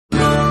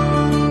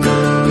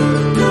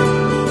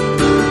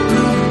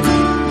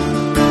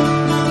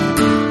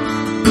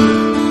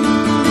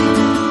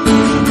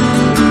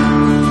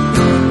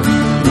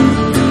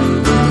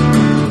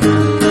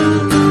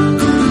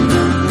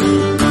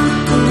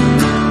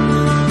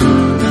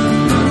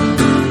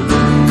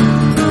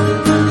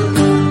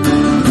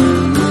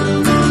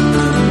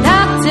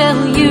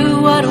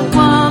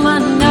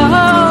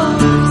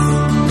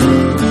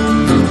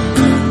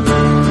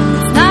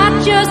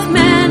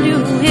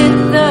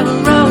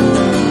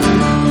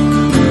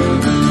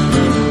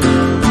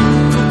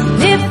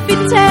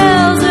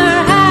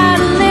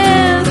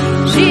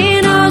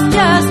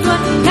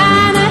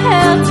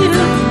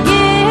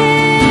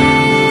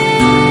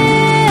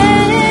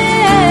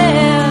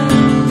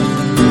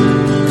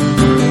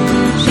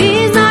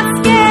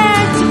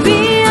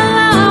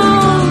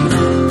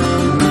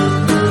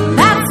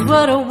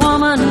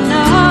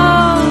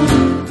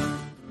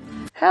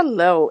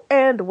Hello,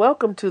 and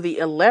welcome to the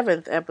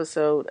 11th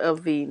episode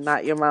of the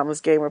Not Your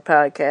Mama's Gamer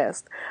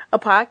podcast, a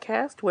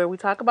podcast where we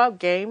talk about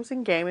games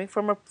and gaming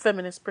from a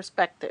feminist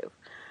perspective.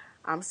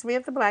 I'm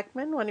Samantha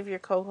Blackman, one of your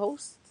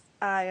co-hosts.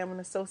 I am an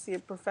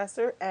associate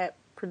professor at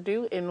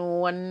Purdue in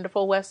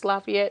wonderful West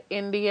Lafayette,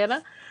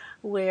 Indiana,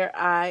 where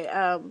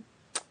I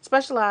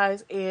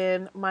specialize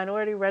in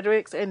minority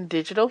rhetorics and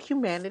digital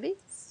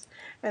humanities.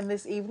 And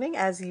this evening,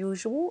 as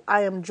usual,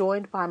 I am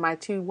joined by my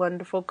two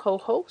wonderful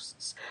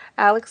co-hosts,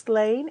 Alex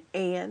Lane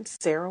and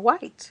Sarah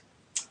White.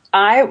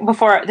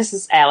 This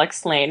is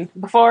Alex Lane.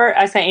 Before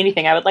I say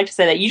anything, I would like to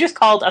say that you just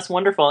called us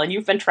wonderful, and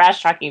you've been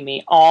trash-talking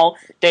me all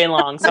day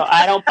long, so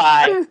I don't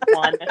buy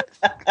one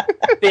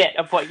bit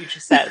of what you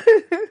just said.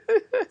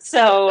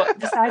 So,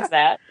 besides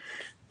that,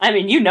 I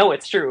mean, you know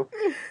it's true.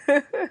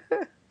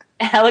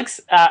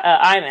 Alex,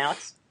 I'm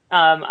Alex.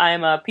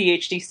 I'm a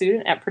PhD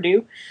student at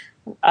Purdue.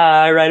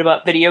 I write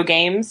about video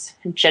games,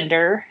 and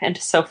gender, and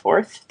so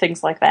forth,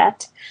 things like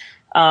that.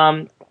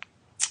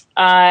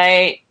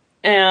 I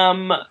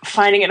am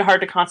finding it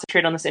hard to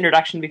concentrate on this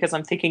introduction because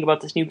I'm thinking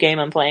about this new game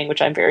I'm playing,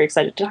 which I'm very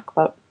excited to talk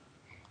about.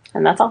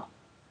 And that's all.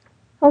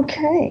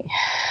 Okay.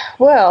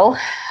 Well,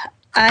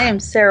 I am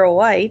Sarah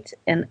White,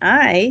 and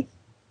I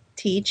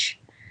teach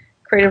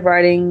creative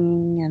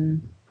writing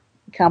and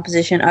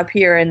composition up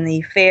here in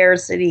the fair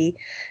city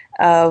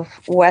of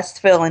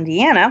Westville,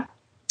 Indiana.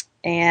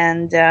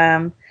 And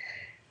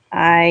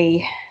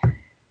I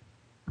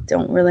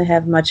don't really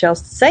have much else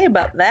to say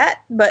about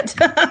that, but...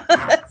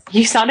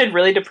 You sounded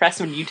really depressed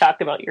when you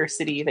talked about your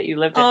city that you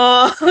lived in.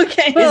 Oh,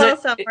 okay. Well,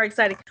 that sounds more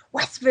exciting.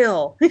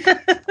 Westville.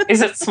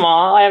 Is it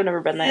small? I have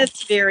never been there.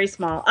 It's very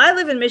small. I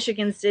live in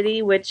Michigan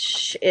City,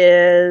 which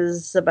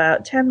is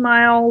about 10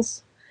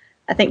 miles,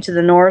 I think, to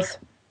the north.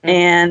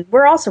 And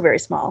we're also very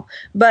small.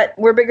 But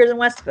we're bigger than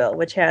Westville,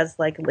 which has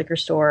like a liquor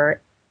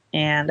store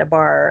and a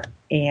bar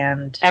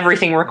and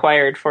everything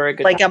required for a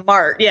good like time. A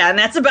mart, yeah, and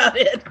that's about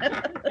it.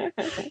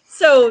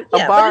 So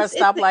yeah, a bar, a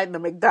stoplight, and a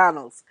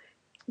McDonald's.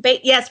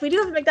 Yes, we do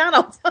have a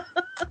McDonald's.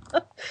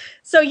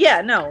 So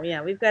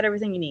we've got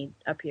everything you need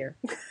up here,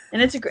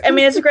 and it's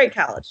a great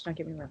college. Don't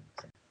get me wrong.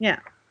 So, yeah,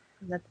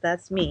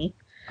 that's me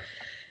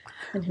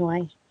and who I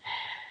am.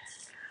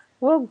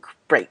 Well,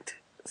 great.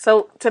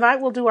 So tonight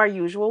we'll do our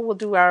usual. We'll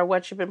do our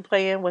what you've been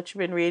playing, what you've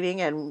been reading,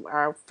 and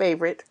our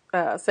favorite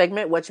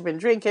segment, what you've been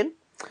drinking.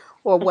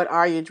 Or what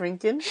are you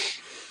drinking?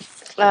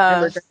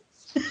 And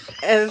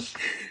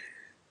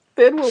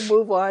then we'll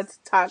move on to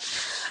talk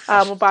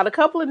about a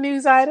couple of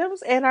news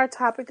items and our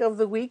topic of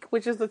the week,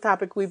 which is the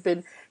topic we've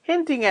been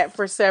hinting at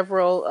for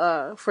several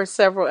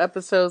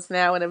episodes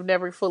now and have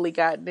never fully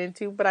gotten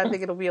into. But I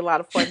think it'll be a lot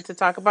of fun to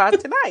talk about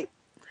tonight.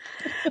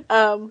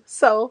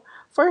 So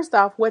first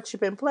off, what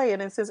you've been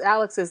playing, and since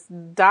Alex is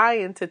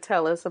dying to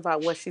tell us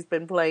about what she's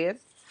been playing,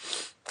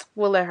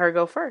 we'll let her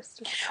go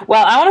first.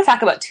 Well, I want to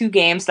talk about two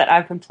games that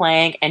I've been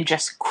playing and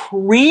just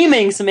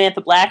creaming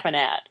Samantha Blackman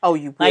at. Oh,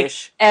 you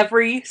wish.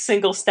 Every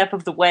single step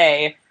of the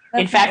way.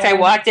 In fact, I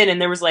walked in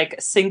and there was like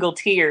a single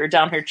tear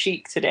down her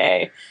cheek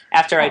today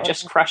after I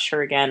just crushed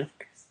her again.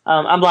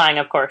 I'm lying,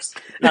 of course.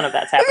 None of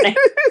that's happening.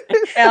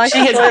 She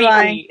has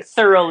beaten me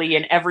thoroughly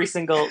in every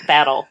single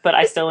battle, but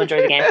I still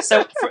enjoy the game.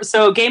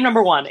 So game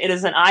number one, it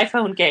is an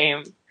iPhone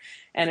game,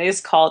 and it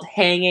is called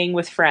Hanging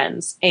with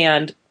Friends.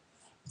 And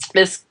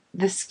this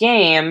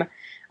game,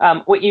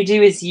 what you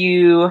do is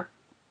you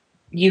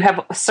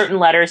have certain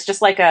letters,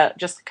 just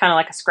kind of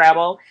like a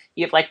Scrabble.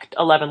 You have like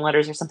 11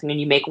 letters or something, and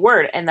you make a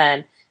word, and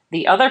then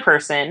the other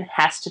person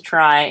has to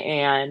try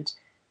and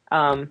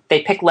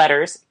they pick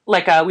letters,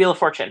 like a Wheel of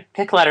Fortune.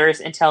 Pick letters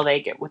until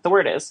they get what the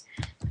word is.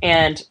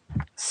 And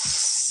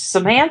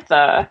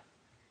Samantha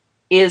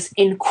is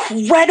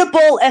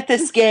incredible at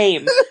this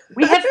game.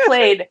 We have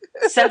played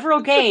several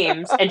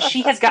games, and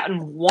she has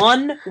gotten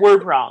one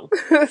word wrong.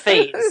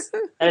 Phase.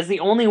 That is the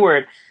only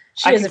word.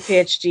 She has a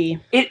PhD.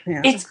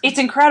 It's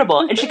incredible.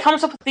 And she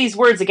comes up with these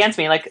words against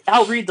me. Like,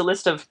 I'll read the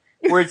list of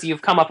words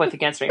you've come up with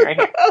against me right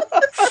here.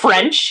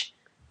 French,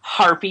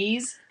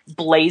 harpies,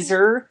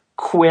 blazer,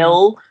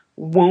 quill,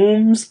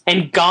 wombs,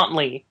 and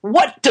gauntly.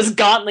 What does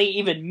gauntly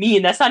even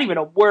mean? That's not even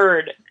a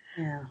word.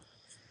 Yeah.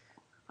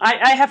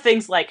 I have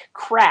things like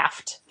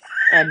craft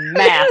and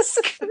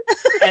mask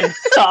and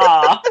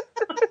thaw.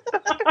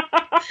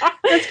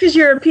 That's because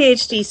you're a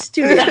PhD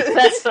student.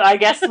 I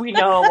guess we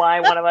know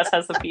why one of us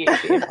has the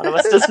PhD and one of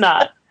us does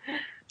not.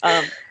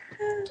 But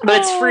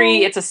it's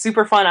free. It's a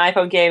super fun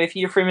iPhone game. If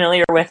you're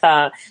familiar with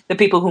the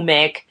people who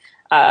make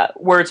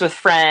Words with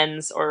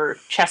Friends or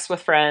Chess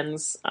with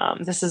Friends,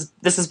 this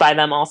is by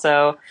them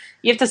also.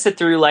 You have to sit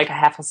through like a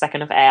half a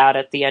second of ad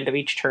at the end of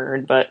each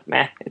turn, but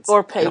meh.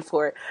 Or pay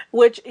for it.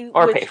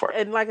 Pay for it.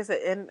 And like I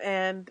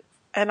said,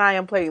 and I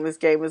am playing this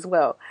game as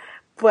well.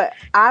 But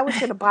I was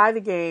going to buy the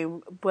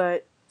game,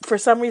 but for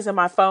some reason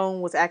my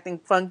phone was acting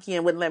funky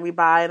and wouldn't let me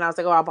buy it. And I was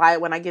like, I'll buy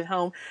it when I get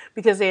home.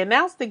 Because they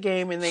announced the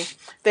game and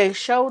they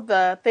showed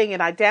the thing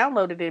and I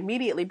downloaded it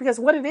immediately. Because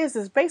what it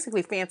is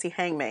basically fancy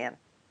Hangman.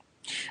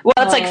 Well,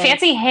 it's like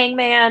Fancy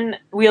Hangman,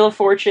 Wheel of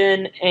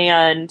Fortune,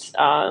 and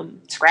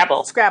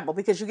Scrabble. Scrabble,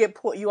 because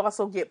you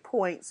also get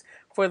points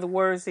for the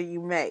words that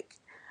you make.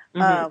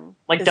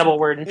 Like double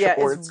word and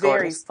triple word it's scores.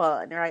 very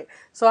fun, right?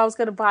 So I was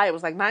going to buy it. It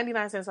was like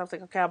 99 cents. I was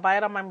like, okay, I'll buy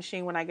it on my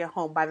machine when I get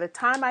home. By the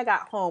time I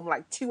got home,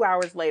 like 2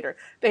 hours later,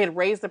 they had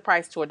raised the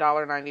price to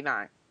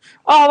 $1.99.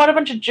 Oh, what a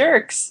bunch of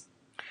jerks.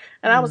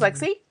 And I was like,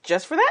 see,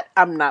 just for that,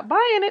 I'm not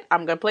buying it.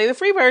 I'm going to play the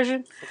free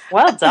version.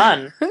 Well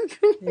done.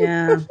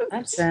 Yeah,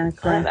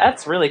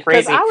 that's really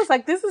crazy. Because I was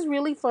like, this is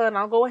really fun.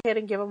 I'll go ahead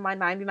and give them my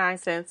 99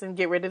 cents and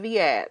get rid of the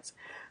ads.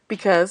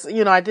 Because,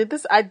 I did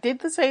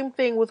the same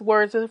thing with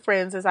Words with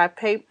Friends as I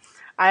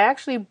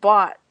actually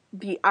bought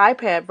the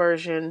iPad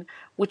version,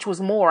 which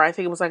was more. I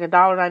think it was like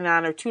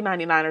 $1.99 or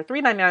 $2.99 or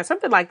 $3.99,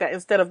 something like that,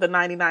 instead of the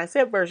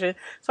 99-cent version.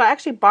 So I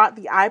actually bought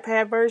the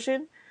iPad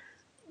version.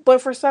 But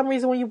for some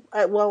reason, when you,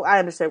 I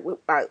understand.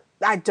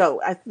 I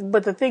don't.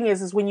 But the thing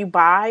is when you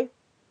buy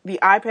the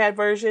iPad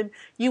version,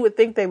 you would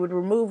think they would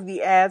remove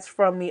the ads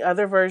from the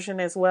other version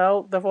as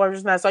well, the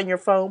version that's on your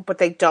phone, but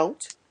they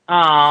don't.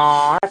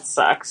 Oh, that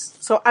sucks.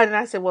 So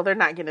I said, well, they're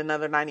not getting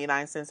another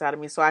 99 cents out of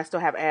me, so I still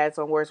have ads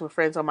on Words with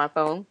Friends on my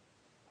phone.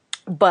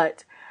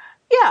 But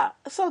yeah,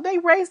 so they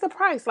raised the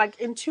price like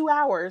in 2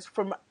 hours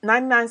from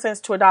 99 cents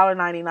to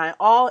 $1.99,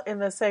 all in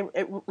the same.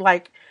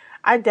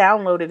 I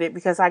downloaded it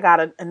because I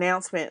got an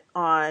announcement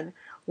on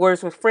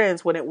Words with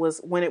Friends when it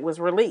was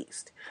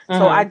released.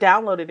 So I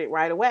downloaded it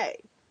right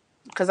away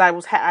because I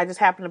just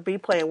happened to be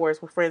playing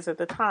Words with Friends at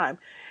the time.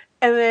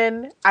 And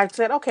then I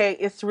said, okay,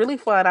 it's really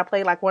fun. I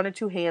played like 1 or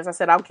 2 hands. I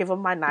said, I'll give them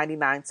my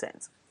 99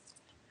 cents.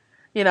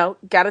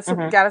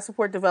 Gotta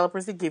support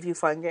developers that give you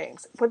fun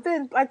games. But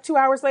then like 2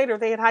 hours later,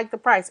 they had hiked the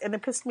price and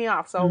it pissed me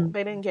off. So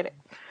they didn't get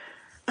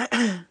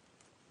it.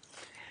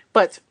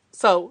 But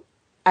so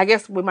I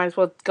guess we might as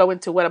well go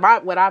into what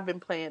I've been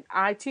playing.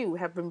 I too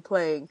have been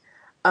playing.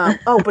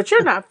 But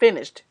you're not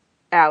finished,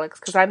 Alex,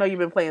 because I know you've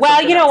been playing.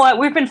 Well, you know what?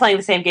 We've been playing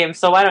the same game,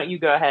 so why don't you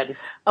go ahead?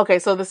 Okay,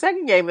 so the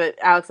second game that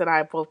Alex and I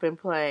have both been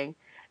playing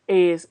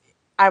is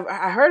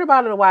I heard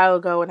about it a while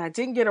ago, and I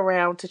didn't get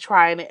around to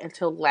trying it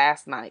until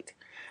last night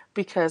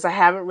because I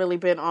haven't really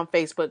been on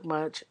Facebook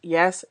much.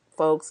 Yes,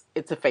 folks,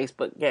 it's a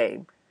Facebook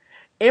game.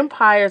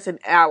 Empires and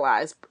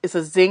Allies. It's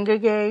a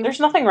Zynga game. There's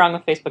nothing wrong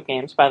with Facebook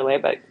games, by the way,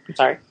 but I'm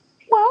sorry.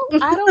 Well,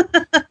 I don't.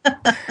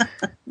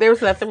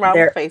 There's nothing wrong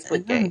with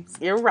Facebook games.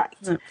 You're right.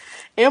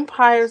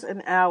 Empires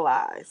and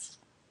Allies.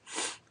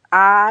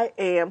 I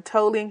am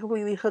totally and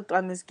completely hooked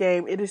on this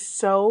game. It is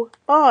so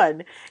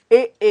fun.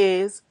 It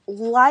is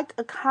like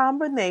a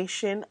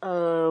combination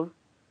of.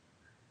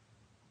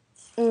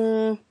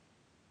 There's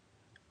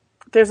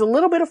a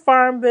little bit of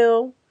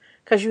Farmville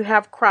because you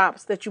have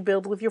crops that you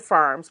build with your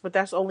farms, but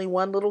that's only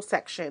one little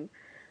section.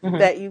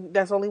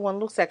 That's only one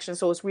little section,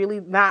 so it's really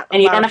not.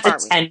 And you don't have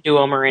to tend to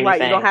them or anything.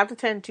 Right, you don't have to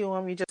tend to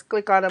them. You just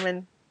click on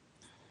them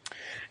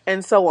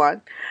and so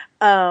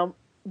on.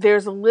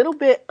 There's a little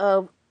bit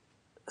of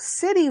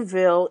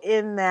Cityville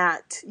in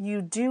that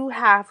you do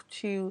have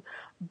to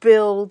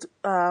build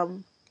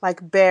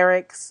like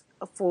barracks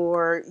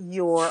for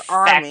your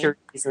army.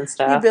 Factories and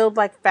stuff. You build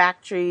like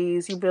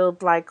factories. You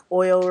build like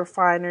oil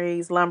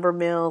refineries, lumber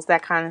mills,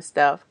 that kind of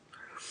stuff.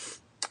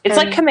 It's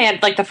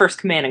like the first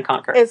Command and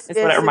Conquer. It's what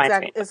it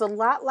reminds me. It's a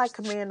lot like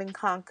Command and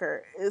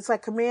Conquer. It's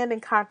like Command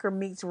and Conquer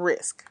meets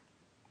Risk.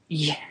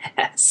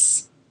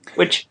 Yes.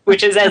 Which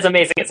is as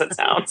amazing as it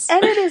sounds.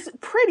 And it is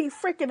pretty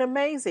freaking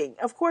amazing.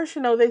 Of course,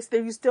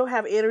 you still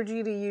have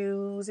energy to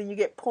use, and you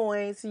get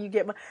points, and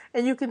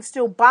you can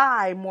still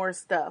buy more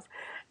stuff.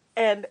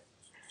 And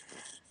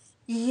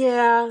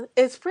yeah,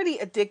 it's pretty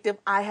addictive.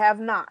 I have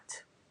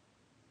not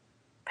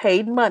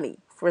paid money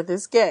for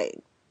this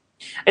game.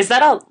 Is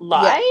that a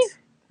lie? Yet.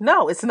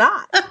 No, it's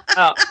not.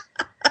 Oh.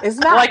 It's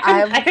not.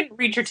 Well, I couldn't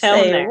read your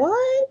tone there.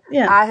 What?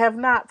 Yeah. I have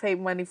not paid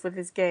money for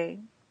this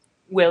game.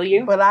 Will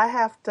you? But I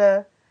have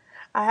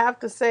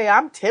to say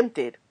I'm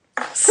tempted.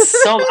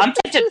 So I'm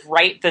tempted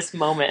right this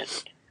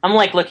moment. I'm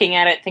like looking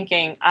at it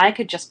thinking I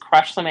could just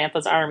crush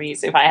Samantha's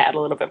armies if I had a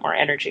little bit more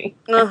energy.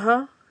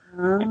 Uh-huh.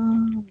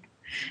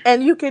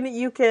 And you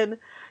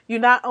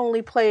not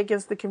only play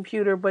against the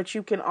computer, but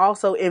you can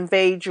also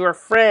invade your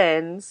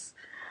friends'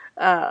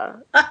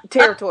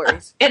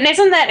 territories. And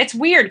isn't that, it's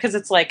weird because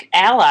it's like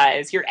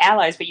allies, you're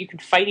allies, but you can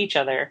fight each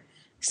other.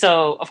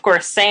 So, of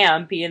course,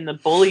 Sam, being the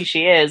bully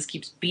she is,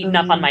 keeps beating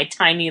up on my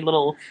tiny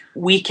little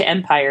weak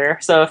empire.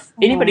 So if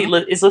anybody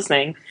is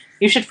listening,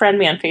 you should friend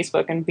me on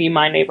Facebook and be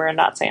my neighbor and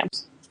not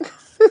Sam's.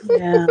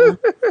 Yeah.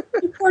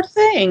 You poor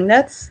thing.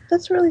 That's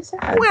really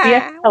sad.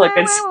 Yeah, tell a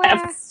good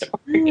Sam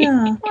story.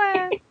 Yeah.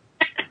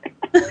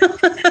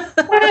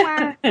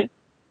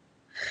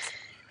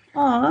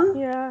 Aw.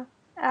 Yeah.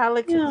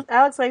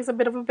 Alex makes a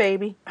bit of a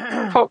baby.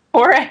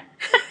 Poor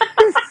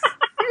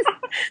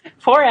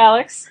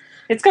Alex.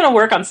 It's going to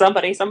work on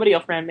somebody. Somebody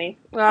will friend me.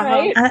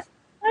 Right? I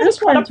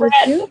just want to with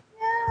you.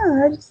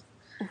 Yeah,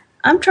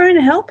 I'm trying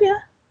to help you.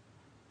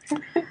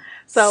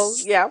 So,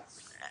 yeah.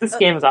 This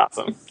game is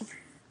awesome.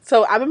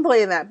 So, I've been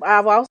playing that.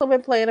 I've also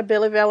been playing a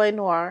Billy Valet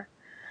Noir.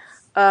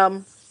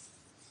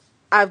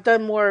 I've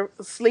done more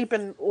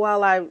sleeping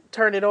while I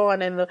turn it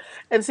on, and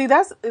see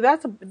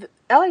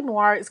LA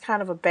Noire is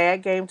kind of a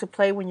bad game to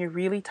play when you're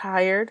really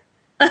tired.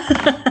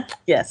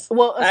 Yes,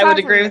 Well, I would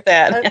agree with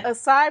that.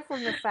 Aside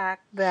from the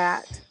fact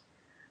that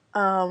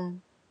I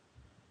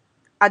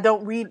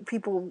don't read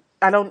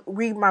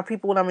my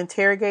people when I'm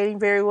interrogating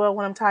very well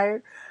when I'm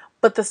tired,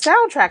 but the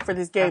soundtrack for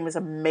this game is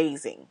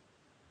amazing.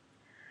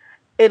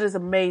 It is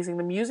amazing.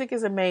 The music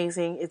is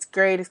amazing. It's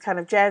great. It's kind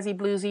of jazzy,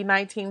 bluesy,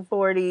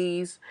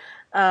 1940s,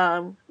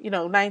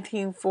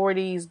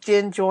 1940s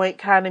gin joint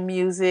kind of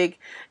music,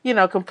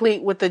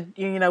 complete with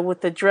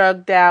with the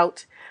drugged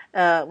out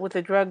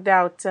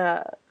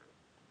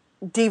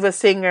diva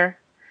singer,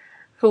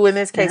 who in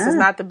this case is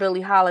not the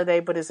Billie Holiday,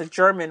 but is a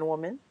German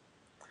woman.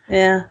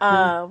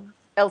 Yeah.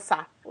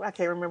 Elsa. I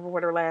can't remember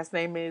what her last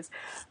name is.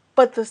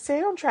 But the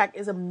soundtrack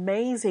is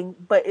amazing,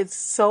 but it's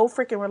so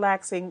freaking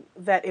relaxing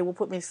that it will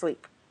put me to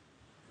sleep.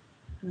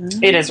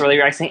 It is really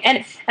relaxing,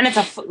 and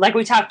it's like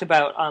we talked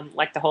about,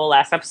 like the whole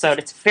last episode.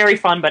 It's very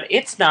fun, but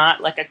it's not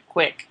like a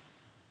quick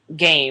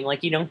game.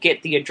 Like you don't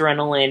get the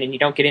adrenaline, and you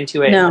don't get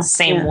into it in the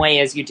same way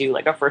as you do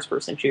like a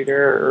first-person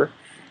shooter or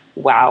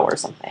WoW or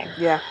something.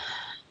 Yeah.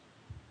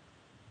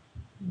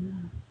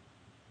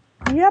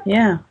 Yep.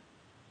 Yeah.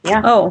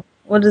 Yeah. Oh,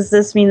 what does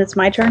this mean? It's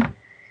my turn.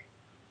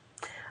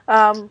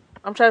 I'm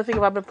trying to think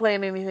if I've been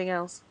playing anything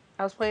else.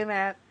 I was playing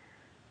that.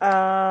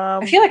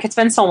 I feel like it's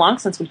been so long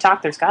since we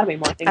talked. There's got to be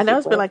more things. I know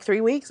it's been like 3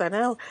 weeks. I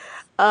know.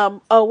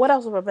 What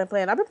else have I been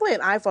playing? I've been playing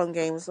iPhone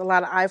games. A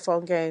lot of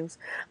iPhone games.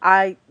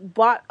 I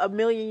bought a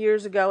million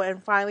years ago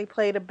and finally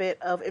played a bit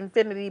of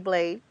Infinity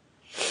Blade,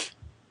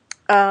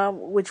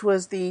 which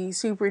was the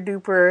super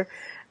duper.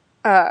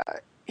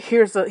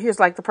 Here's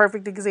like the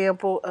perfect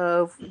example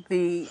of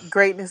the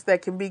greatness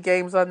that can be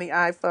games on the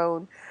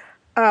iPhone,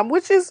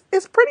 which is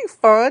pretty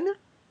fun.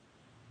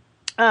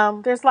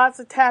 There's lots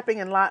of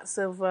tapping and lots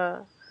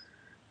of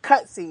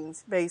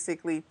cutscenes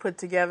basically put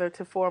together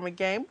to form a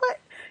game. But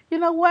you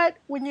know what?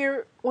 When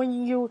you're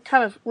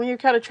kind of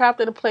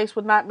trapped in a place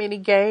with not many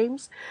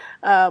games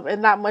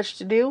and not much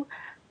to do,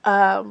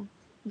 then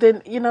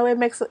it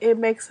makes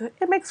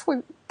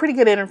for pretty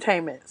good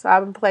entertainment. So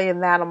I've been playing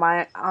that on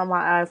my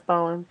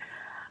iPhone.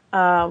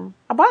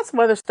 I bought some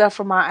other stuff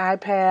for my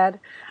iPad.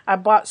 I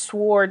bought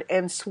Sword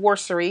and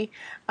Sorcery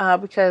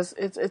because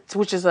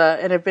which is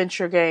an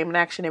adventure game, an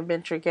action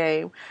adventure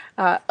game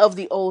of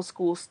the old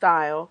school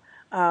style.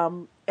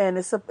 And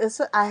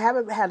I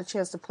haven't had a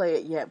chance to play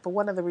it yet, but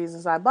one of the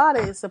reasons I bought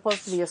it is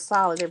supposed to be a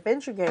solid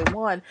adventure game,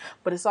 one,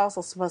 but it's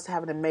also supposed to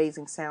have an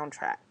amazing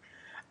soundtrack.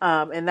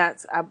 And I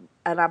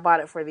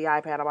bought it for the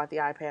iPad. I bought the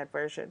iPad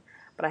version,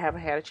 but I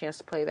haven't had a chance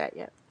to play that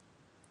yet.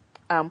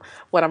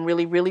 What I'm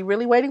really, really,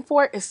 really waiting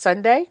for is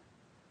Sunday,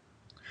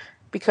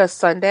 because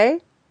Sunday,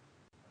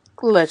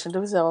 Legend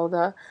of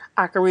Zelda: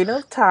 Ocarina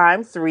of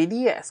Time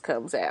 3DS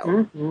comes out.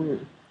 Mm-hmm.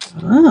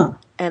 Oh.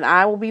 And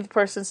I will be the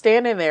person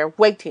standing there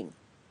waiting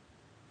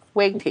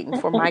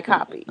for my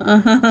copy.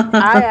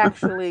 I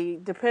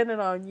actually, depending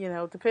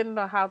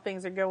on how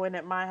things are going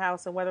at my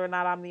house and whether or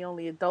not I'm the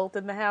only adult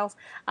in the house,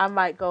 I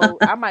might go to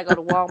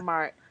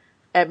Walmart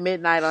at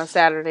midnight on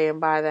Saturday and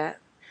buy that.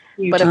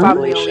 But if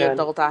I'm the only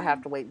adult, I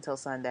have to wait until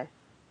Sunday.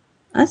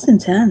 That's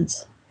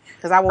intense.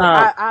 Because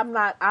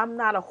I'm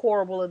not a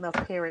horrible enough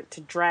parent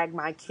to drag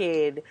my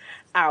kid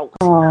out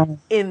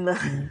in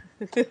the.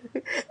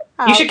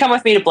 You should come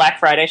with me to Black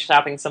Friday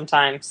shopping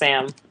sometime,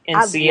 Sam,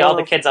 and see all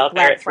the kids out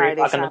there at 3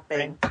 o'clock in the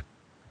morning.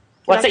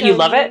 What's that? You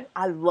love it?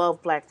 I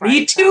love Black Friday.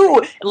 Me too.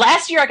 Shopping.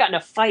 Last year I got in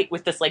a fight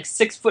with this like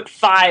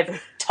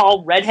 6'5"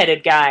 tall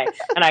redheaded guy,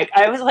 and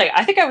I was like,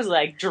 I think I was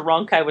like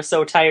drunk. I was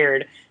so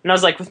tired, and I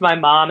was like with my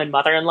mom and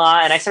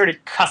mother-in-law, and I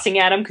started cussing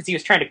at him because he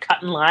was trying to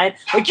cut in line.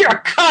 Like, you're a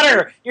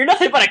cutter. You're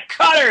nothing but a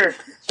cutter.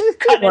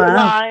 Cutting in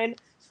line.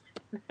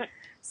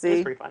 See,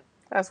 it's pretty fun.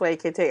 That's why you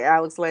can't take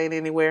Alex Lane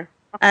anywhere.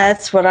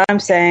 That's what I'm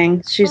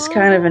saying. She's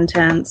kind of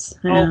intense.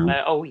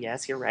 Oh,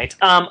 yes, you're right.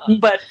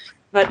 But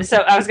so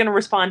I was going to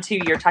respond to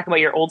your talking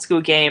about your old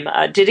school game.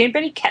 Did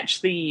anybody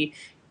catch the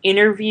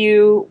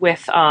interview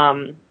with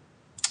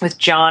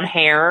John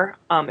Hare?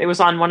 It was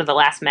on one of the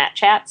last Matt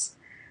chats.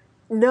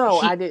 No,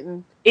 I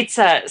didn't. It's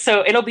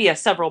so it'll be a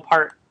several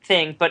part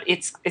thing, but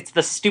it's the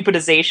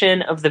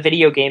stupidization of the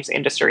video games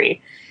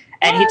industry.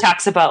 And he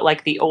talks about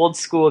like the old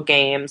school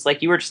games,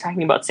 like you were just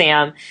talking about,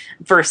 Sam,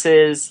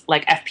 versus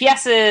like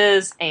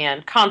FPSs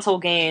and console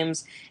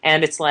games,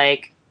 and it's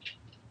like,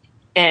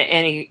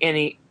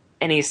 and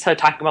he's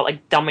talking about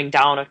like dumbing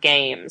down of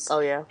games.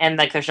 Oh yeah, and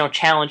like there's no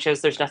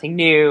challenges, there's nothing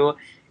new,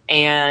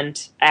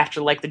 and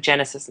after like the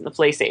Genesis and the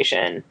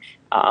PlayStation,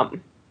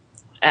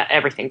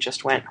 everything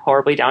just went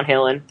horribly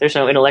downhill, and there's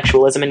no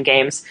intellectualism in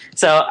games.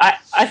 So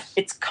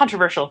it's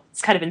controversial,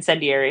 it's kind of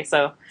incendiary.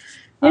 So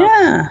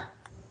yeah.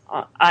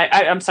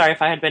 I'm sorry,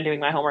 if I had been doing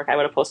my homework, I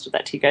would have posted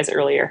that to you guys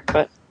earlier.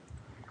 But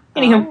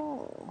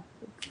anywho,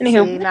 See,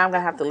 now I'm gonna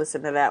have to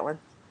listen to that one.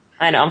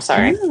 I know. I'm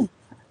sorry.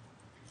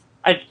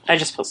 I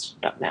just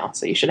posted it up now,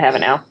 so you should have it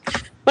now.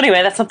 But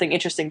anyway, that's something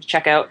interesting to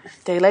check out.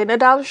 Day late and a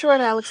dollar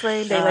short, Alex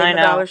Lane. Day late I and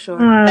a know. dollar short.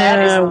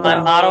 That is my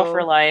motto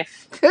for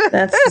life.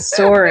 That's the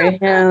story.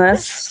 Yeah,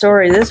 that's the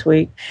story this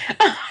week.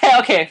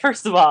 Okay,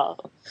 first of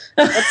all,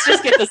 let's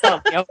just get this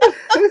out.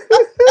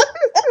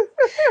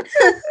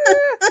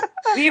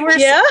 We were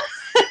Yeah?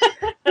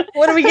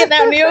 What are we getting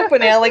out in the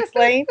open, Alex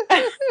Lane?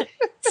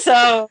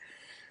 So,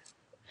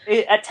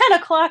 at 10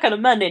 o'clock on a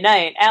Monday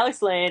night,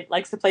 Alex Lane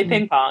likes to play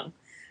ping pong.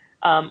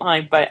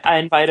 I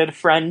invited a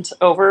friend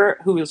over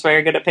who was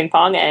very good at ping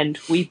pong, and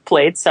we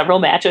played several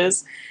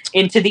matches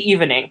into the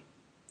evening.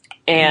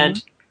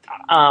 And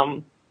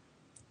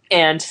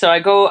and so I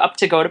go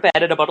to bed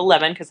at about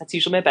 11, because that's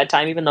usually my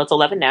bedtime, even though it's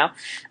 11 now.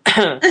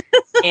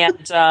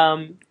 And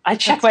I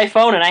check my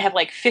phone, and I have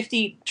like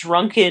 50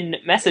 drunken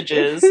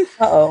messages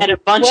and a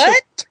bunch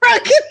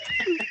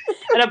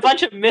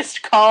of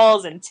missed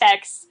calls and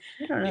texts.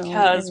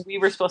 Because we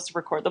were supposed to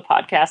record the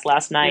podcast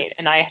last night,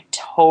 and I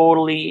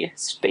totally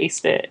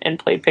spaced it and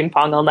played ping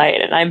pong all night.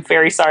 And I'm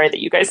very sorry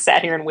that you guys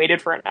sat here and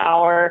waited for an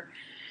hour.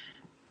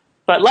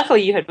 But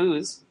luckily you had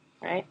booze,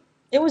 right?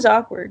 It was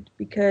awkward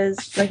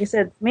because, like I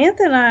said,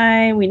 Samantha and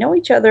I, we know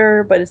each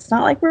other, but it's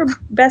not like we're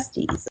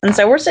besties. And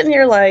so we're sitting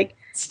here like,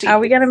 how are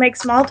we going to make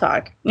small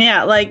talk?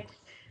 Yeah, like,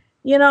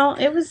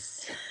 it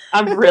was...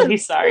 I'm really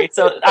sorry.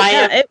 So I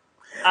am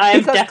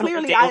because definitely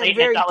clearly I am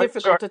very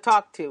difficult to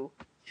talk to.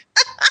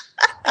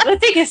 The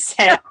thing is,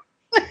 Sam,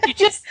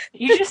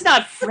 you're just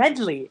not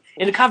friendly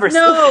in a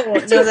conversation. No,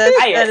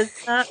 that is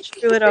not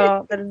true at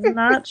all. That is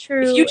not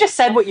true. If you just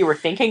said what you were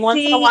thinking once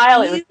in a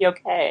while, it would be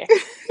okay.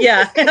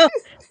 Yeah.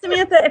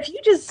 Samantha, if you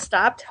just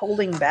stopped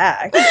holding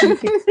back, we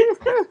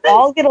could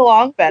all get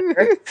along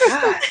better.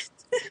 Gosh.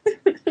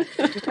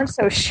 You're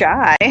so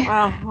shy.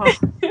 Well,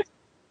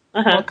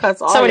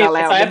 cuts all so y'all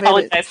anyway, out. so I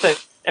apologize to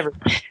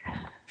everyone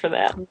for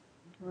that.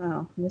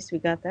 Well, at least we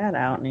got that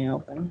out in the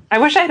open. I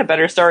wish I had a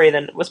better story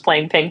than was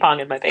playing ping pong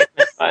in my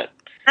basement, but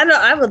I know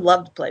I would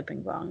love to play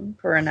ping pong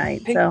for a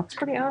night. It's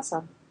pretty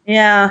awesome.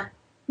 Yeah.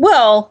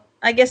 Well,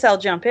 I guess I'll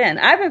jump in.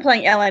 I've been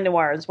playing L.A.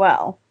 Noire as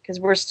well because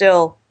we're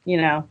still,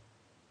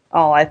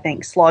 all I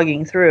think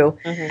slogging through,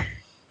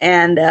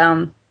 and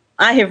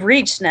I have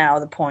reached now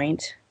the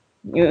point.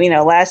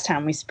 Last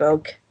time we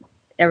spoke,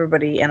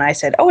 everybody and I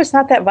said, "Oh, it's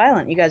not that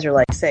violent." You guys are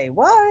like, "Say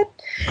what?"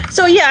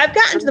 So yeah, I've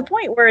gotten to the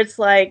point where it's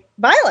like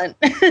violent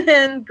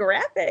and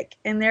graphic,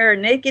 and there are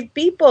naked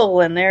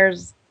people, and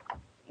there's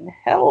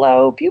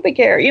pubic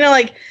hair.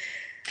 Whoa.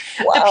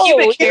 The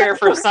pubic hair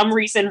for some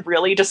reason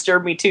really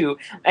disturbed me too.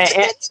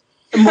 And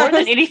more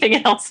than anything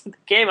else in the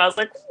game, I was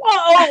like,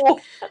 "Whoa!"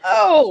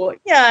 Oh,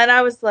 yeah, and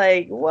I was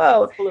like,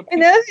 "Whoa!"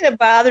 And the other thing that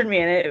bothered me,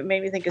 and it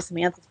made me think of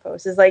Samantha's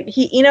post, is like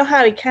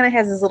how he kind of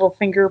has his little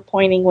finger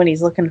pointing when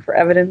he's looking for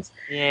evidence.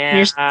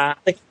 Yeah.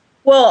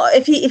 Well,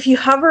 if you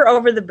hover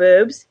over the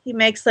boobs, he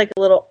makes like a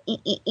little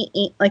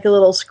like a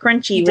little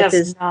scrunchie with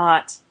his.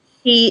 Not.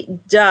 He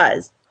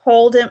does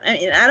hold him. I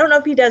mean, I don't know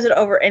if he does it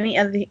over any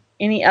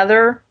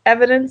other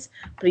evidence,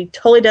 but he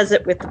totally does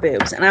it with the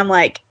boobs, and I'm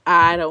like,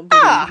 I don't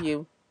believe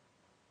you.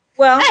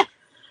 Well,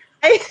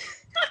 I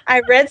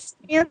read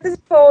Samantha's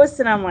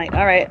post, and I'm like,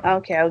 all right,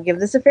 okay, I'll give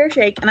this a fair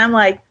shake, and I'm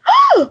like,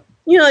 oh,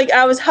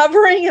 I was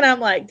hovering, and I'm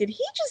like, did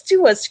he just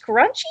do a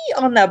scrunchie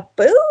on the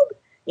boob?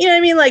 You know what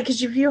I mean? Like,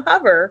 because if you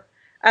hover,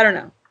 I don't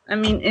know. I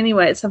mean,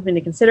 anyway, it's something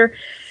to consider.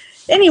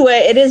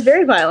 Anyway, it is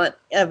very violent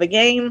of a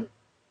game,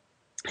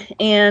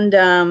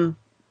 and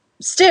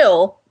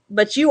still,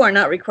 but you are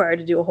not required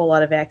to do a whole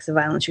lot of acts of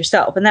violence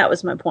yourself, and that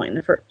was my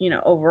point. For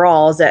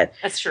overall, is that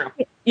that's true.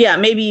 Yeah,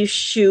 maybe you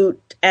shoot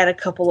at a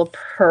couple of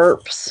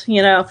perps,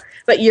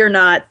 but you're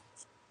not.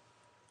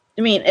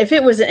 I mean, if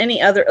it was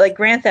any other, like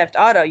Grand Theft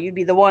Auto, you'd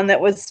be the one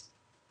that was,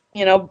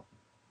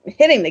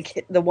 hitting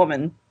the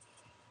woman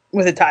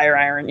with a tire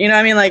iron. You know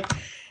what I mean? Like,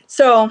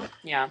 so,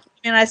 yeah.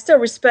 And I still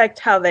respect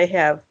how they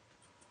have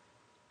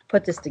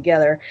put this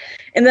together.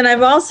 And then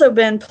I've also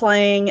been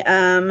playing,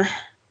 for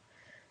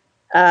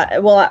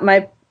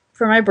my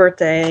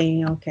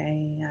birthday,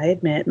 okay, I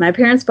admit, my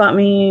parents bought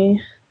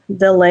me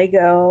the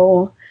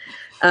Lego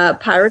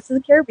Pirates of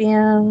the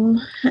Caribbean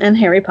and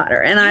Harry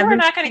Potter. And we're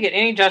not going to get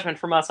any judgment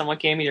from us on what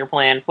game you're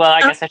playing. Well,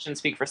 I guess I shouldn't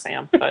speak for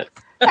Sam, but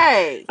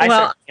hey, I'm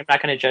not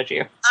going to judge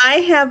you. I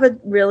have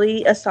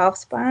a soft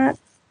spot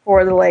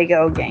for the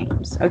Lego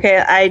games. Okay,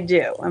 I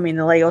do. I mean,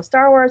 the Lego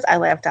Star Wars, I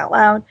laughed out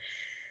loud.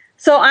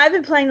 So I've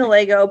been playing the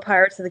Lego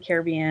Pirates of the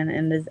Caribbean,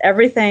 and it's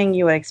everything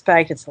you would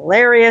expect. It's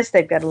hilarious.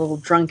 They've got a little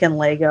drunken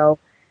Lego,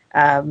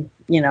 Johnny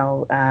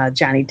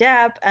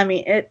Depp. I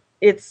mean,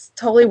 it's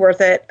totally worth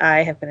it.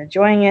 I have been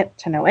enjoying it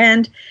to no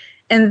end.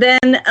 And then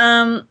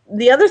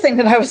the other thing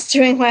that I was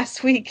doing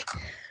last week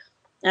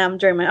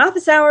during my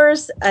office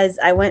hours is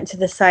I went to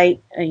the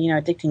site,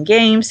 Addicting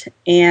Games,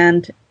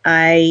 and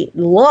I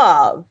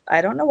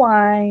don't know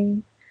why,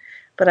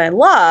 but I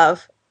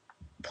love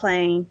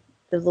playing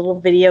the little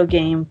video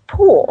game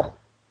Pool.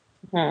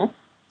 Mm-hmm.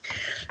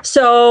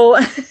 So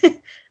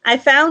I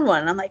found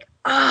one. I'm like,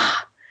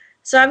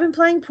 So I've been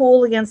playing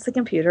Pool against the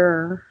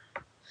computer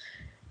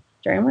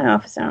during my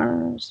office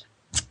hours.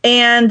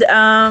 And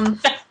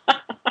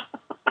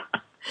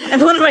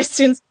And one of my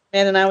students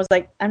came in, and I was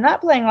like, I'm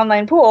not playing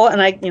online pool,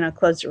 and I,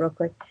 closed it real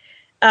quick.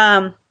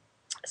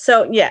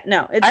 So yeah,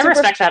 no, it's I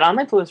respect that.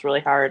 Online pool is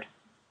really hard.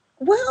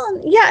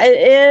 Well, yeah, it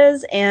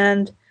is,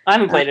 and I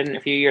haven't played it in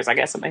a few years. I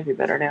guess it might be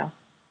better now.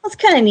 it's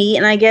kind of neat,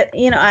 and I get,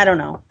 I don't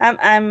know.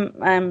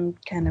 I'm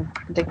kind of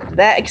addicted to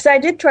that because I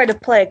did try to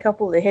play a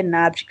couple of the hidden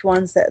object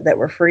ones that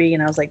were free,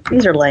 and I was like,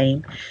 these are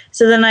lame.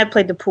 So then I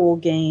played the pool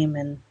game,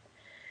 and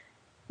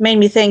made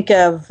me think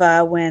of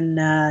when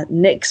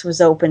Nick's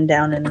was open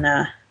down in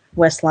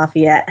West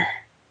Lafayette. I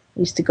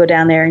used to go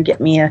down there and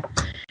get me a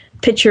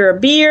pitcher of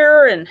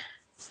beer and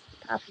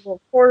pop a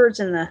little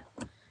quarters in the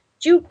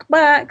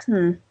jukebox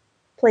and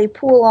play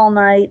pool all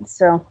night.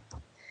 So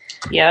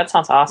yeah, that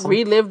sounds awesome.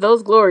 Relive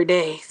those glory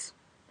days.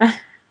 Oh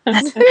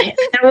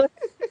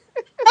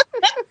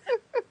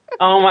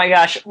my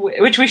gosh.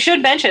 Which we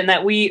should mention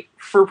that we,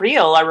 for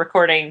real, are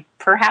recording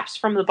perhaps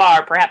from the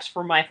bar, perhaps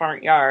from my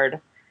front yard.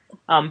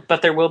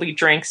 But there will be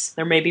drinks,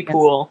 there may be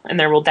pool, and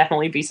there will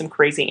definitely be some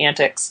crazy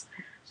antics.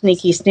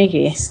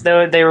 Sneaky.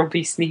 Though there will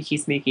be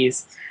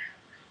sneakies.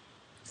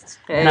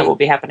 Hey. And that will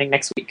be happening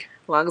next week.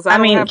 As long as I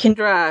don't have to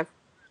drive.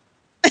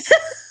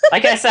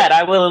 Like I said,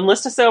 I will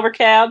enlist a sober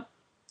cab.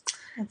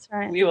 That's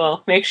right. We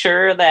will make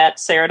sure that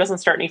Sarah doesn't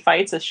start any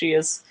fights as she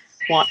is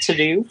wont to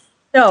do.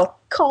 No,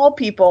 call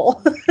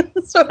people.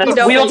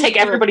 We will take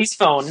everybody's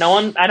phone.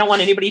 I don't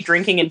want anybody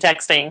drinking and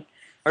texting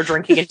or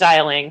drinking and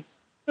dialing.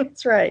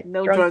 That's right.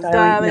 No drunk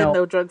dialing,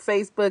 no drunk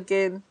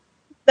Facebooking.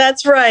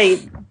 That's right.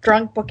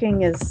 Drunk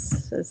booking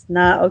is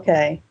not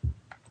okay.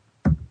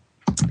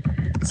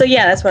 So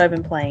yeah, that's what I've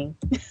been playing.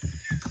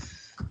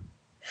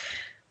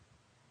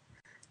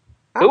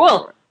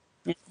 Cool.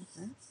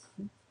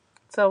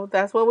 So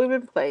that's what we've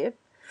been playing.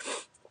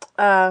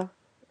 What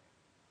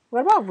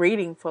about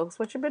reading, folks?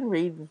 What you been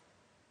reading?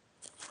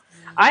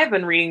 I have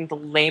been reading the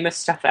lamest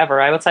stuff ever.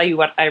 I will tell you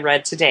what I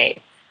read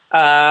today.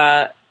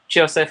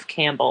 Joseph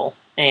Campbell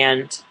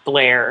and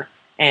Blair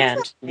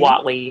and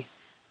Watley.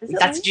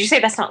 Did you say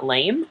that's not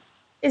lame?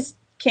 Is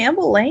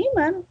Campbell lame?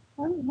 I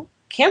don't know.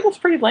 Campbell's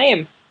pretty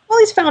lame. Well,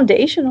 he's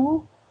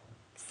foundational.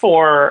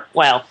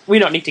 We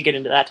don't need to get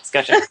into that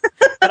discussion.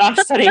 But I'm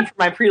studying for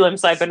my prelims,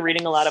 so I've been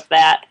reading a lot of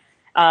that.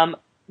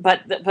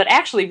 But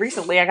actually,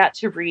 recently I got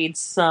to reread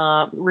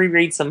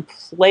some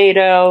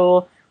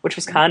Plato, which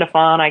was kind of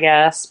fun, I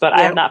guess. But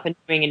I have not been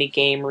doing any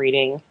game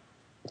reading.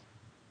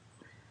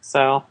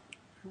 So,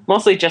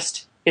 mostly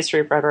just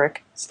history of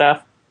rhetoric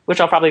stuff, which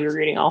I'll probably be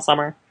reading all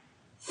summer.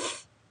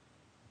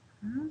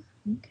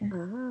 Okay.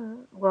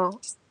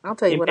 Well, I'll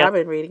tell you what I've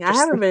been reading. I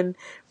haven't been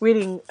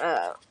reading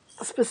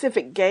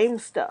specific game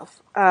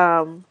stuff.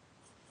 I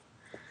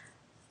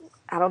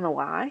don't know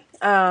why.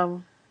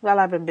 Well,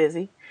 I've been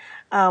busy.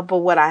 But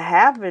what I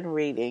have been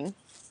reading,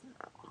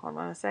 hold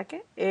on a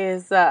second,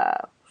 is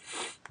a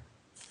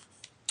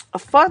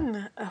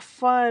fun in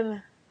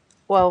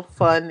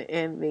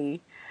the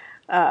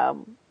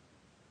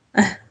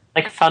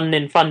like fun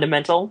and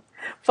fundamental.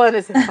 Fun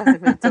as in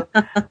fundamental.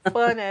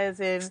 Fun as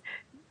in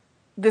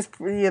this,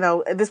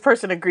 this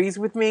person agrees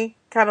with me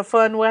kind of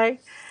fun way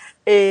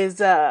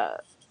is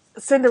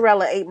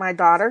Cinderella Ate My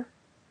Daughter.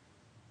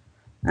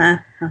 By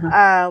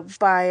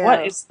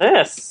what is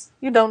this?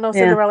 You don't know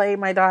Cinderella Ate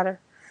My Daughter?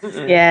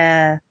 Mm-mm.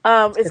 Yeah.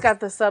 It's got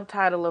the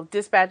subtitle of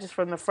Dispatches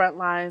from the Front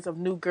Lines of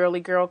New Girly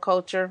Girl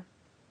Culture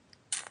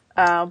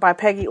by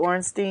Peggy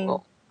Orenstein.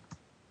 Cool.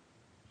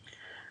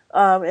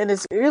 And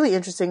it's really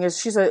interesting.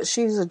 She's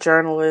a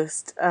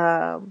journalist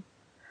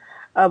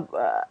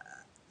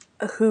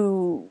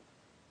who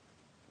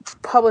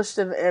published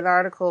an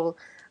article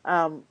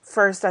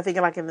first, I think,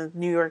 like in the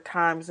New York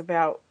Times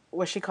about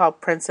what she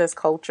called princess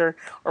culture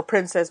or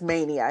princess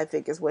mania, I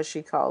think is what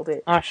she called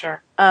it. Oh,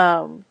 sure.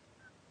 And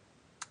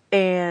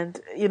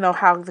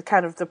how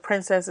the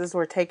princesses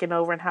were taken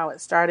over and how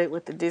it started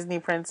with the Disney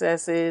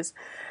princesses,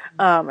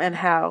 and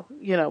how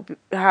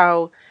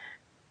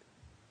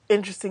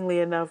interestingly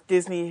enough,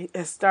 Disney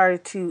has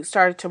started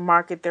to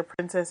market their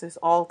princesses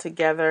all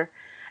together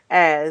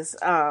as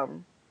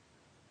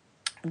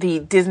the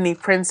Disney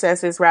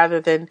princesses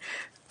rather than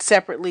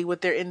separately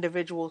with their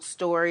individual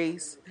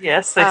stories.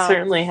 Yes, they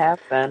certainly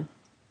have been.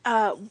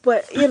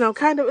 But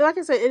kind of like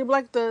I said,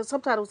 like the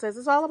subtitle says,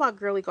 it's all about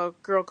girl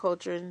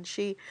culture, and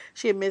she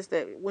admits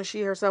that when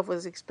she herself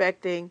was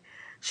expecting,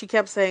 she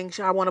kept saying,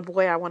 "I want a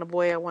boy, I want a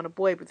boy, I want a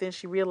boy." But then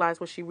she realized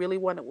what she really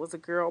wanted was a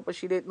girl, but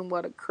she didn't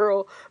want a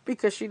girl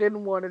because she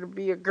didn't want her to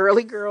be a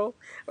girly girl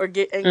or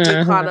get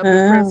caught up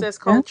in princess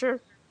culture.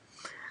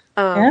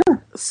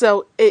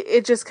 So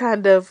it just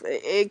kind of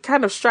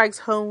strikes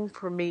home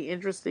for me.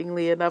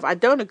 Interestingly enough, I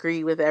don't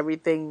agree with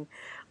everything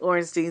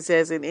Orenstein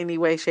says in any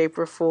way, shape,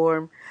 or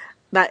form.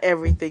 Not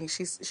everything.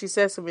 She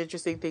says some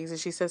interesting things, and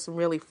she says some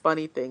really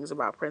funny things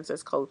about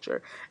princess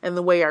culture and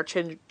the way our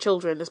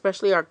children,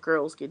 especially our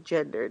girls, get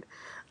gendered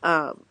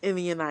in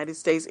the United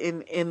States,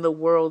 in the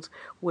world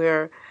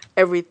where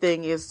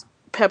everything is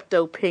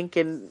Pepto Pink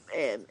and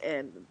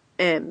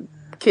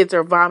kids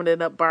are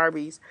vomiting up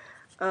Barbies.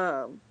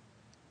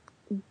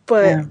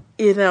 But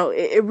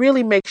it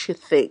really makes you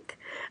think.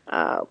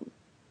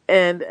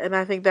 And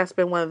I think that's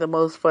been one of the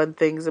most fun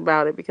things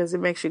about it, because it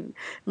makes you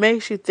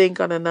think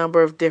on a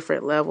number of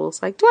different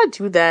levels. Like, do I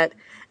do that,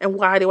 and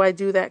why do I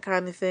do that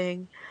kind of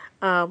thing?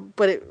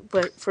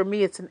 But for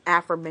me, it's an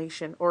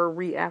affirmation or a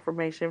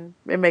reaffirmation.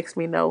 It makes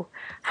me know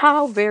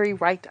how very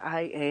right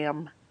I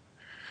am,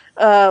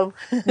 um,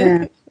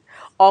 Yeah.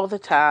 all the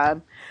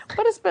time.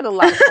 But it's been a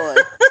lot of fun.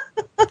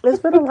 It's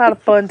been a lot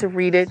of fun to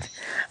read it,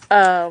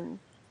 um,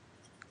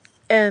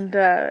 and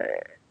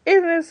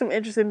there's some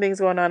interesting things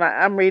going on.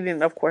 I'm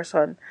reading, of course,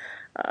 on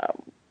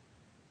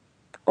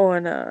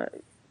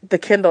the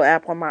Kindle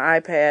app on my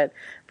iPad,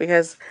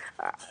 because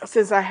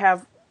since I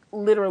have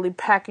literally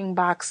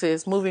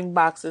moving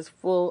boxes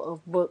full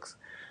of books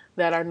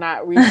that are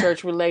not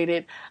research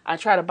related, I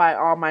try to buy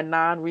all my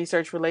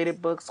non-research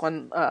related books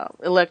on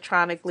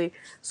electronically,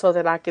 so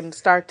that I can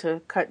start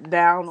to cut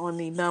down on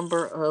the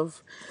number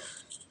of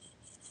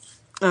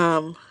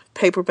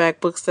paperback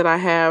books that I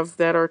have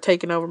that are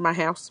taking over my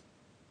house.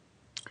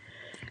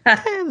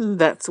 And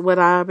that's what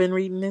I've been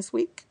reading this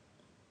week.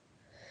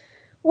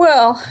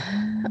 Well,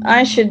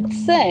 I should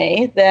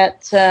say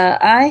that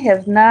I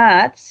have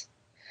not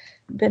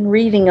been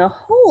reading a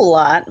whole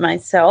lot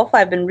myself.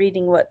 I've been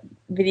reading what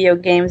video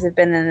games have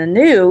been in the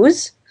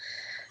news.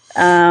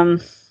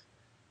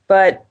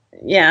 But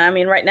yeah, I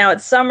mean, right now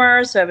it's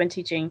summer, so I've been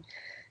teaching,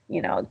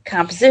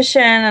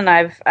 composition, and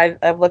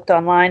I've looked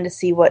online to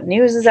see what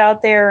news is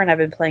out there, and I've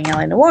been playing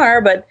L.A.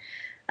 Noire, but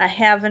I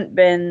haven't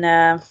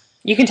been.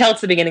 You can tell it's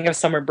the beginning of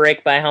summer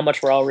break by how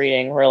much we're all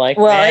reading. We're like,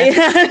 well,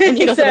 yeah,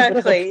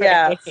 exactly,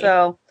 yeah.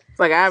 So it's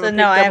like I haven't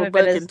picked up a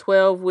book in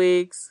 12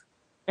 weeks.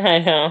 I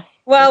know.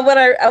 Well, what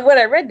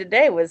I read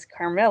today was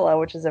Carmilla,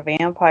 which is a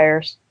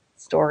vampire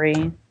story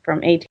from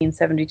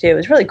 1872. It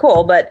was really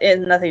cool, but it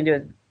had nothing to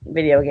do with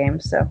video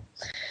games. So,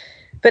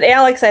 but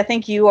Alex, I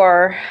think you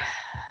are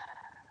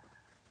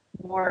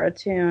more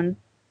attuned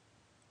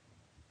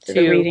to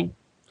the reading.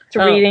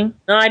 Reading.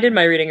 No, I did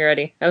my reading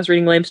already. I was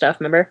reading lame stuff.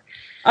 Remember?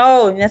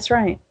 Oh, that's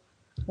right.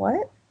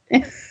 What?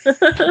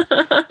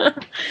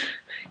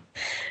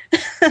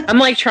 I'm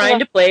like trying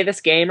to play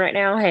this game right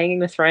now, hanging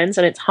with friends,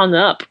 and it's hung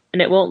up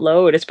and it won't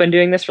load. It's been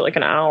doing this for like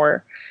an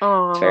hour.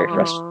 Oh, it's very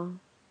frustrating.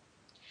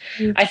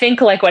 I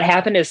think like what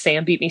happened is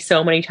Sam beat me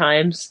so many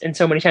times in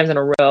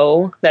a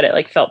row that it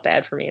like felt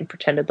bad for me and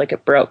pretended like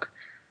it broke.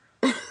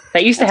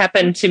 That used to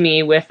happen to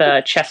me with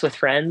chess with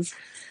friends.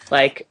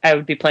 Like I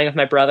would be playing with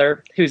my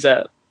brother, who's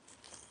a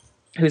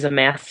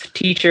math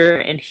teacher,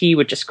 and he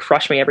would just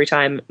crush me every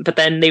time. But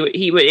then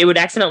it would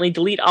accidentally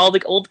delete all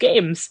the old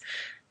games.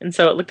 And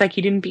so it looked like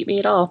he didn't beat me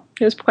at all.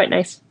 It was quite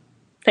nice.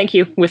 Thank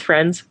you, with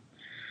friends.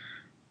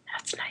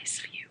 That's nice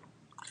of you.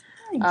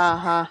 Nice.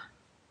 Uh-huh.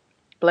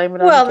 Blame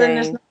it on well, the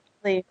then game.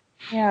 there's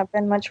not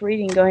been much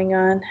reading going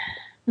on.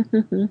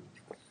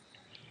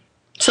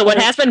 So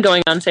what has been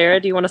going on, Sarah?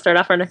 Do you want to start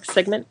off our next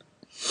segment?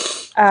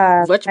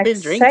 What you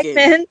been drinking?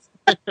 Segment.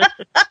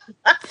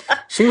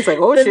 She was like,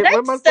 oh shit, what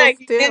am I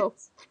supposed to tell?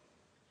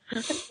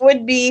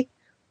 Would be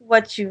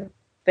what you've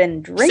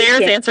been drinking.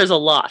 Sarah's answers a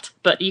lot,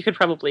 but you could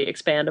probably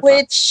expand upon.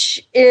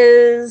 Which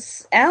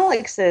is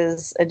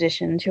Alex's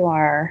addition to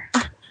our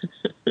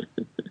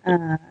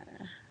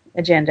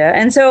agenda.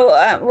 And so,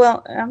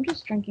 I'm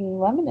just drinking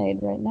lemonade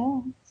right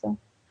now. So,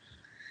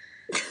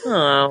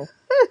 oh,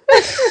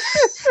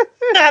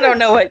 I don't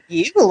know what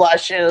you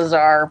lushes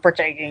are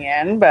partaking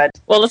in, but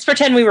well, let's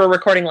pretend we were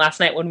recording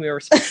last night when we were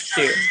supposed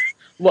to.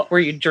 What were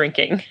you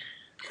drinking?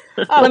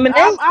 Lemonade.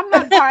 I'm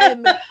not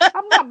buying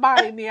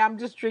the I'm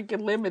just drinking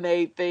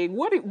lemonade thing.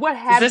 What have you been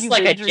drinking? Is this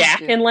like a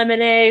Jack and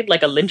lemonade,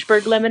 like a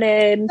Lynchburg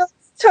lemonade? No,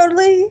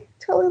 totally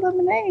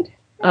lemonade.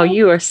 Oh,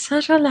 you are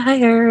such a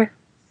liar.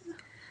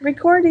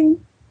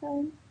 Recording.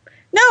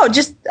 No,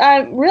 just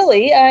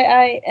really,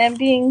 I am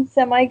being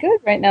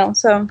semi-good right now.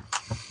 So,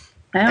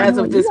 as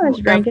of this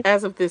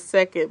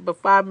second, but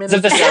 5 minutes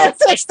ago,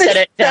 I set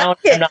it down.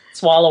 I'm not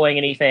swallowing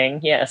anything.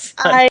 Yes,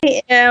 I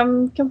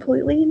am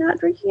completely not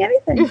drinking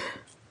anything.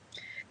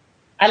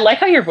 I like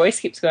how your voice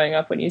keeps going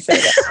up when you say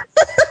that.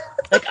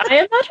 Like, I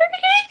am not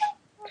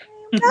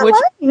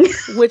drinking.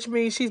 Which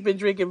means she's been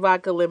drinking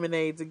vodka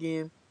lemonades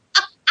again.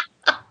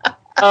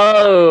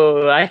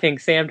 Oh, I think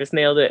Sam just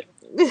nailed it.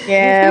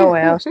 Yeah,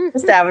 well,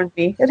 just that would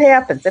be. It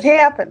happens. It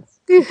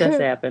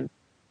does happen.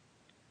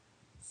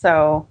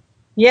 So,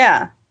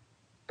 yeah.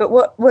 But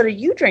what are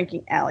you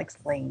drinking, Alex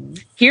Lane?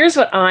 Here's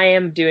what I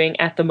am doing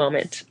at the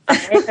moment.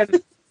 I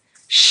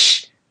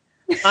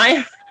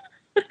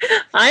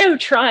am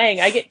trying.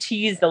 I get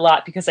teased a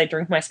lot because I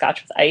drink my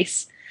scotch with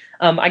ice.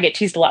 I get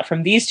teased a lot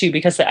from these two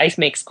because the ice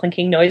makes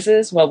clinking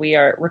noises while we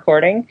are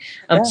recording.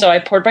 So I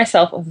poured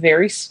myself a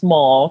very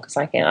small, because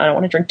I don't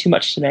want to drink too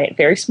much tonight,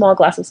 very small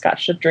glass of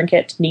scotch to drink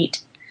it neat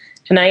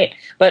tonight.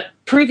 But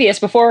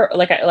before,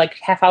 like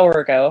half hour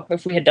ago,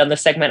 if we had done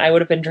this segment, I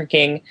would have been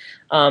drinking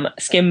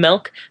skim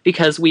milk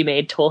because we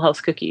made Toll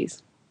House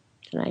cookies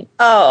tonight.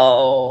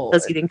 Oh. I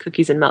was eating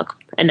cookies and milk,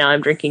 and now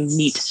I'm drinking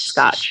neat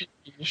scotch.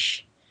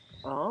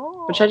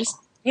 Oh. Which I just,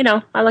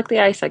 I like the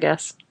ice, I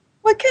guess.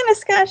 What kind of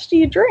scotch do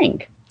you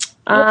drink?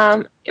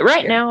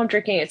 Right now I'm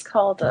drinking, it's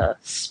called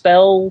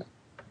Spell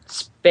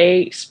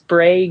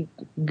spray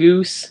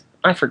goose.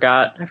 I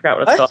forgot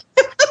what it's called.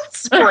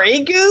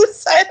 Spray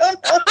goose? I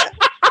don't know.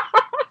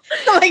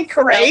 Like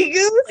gray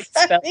goose?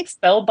 Like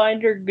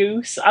spellbinder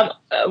goose. I'll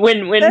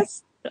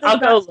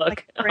go look.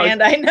 Like a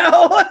brand I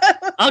know.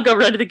 I'll go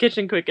run to the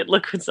kitchen quick and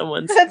look when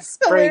someone's That's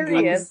spray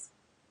hilarious. goose.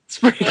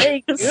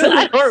 Spray goose.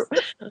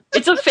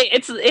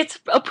 It's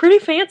a pretty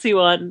fancy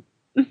one.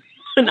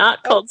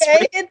 Not called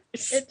spray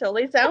goose. It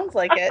totally sounds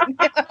like it.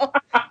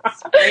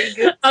 Spray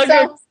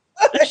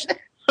goose.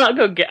 I'll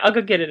go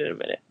get it in a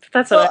minute.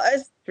 That's what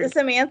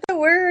Samantha,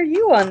 where are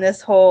you on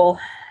this whole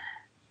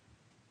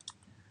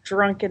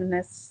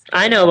drunkenness?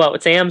 I know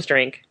about Sam's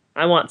drink.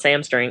 I want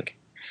Sam's drink.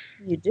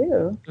 You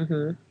do?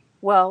 Mm-hmm.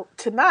 Well,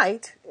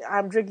 tonight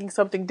I'm drinking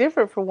something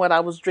different from what I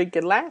was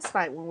drinking last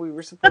night when we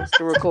were supposed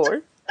to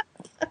record.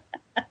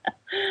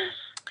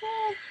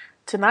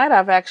 Tonight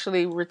I've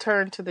actually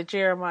returned to the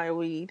Jeremiah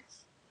weed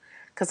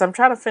because I'm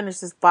trying to finish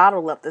this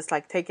bottle up that's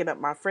like taking up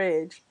my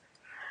fridge.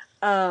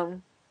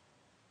 And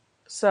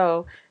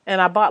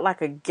I bought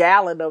like a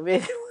gallon of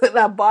it when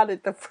I bought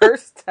it the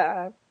first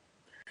time.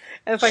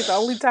 And it's like the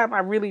only time I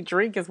really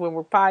drink is when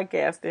we're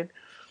podcasting.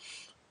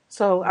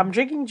 So I'm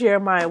drinking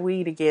Jeremiah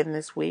weed again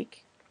this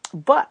week,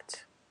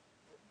 but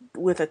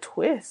with a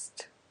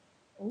twist.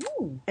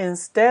 Ooh.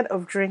 Instead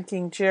of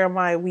drinking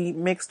Jeremiah weed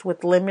mixed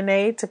with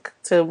lemonade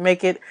to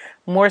make it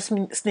more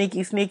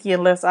sneaky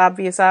and less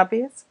obvious,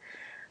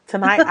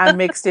 tonight I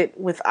mixed it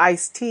with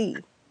iced tea,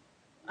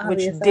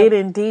 which did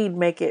indeed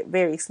make it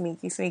very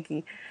sneaky.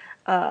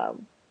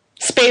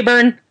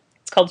 Spayburn.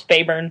 It's called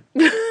Spayburn.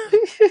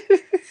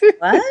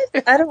 What?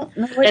 I don't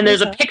know. And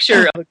there's a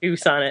picture of a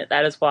goose on it.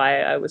 That is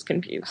why I was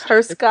confused.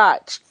 Her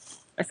scotch.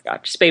 A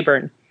scotch.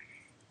 Spayburn.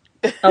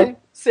 Oh.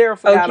 Sarah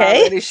forgot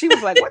already. She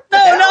was like, what the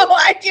hell? No,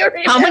 I do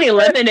remember. How many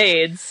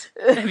lemonades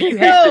have you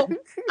had? No,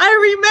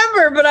 I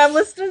remember, but I'm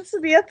listening to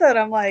Samantha and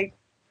I'm like,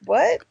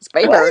 what?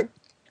 Spayburn.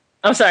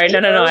 I'm sorry. No.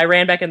 I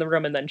ran back in the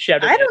room and then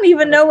shouted. I don't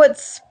even know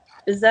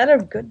is that a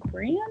good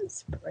brand?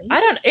 Spray? I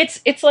don't.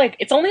 It's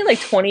only like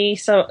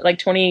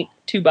 $22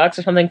 or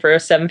something for a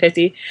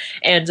 750,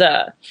 and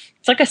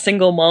it's like a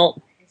single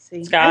malt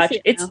scotch.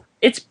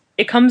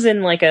 It comes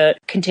in like a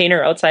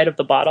container outside of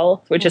the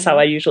bottle, which is how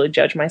I usually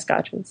judge my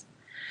scotches.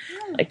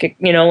 Yeah. Like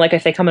like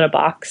if they come in a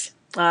box.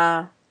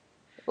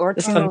 Or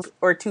tube.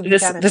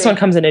 This one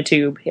comes in a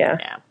tube.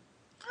 Yeah.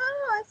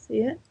 Oh, I see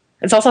it.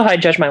 It's also how I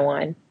judge my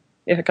wine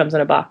if it comes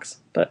in a box.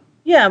 But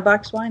yeah,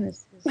 box wine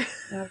is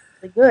really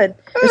good.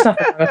 There's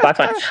nothing wrong with box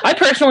wine. I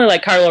personally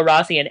like Carlo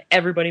Rossi, and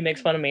everybody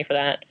makes fun of me for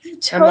that. You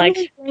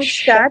totally drink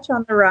scotch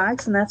on the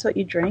rocks, and that's what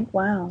you drink?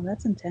 Wow,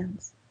 that's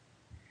intense.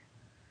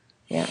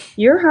 Yeah,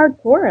 you're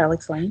hardcore,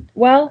 Alex Lane.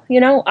 Well,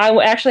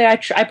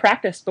 I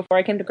practiced before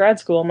I came to grad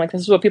school. I'm like,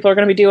 this is what people are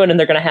going to be doing, and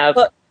they're going to have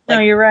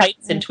you're right.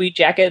 tights and tweed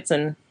jackets,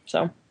 and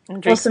so.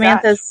 Well,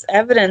 Samantha's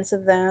evidence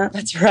of that.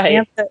 That's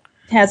right. Samantha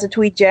has a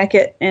tweed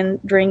jacket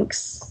and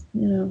drinks.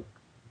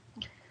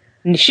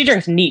 She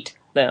drinks neat,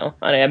 though.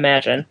 I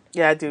imagine.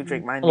 Yeah, I do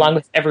drink mine along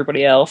with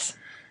everybody else.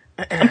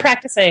 I'm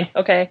practicing.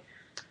 Okay.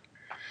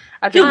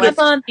 I drink my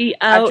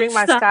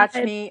scotch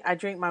neat. I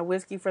drink my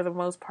whiskey for the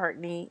most part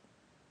neat.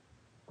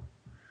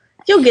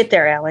 You'll get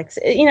there, Alex.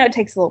 It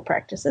takes a little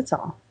practice. That's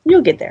all.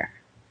 You'll get there.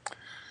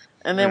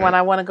 And then when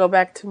I want to go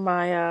back to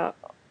my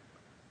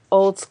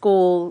old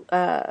school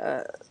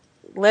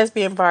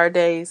lesbian bar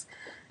days,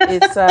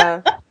 it's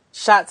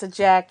shots of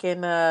Jack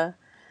and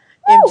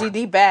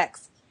MGD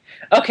backs.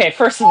 Okay,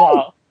 first of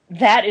all,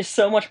 that is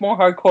so much more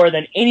hardcore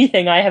than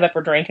anything I have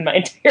ever drank in my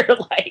entire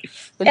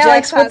life. But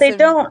Alex, what they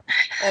don't.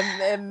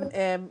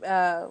 And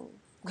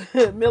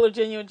Miller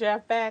Genuine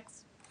Jack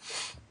backs.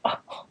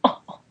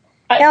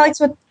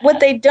 Alex, what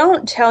they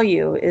don't tell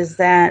you is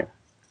that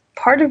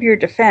part of your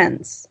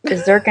defense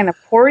is they're going to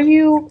pour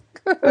you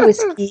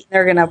whiskey,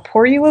 they're going to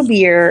pour you a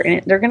beer,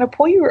 and they're going to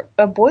pour you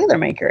a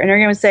Boilermaker, and they're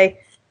going to say,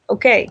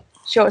 okay,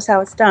 show us how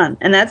it's done.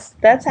 And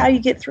that's how you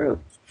get through.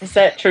 Is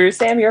that true,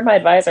 Sam? You're my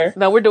advisor.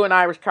 No, we're doing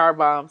Irish car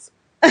bombs.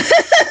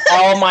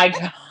 Oh my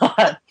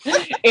god.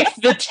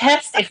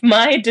 If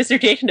my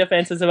dissertation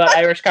defense is about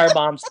Irish car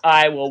bombs,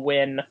 I will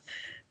win.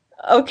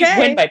 Okay. You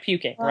win by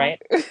puking,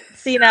 right?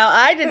 See, now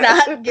I did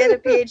not get a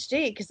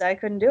PhD because I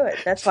couldn't do it.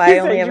 That's why I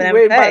only have an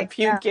MFA. By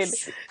puking.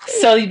 Yeah.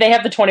 So they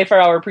have the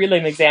 24-hour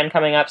prelim exam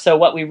coming up. So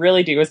what we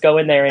really do is go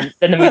in there and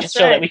then we just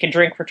show that we can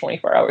drink for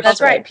 24 hours.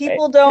 That's right.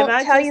 People don't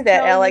tell you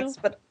that, Alex,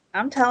 but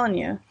I'm telling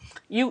you.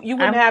 You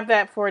wouldn't have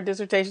that for a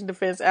dissertation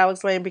defense,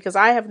 Alex Lane, because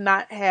I have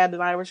not had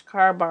an Irish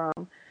car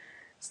bomb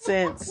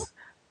since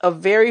a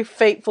very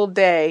fateful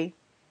day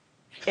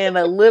in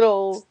a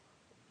little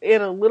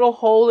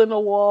hole in the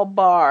wall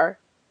bar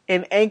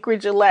in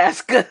Anchorage,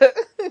 Alaska.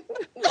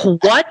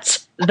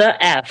 What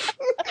the F?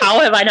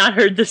 How have I not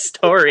heard this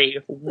story?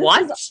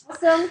 What? This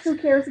is awesome. Who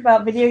cares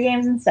about video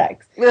games and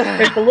sex?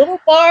 There's a little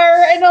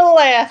bar in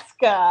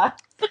Alaska.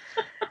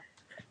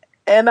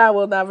 And I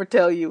will never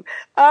tell you.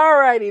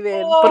 Alrighty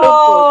then.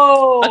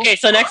 Oh. Okay,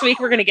 so next week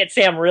we're going to get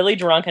Sam really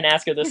drunk and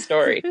ask her this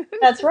story.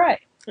 That's right.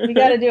 We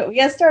got to do it. We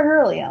got to start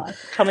early, Alex.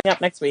 Coming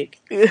up next week.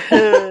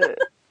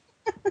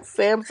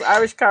 Sam's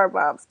Irish car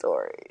bomb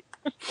story.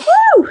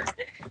 Woo!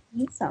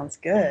 That sounds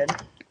good.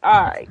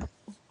 All right.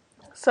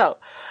 So,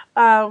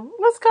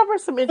 let's cover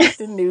some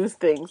interesting news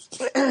things.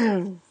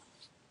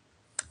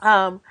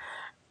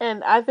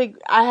 And I think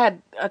I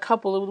had a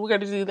couple of, we're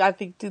going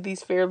to do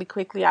these fairly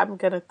quickly. I'm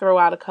going to throw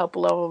out a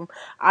couple of them.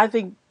 I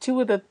think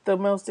two of the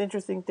most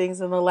interesting things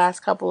in the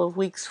last couple of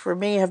weeks for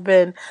me have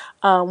been,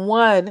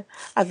 one,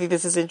 I think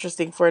this is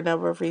interesting for a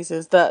number of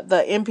reasons. The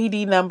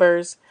MPD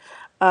numbers,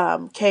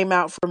 came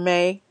out for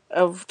May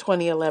of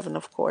 2011,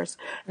 of course.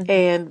 Mm-hmm.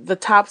 And the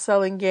top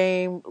selling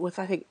game with,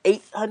 I think,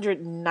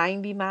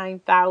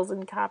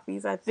 899,000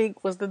 copies, I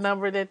think was the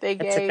number that they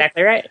gave. That's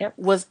exactly right. Yep.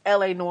 Was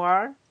L.A.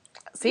 Noire.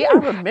 See, I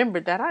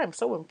remembered that. I am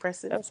so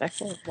impressive. That was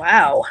excellent.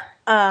 Wow.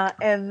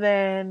 And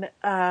then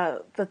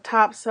the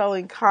top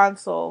selling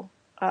console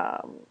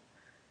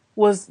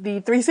was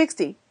the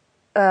 360.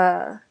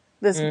 Was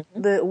the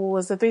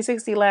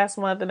 360 last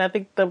month, and I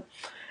think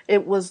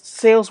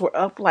sales were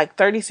up like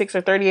 36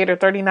 or 38 or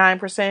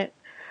 39%,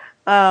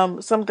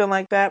 something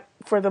like that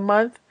for the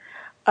month.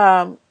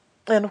 And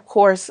of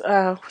course,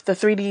 the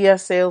 3DS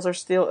sales are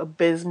still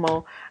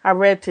abysmal. I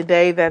read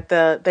today that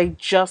they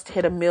just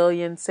hit 1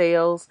 million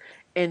sales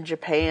in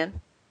Japan,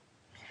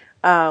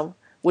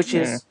 which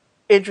is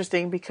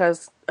interesting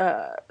because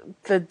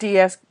the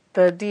DS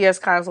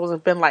consoles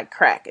have been like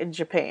crack in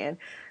Japan.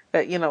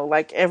 That,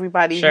 like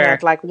everybody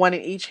had like one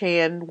in each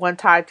hand, one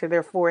tied to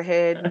their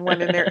forehead, and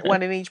one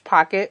in each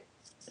pocket.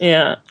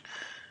 Yeah.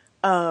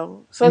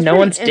 So no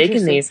one's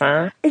digging these,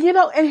 huh?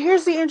 And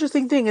here's the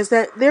interesting thing is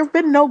that there have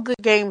been no good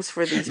games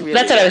for these. Really,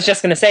 that's what I was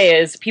just going to say.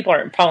 Is people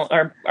are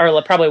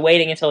probably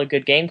waiting until a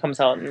good game comes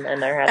out,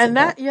 and there hasn't.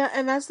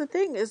 And that's the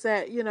thing is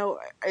that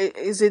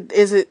is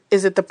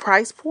it the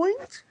price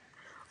point,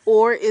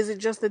 or is it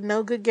just that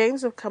no good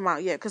games have come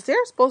out yet? Because there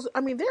are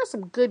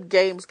some good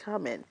games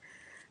coming.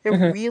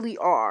 There really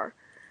are.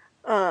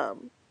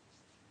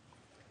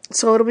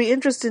 So it'll be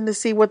interesting to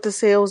see what the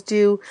sales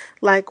do,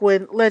 like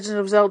when Legend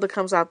of Zelda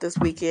comes out this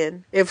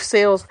weekend. If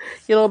sales,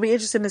 it'll be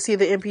interesting to see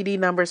the MPD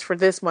numbers for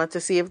this month to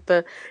see if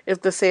the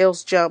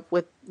sales jump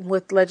with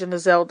Legend of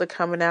Zelda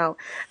coming out.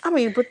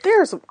 But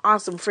there are some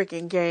awesome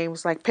freaking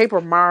games like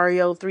Paper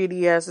Mario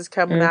 3DS is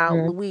coming out,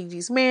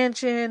 Luigi's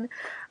Mansion.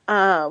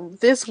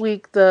 This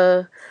week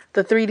the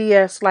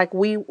 3DS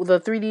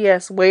the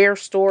 3DS Wear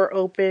store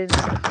opened.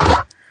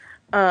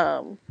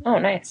 Oh,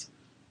 nice.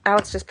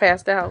 Alex just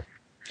passed out.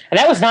 And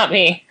that was not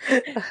me.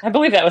 I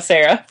believe that was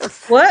Sarah.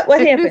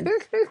 What happened?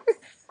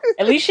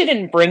 At least she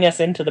didn't bring us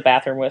into the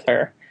bathroom with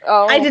her.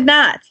 Oh, I did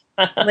not,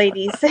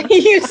 ladies.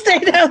 You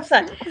stayed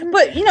outside.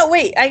 But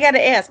wait, I got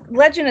to ask.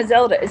 Legend of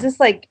Zelda, is this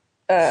like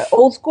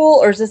old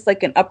school, or is this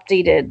like an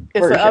updated?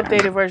 It's an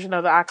updated version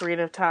of the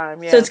Ocarina of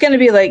Time. Yeah. So it's going to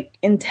be like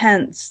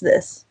intense.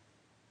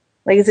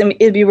 Like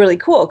it'd be really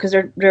cool because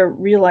they're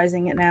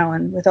realizing it now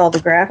and with all the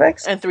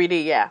graphics and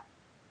 3D. Yeah.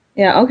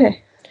 Yeah.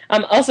 Okay.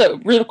 Also,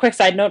 real quick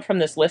side note from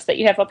this list that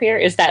you have up here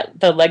is that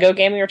the Lego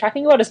game we were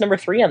talking about is number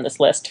 3 on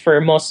this list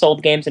for most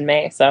sold games in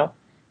May. So,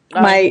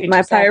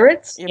 my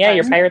Pirates,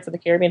 your Pirates of the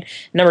Caribbean.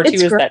 Number 2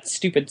 is that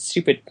stupid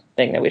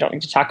thing that we don't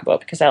need to talk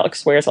about because Alex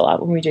swears a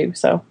lot when we do.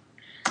 So,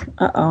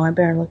 I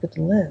better look at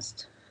the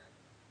list.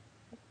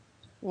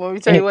 Let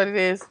me tell you what it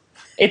is.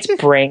 It's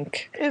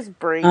Brink. It's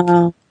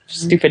Brink.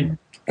 Stupid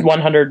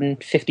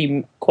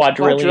 150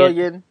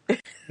 quadrillion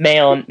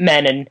male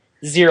men and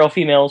 0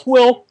 females.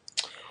 Well,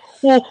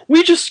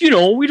 we just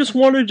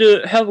wanted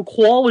to have a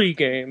quality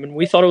game, and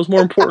we thought it was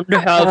more important to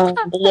have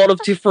a lot of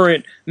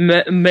different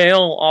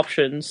male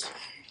options.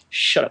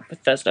 Shut up,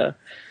 Bethesda.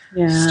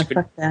 Yeah,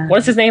 fuck that.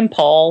 What's his name?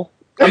 Paul.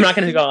 I'm not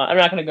going to go on. I'm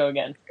not going to go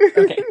again.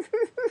 Okay.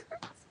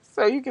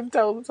 So you can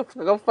tell him to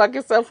go fuck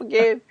yourself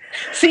again.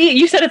 See,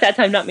 you said it that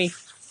time, not me.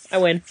 I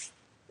win.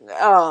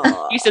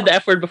 Oh. You said the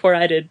F word before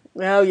I did.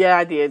 Oh, yeah,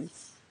 I did.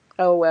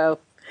 Oh, well.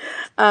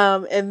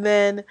 And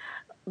then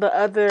the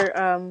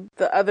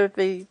other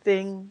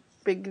thing,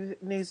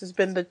 big news has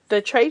been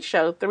the trade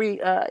show.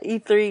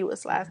 E3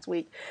 was last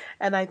week,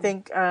 and I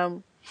think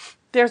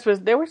there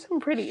were some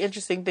pretty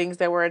interesting things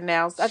that were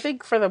announced. I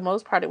think for the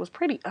most part it was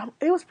pretty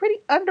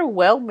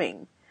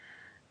underwhelming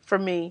for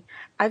me.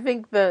 I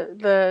think the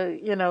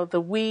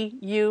Wii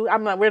U. We're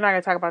not going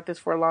to talk about this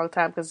for a long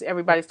time because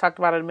everybody's talked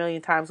about it a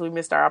million times. We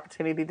missed our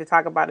opportunity to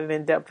talk about it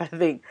in depth, I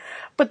think.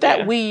 But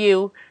that Wii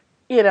U,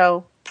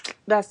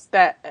 that's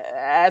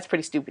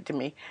pretty stupid to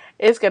me.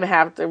 It's going to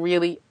have to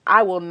really,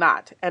 I will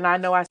not. And I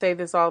know I say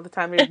this all the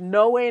time. There's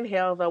no way in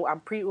hell, though, I'm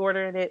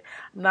pre-ordering it.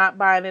 I'm not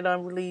buying it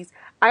on release.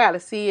 I got to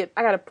see it.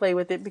 I got to play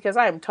with it because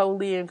I am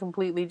totally and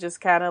completely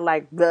just kind of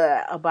like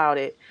bleh about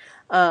it.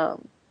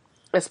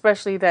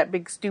 Especially that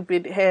big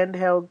stupid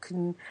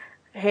handheld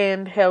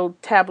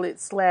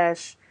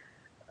tablet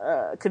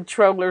 /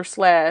 controller /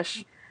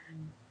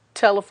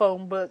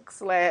 telephone book /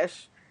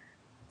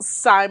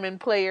 Simon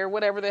player,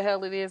 whatever the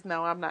hell it is.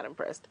 No, I'm not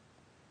impressed.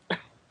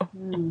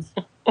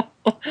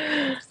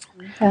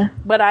 Okay.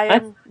 But I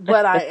am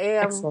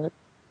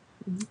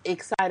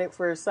excited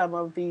for some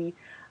of the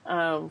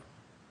I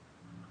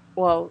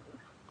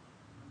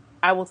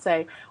will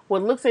say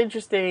what looks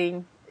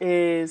interesting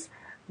is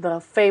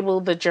the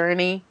Fable the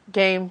Journey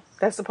game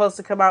that's supposed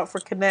to come out for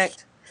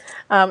Kinect.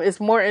 It's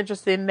more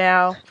interesting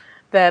now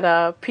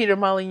that Peter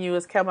Molyneux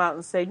has come out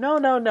and say,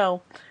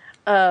 no.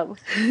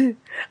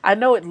 I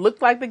know it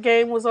looked like the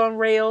game was on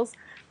rails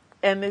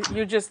and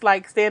you're just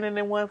like standing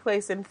in one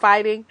place and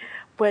fighting,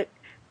 but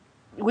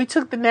we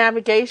took the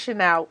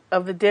navigation out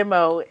of the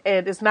demo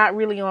and it's not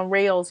really on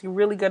rails. You're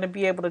really going to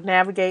be able to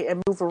navigate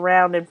and move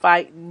around and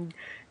fight and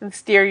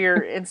steer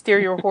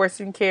your horse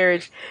and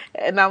carriage.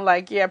 And I'm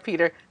like, yeah,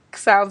 Peter,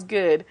 sounds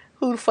good.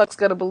 Who the fuck's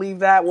gonna believe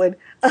that one?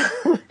 You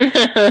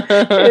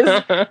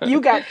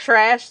got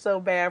trashed so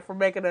bad for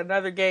making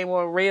another game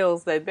on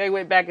rails that they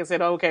went back and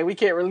said, okay, we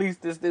can't release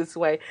this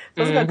way.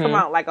 So it's gonna come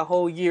out like a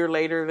whole year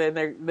later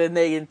than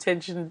they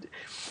intentioned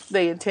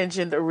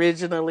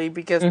originally,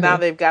 because now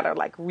they've got to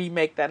like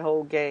remake that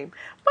whole game.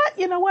 But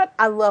you know what?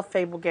 I love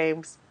Fable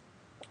games.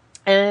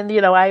 And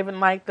I even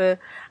like the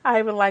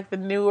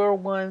newer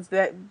ones,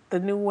 the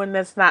new one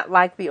that's not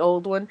like the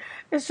old one.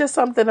 It's just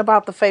something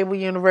about the Fable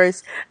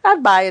universe.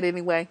 I'd buy it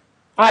anyway.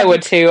 I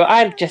would too.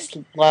 I just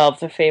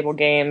love the Fable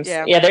games.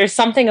 Yeah, there's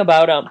something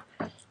about them.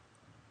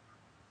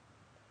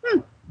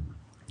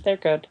 They're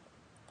good.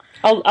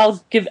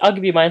 I'll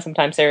give you mine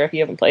sometime, Sarah, if you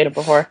haven't played it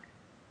before.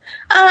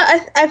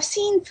 I've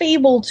seen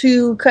Fable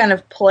 2 kind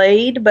of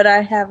played, but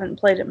I haven't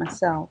played it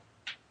myself.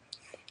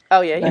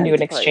 Oh yeah, you can do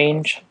an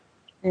exchange.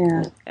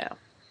 Yeah.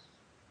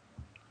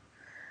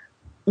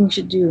 You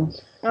should do.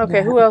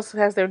 Okay, who else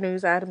has their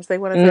news items they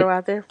want to throw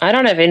out there? I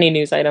don't have any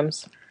news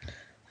items.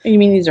 You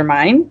mean these are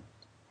mine?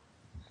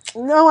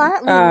 No, I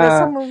mean,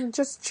 someone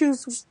just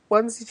choose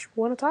ones that you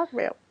want to talk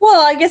about.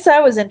 Well, I guess I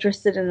was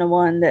interested in the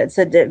one that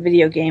said that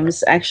video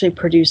games actually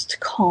produced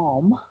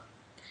calm.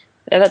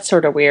 Yeah, that's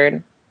sort of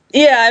weird.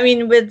 Yeah, I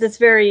mean, with this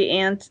very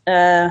it's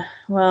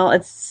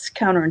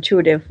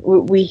counterintuitive.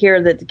 We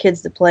hear that the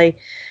kids that play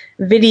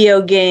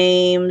video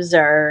games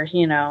are,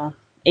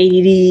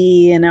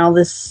 ADD and all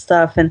this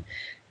stuff, and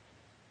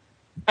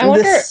I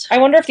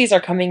wonder if these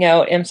are coming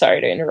out. I'm sorry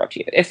to interrupt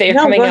you. If they're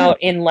coming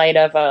out in light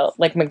of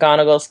like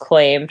McGonagall's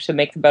claim to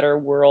make the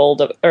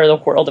world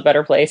a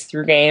better place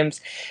through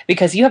games,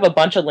 because you have a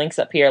bunch of links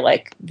up here.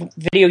 Like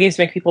video games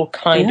make people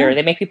kinder.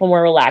 They make people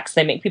more relaxed.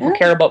 They make people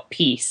care about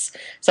peace.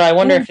 So I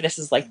wonder if this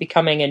is like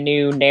becoming a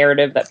new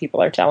narrative that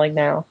people are telling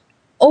now.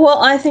 Oh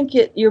well, I think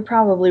you're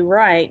probably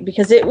right,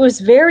 because it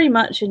was very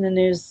much in the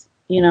news,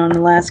 in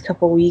the last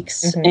couple of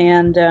weeks,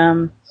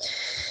 and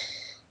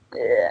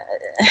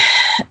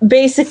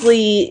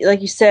basically,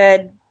 like you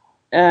said,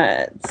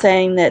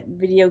 saying that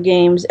video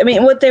games. I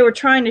mean, what they were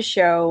trying to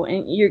show,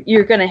 and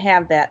you're going to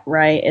have that,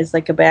 right? Is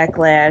like a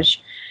backlash,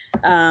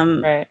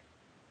 right?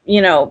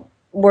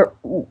 Where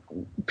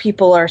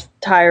people are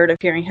tired of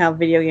hearing how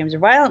video games are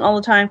violent all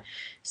the time.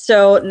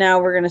 So now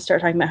we're going to start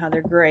talking about how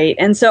they're great.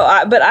 And so,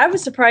 but I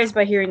was surprised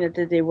by hearing that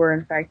they were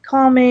in fact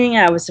calming.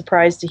 I was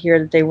surprised to hear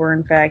that they were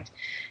in fact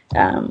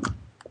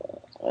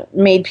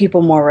made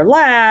people more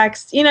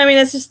relaxed.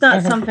 It's just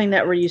not something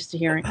that we're used to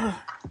hearing.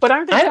 But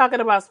aren't they talking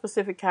about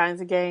specific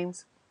kinds of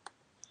games?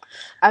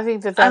 I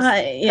think that's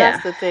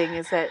the thing,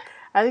 is that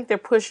I think they're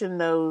pushing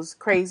those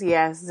crazy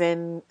ass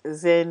Zen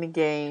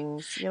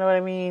games. You know what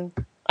I mean?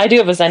 I do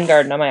have a Zen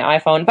garden on my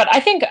iPhone, but I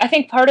think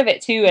part of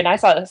it too, and I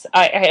saw this,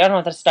 I don't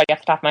know the study off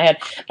the top of my head,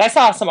 but I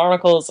saw some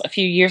articles a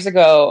few years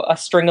ago, a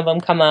string of them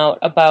come out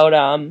about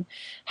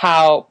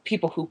how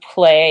people who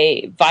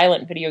play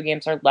violent video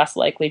games are less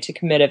likely to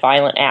commit a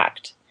violent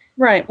act.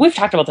 Right. We've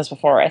talked about this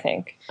before, I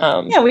think.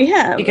 Yeah, we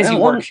have. Because you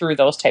work through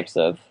those types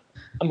of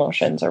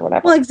emotions or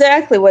whatever. Well,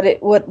 exactly.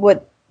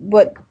 What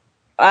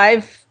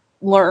I've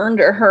learned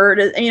or heard,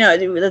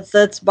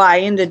 let's buy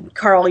into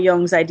Carl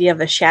Jung's idea of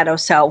the shadow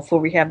self, where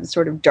we have the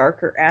sort of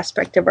darker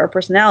aspect of our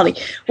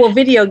personality. Well,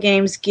 video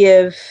games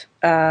give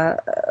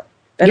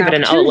give it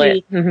an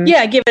outlet.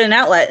 Yeah, give it an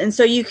outlet, and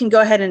so you can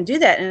go ahead and do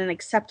that in an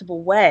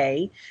acceptable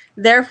way.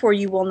 Therefore,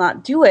 you will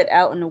not do it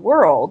out in the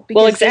world.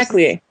 Well,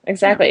 exactly.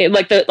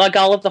 Like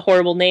all of the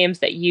horrible names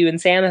that you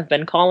and Sam have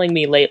been calling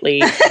me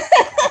lately.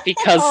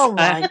 Because oh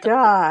my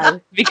god!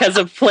 Because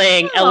of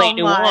playing LA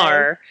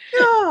Noire.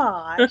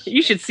 Gosh.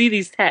 You should see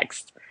these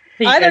texts.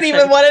 I don't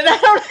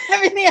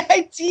have any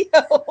idea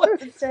what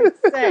the texts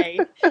say.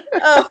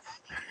 Oh.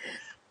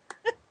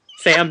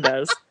 Sam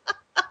does.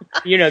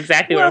 You know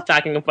exactly what I'm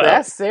talking about.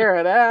 That's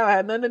Sarah. That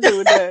had nothing to do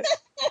with that.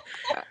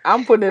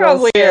 I'm putting it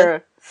on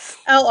Sarah.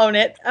 I'll own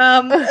it.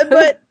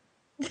 But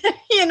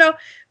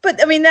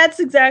But I mean, that's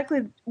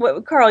exactly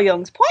what Carl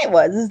Jung's point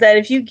was: is that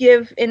if you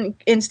give, in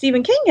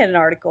Stephen King had an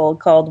article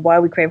called "Why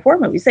We Crave Horror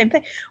Movies," same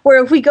thing,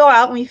 where if we go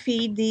out and we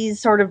feed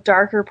these sort of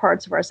darker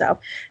parts of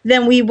ourselves,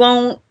 then we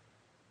won't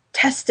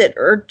test it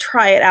or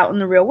try it out in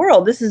the real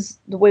world. This is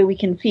the way we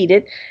can feed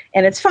it,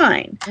 and it's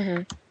fine.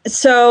 Mm-hmm.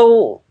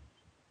 So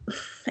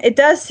it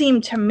does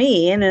seem to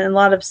me, and a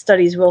lot of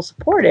studies will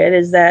support it,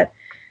 is that,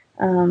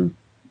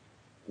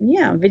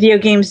 video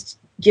games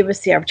give us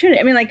the opportunity.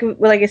 I mean,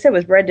 like I said,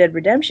 with Red Dead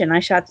Redemption, I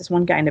shot this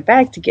one guy in the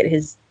back to get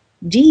his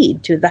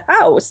deed to the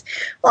house.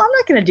 Well, I'm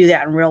not going to do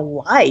that in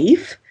real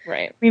life.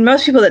 Right. I mean,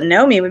 most people that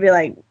know me would be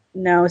like,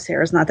 no,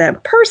 Sarah's not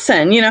that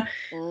person, you know.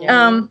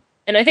 Yeah.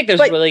 And I think there's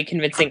really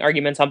convincing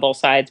arguments on both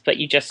sides, but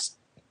you just,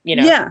 you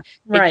know,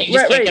 you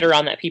just can't get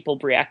around that people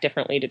react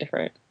differently to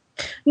different.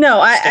 No,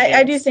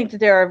 I do think that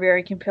there are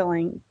very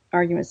compelling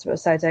arguments to both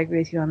sides. I agree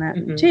with you on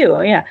that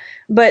too. Yeah,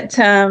 but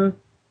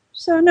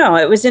so no,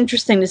 it was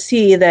interesting to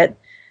see that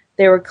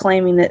they were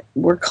claiming that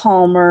we're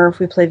calmer if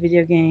we play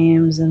video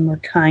games and we're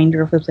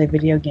kinder if we play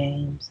video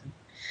games,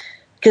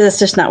 because that's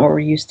just not what we're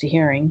used to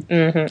hearing.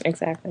 Mm-hmm,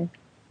 exactly.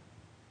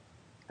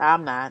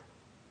 I'm not.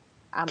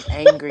 I'm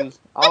angry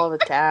all the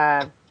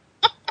time.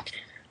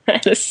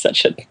 That is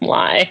such a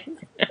lie.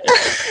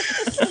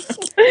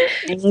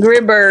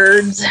 Angry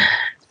Birds.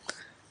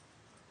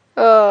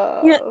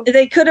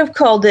 They could have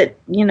called it,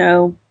 you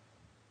know,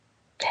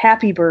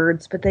 Happy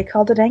Birds, but they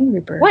called it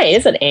Angry Birds. Why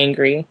is it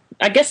angry?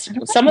 I guess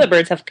some of the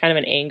birds have kind of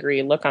an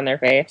angry look on their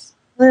face.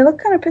 They look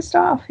kind of pissed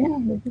off, yeah.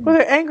 Well,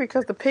 they're angry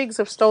because the pigs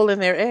have stolen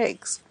their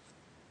eggs.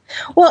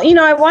 Well, you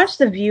know, I watched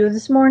The View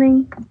this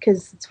morning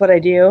because it's what I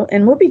do,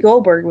 and Whoopi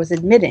Goldberg was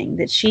admitting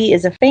that she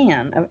is a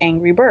fan of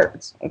Angry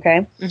Birds,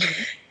 okay?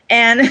 Mm-hmm.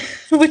 And,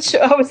 which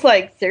I was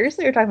like,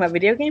 seriously, you're talking about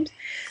video games?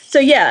 So,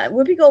 yeah,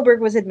 Whoopi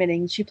Goldberg was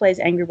admitting she plays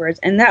Angry Birds,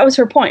 and that was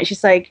her point.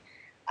 She's like,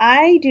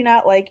 I do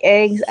not like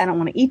eggs. I don't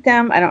want to eat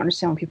them. I don't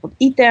understand when people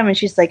eat them. And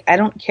she's like, I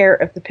don't care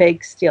if the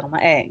pigs steal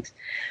my eggs.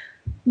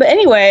 But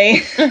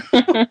anyway.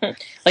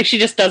 Like, she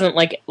just doesn't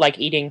like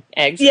eating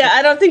eggs. Yeah,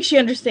 I don't think she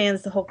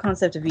understands the whole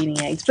concept of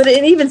eating eggs. But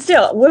even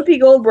still,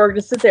 Whoopi Goldberg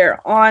to sit there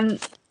on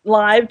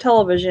live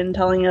television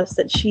telling us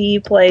that she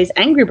plays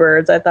Angry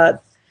Birds, I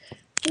thought,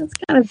 that's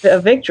kind of a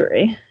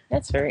victory.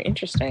 That's very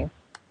interesting.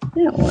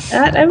 Yeah, well,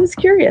 I was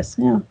curious,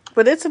 yeah.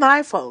 But it's an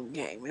iPhone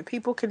game, and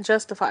people can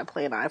justify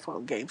playing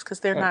iPhone games because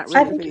they're not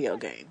really video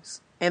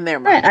games in their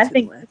mind. Right, I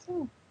think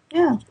so.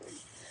 Yeah.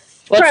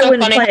 Well, it's so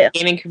funny how the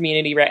gaming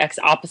community reacts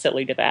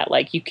oppositely to that.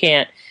 Like, you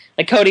can't...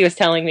 Like, Cody was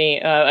telling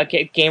me, a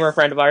gamer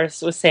friend of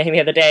ours was saying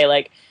the other day,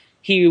 like,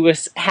 he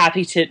was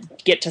happy to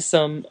get to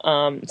some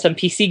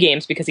PC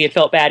games because he had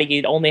felt bad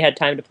he'd only had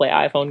time to play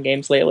iPhone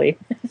games lately.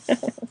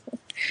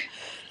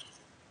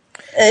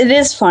 It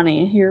is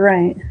funny. You're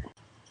right.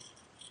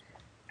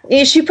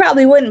 She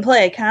probably wouldn't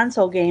play a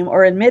console game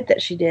or admit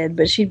that she did,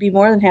 but she'd be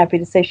more than happy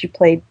to say she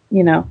played,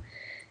 you know,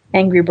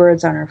 Angry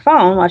Birds on her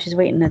phone while she's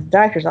waiting at the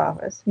doctor's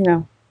office, you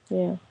know.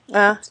 Yeah.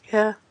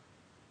 Yeah.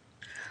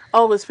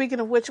 Oh, but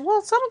speaking of which,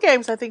 well, some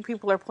games I think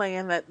people are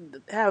playing that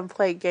haven't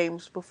played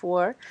games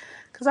before.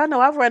 Because I know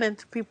I've run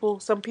into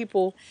some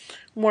people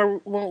more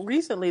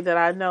recently that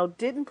I know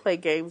didn't play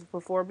games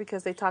before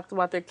because they talked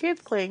about their kids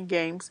playing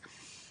games.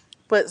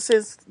 But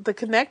since the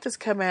Kinect has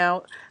come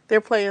out,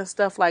 they're playing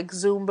stuff like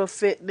Zumba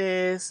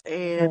Fitness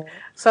and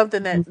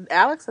something that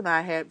Alex and I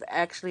had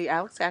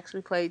Alex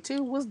actually played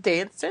too, was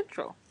Dance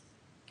Central.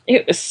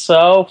 It was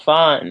so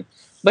fun.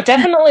 But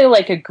definitely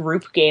like a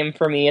group game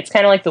for me. It's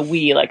kind of like the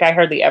Wii. Like, I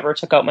hardly ever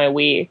took out my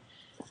Wii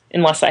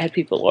unless I had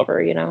people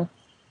over, you know?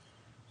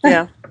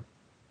 Yeah.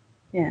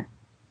 Yeah.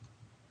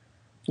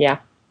 Yeah.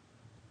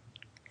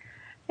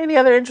 Any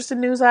other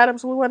interesting news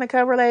items we want to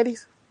cover,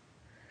 ladies?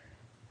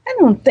 I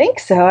don't think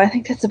so. I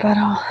think that's about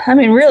all. I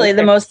mean, really,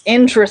 the most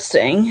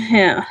interesting.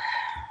 Yeah.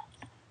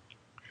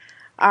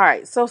 All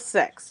right. So,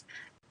 sex.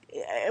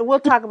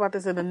 We'll talk about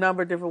this in a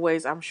number of different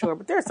ways, I'm sure,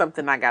 but there's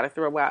something I got to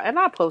throw out. And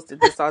I posted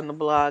this on the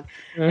blog.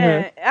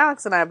 And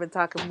Alex and I have been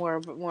talking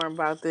more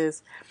about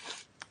this.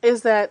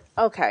 Is that,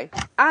 okay,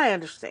 I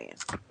understand.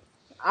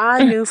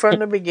 I knew from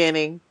the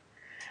beginning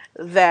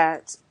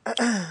that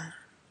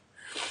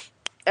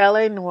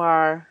L.A.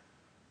 Noire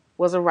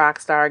was a rock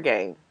star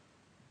game.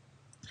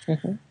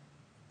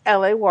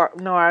 L.A.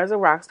 Noire is a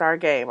rock star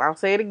game. I'll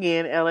say it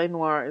again. L.A.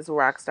 Noire is a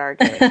rock star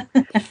game.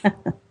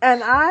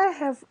 And I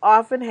have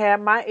often had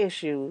my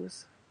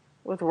issues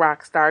with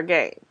rock star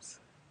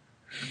games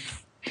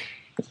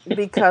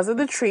because of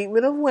the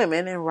treatment of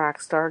women in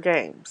rock star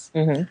games.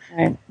 Yeah,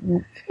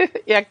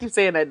 I keep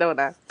saying that, don't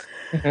I?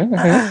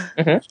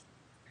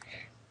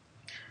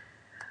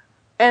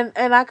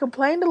 And I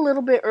complained a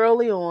little bit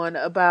early on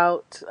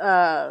about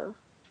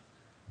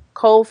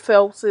Cole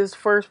Phelps's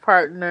first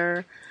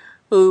partner,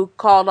 who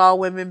called all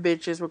women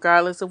bitches,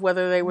 regardless of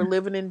whether they were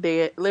living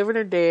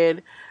or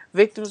dead,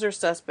 victims or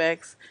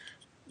suspects.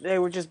 They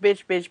were just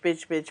bitch, bitch,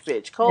 bitch, bitch,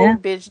 bitch.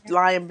 Cold bitch,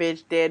 lying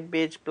bitch, dead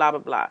bitch, blah, blah,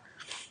 blah.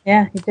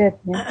 Yeah, he did.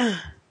 Yeah.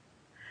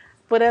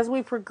 But as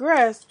we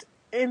progressed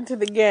into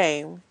the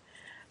game,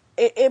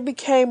 it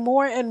became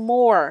more and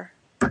more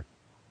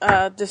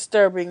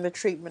disturbing, the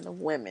treatment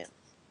of women.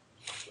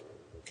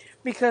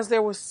 Because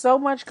there was so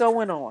much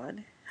going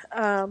on.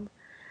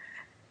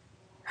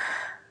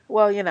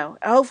 Well, you know,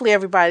 hopefully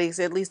everybody's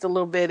at least a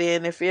little bit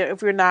in. If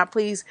you're not,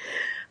 please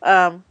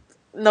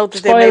note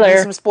that there may be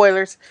some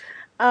spoilers.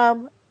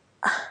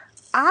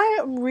 I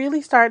am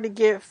really starting to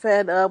get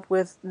fed up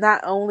with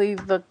not only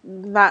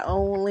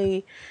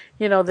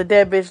you know, the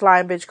dead bitch,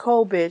 lying bitch,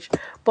 cold bitch,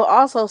 but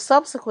also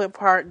subsequent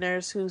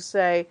partners who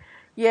say,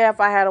 yeah, if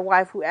I had a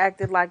wife who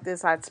acted like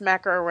this, I'd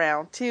smack her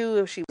around too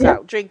if she was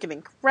out drinking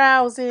and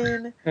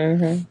carousing.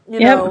 Mm-hmm. You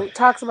know,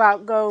 talks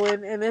about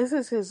going, and this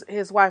is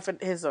his wife and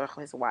his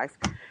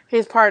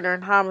partner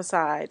in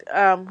homicide,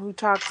 who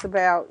talks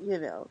about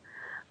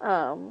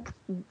all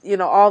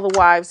the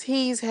wives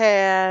he's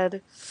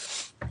had,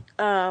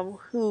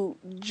 who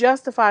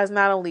justifies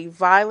not only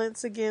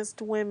violence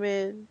against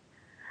women,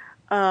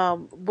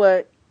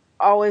 but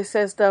always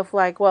says stuff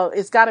like, well,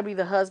 it's got to be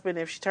the husband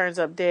if she turns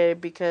up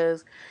dead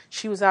because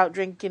she was out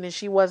drinking and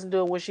she wasn't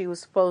doing what she was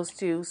supposed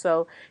to,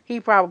 so he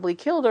probably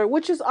killed her,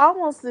 which is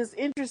almost this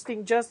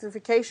interesting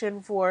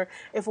justification for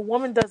if a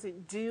woman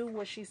doesn't do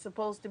what she's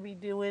supposed to be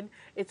doing,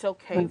 it's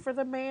okay for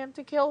the man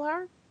to kill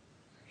her.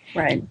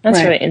 Right.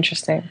 That's really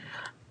interesting.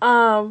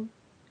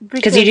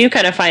 Because you do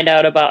kind of find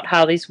out about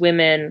how these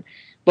women,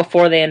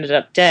 before they ended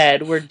up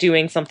dead, were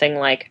doing something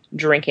like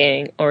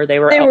drinking, or they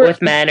were out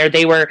with men, or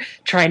they were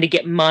trying to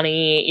get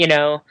money,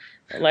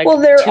 like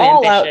they're too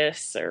all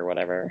ambitious or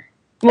whatever.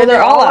 Well,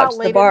 they're all out to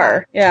the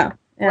bar. Yeah.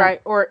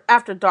 Right. Or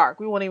after dark.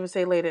 We won't even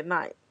say late at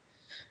night.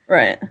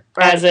 Right.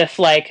 As if,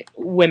 like,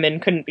 women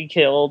couldn't be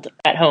killed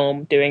at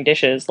home doing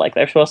dishes like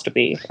they're supposed to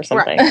be or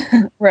something.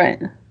 Right.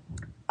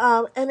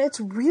 And it's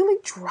really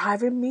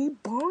driving me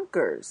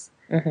bonkers.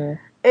 Mm-hmm.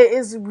 It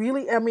is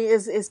really,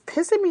 it's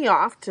pissing me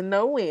off to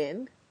no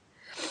end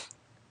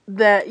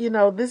that,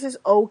 this is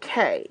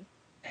okay.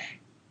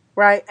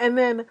 Right? And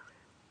then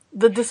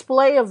the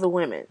display of the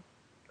women.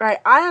 Right?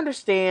 I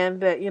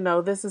understand that,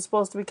 this is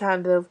supposed to be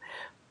kind of,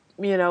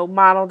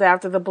 modeled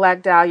after the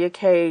Black Dahlia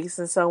case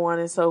and so on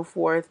and so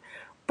forth.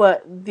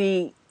 But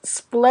the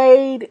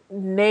splayed,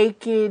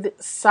 naked,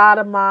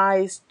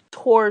 sodomized,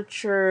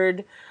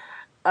 tortured,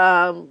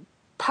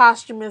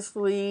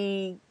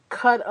 posthumously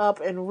cut up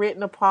and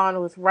written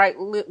upon with red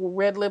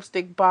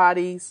lipstick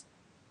bodies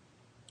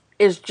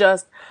is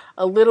just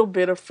a little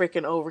bit of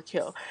freaking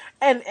overkill.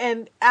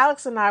 And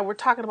Alex and I were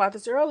talking about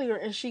this earlier,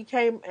 and she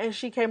came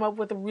up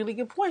with a really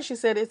good point. She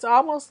said it's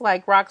almost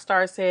like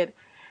Rockstar said,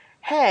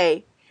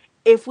 "Hey,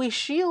 if we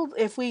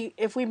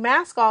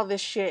mask all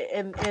this shit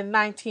in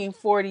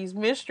 1940s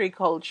mystery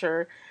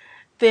culture,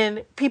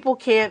 then people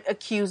can't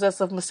accuse us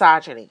of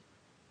misogyny."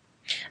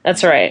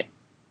 That's right.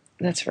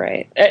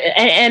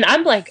 And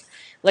I'm like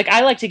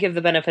I like to give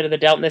the benefit of the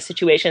doubt in this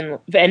situation.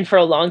 And for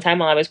a long time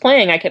while I was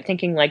playing, I kept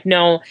thinking like,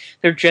 no,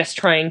 they're just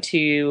trying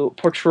to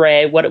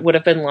portray what it would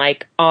have been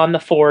like on the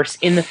force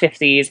in the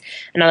 50s.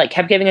 And I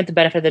kept giving it the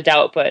benefit of the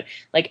doubt. But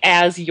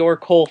as you're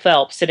Cole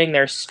Phelps sitting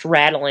there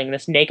straddling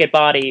this naked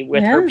body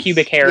with her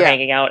pubic hair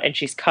hanging out, and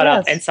she's cut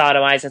up and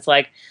sodomized, it's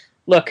like,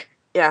 look,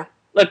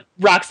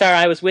 Rockstar,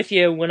 I was with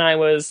you when I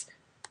was,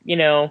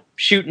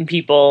 shooting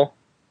people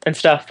and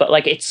stuff, but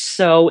it's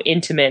so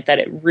intimate that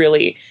it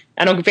really,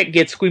 I don't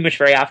get squeamish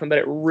very often, but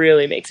it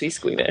really makes me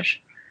squeamish.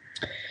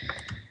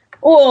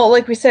 Well,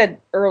 like we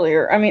said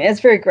earlier, it's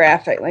very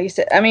graphic. Like you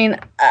said, I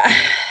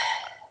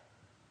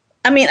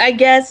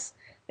guess,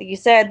 like you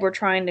said, we're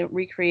trying to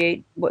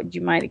recreate what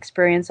you might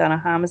experience on a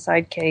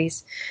homicide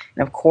case.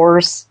 And of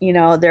course,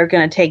 they're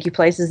going to take you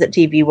places that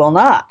TV will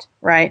not,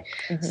 right?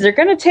 Mm-hmm. So they're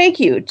going to take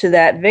you to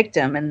that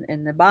victim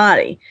in the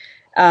body.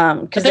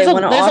 Because there's a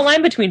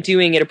line between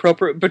doing it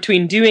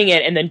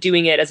and then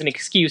doing it as an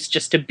excuse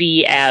just to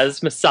be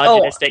as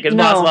misogynistic as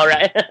possible,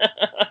 right?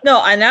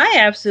 No, and I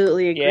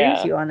absolutely agree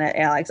with you on that,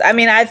 Alex.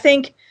 I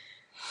think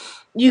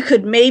you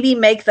could maybe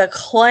make the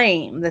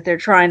claim that they're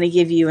trying to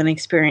give you an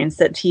experience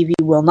that TV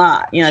will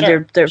not.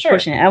 They're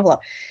pushing an envelope.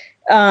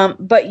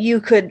 But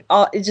you could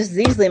just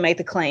easily make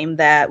the claim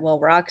that, well,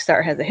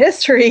 Rockstar has a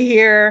history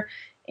here,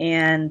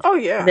 and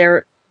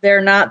they're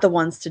not the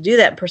ones to do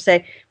that per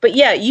se. But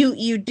yeah,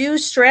 you do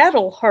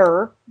straddle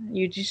her.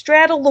 You do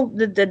straddle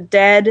the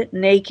dead,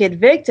 naked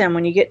victim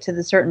when you get to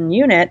the certain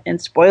unit,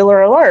 and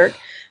spoiler alert.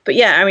 But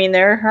yeah,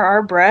 there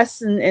are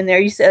breasts, and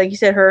there like you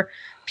said, her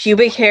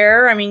pubic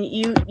hair.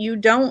 You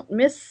don't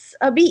miss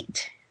a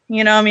beat.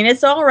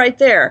 It's all right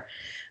there.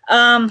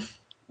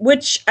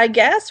 Which I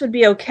guess would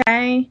be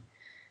okay.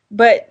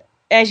 But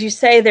as you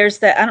say, there's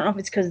that, I don't know if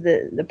it's because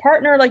the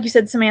partner, like you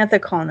said, Samantha,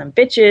 calling them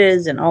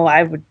bitches, and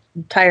I would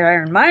tire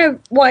iron my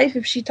wife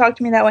if she talked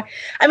to me that way.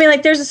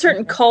 There's a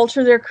certain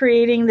culture they're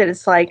creating that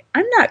it's like,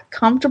 I'm not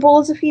comfortable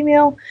as a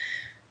female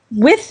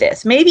with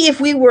this. Maybe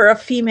if we were a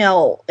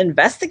female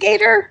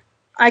investigator,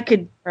 I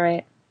could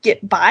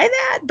get by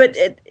that, but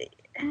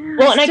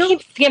I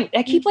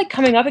keep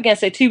coming up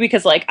against it too,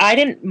 because I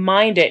didn't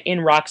mind it in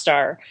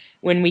Rockstar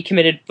when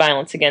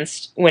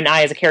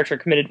I as a character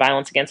committed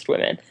violence against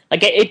women.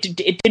 It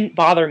didn't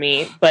bother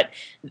me, but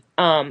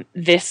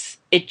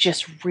it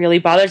just really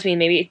bothers me.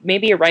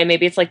 Maybe you're right.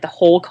 Maybe it's the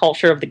whole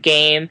culture of the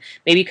game.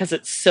 Maybe because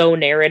it's so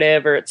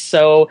narrative, or it's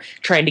so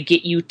trying to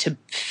get you to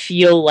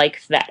feel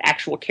like that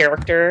actual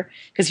character,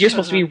 because you're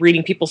supposed to be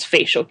reading people's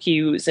facial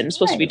cues and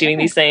supposed to be doing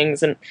these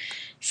things. And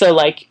so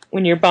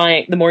when you're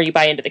the more you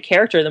buy into the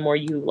character, the more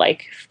you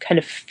kind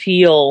of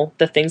feel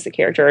the things the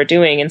character are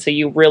doing. And so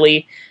you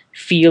really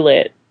feel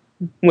it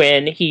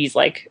when he's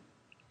on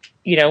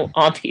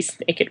these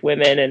naked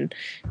women and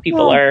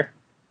people are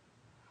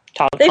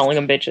calling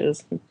them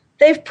bitches.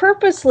 they've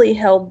purposely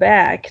held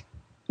back.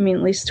 I mean,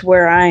 at least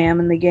where I am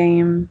in the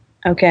game.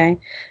 Okay,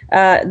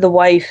 the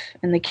wife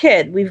and the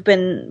kid. We've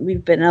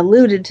been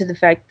alluded to the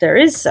fact that there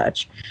is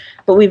such,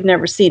 but we've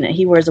never seen it.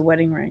 He wears a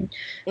wedding ring,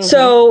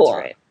 so That's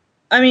right.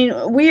 I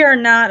mean, we are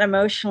not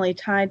emotionally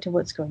tied to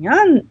what's going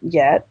on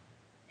yet,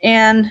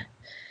 and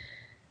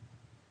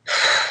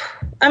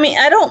I mean,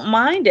 I don't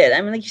mind it.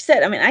 I mean, like you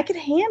said, I mean, I can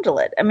handle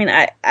it. I mean,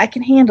 I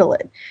can handle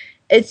it.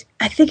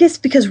 I think it's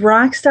because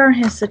Rockstar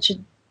has such a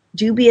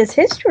dubious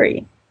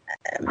history.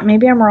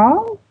 Maybe I'm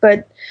wrong,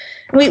 but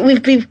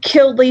we've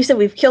killed, like you said,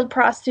 we've killed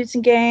prostitutes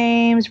in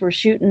games. We're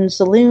shooting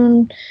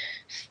saloon,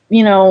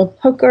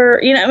 hooker.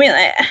 I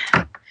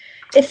mean,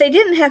 if they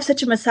didn't have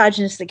such a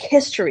misogynistic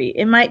history,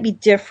 it might be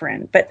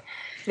different. But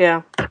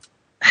yeah,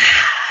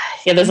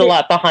 there's a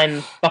lot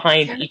behind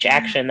each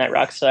action that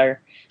Rockstar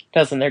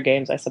does in their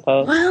games, I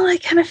suppose. Well, I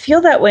kind of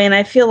feel that way, and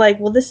I feel like,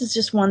 well, this is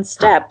just one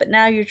step, but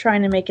now you're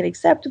trying to make it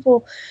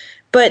acceptable.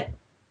 But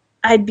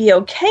I'd be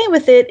okay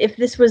with it if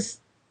this was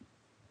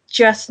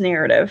just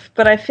narrative,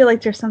 but I feel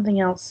like there's something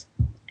else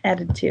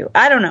added to.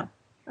 I don't know.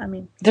 I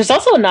mean, there's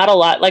also not a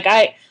lot. Like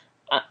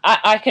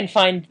I can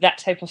find that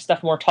type of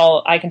stuff more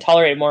I can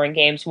tolerate it more in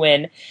games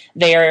when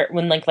they have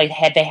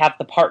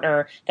the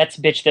partner that's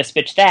bitch this,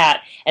 bitch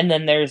that, and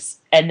then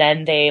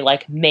they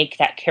like make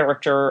that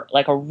character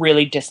like a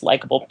really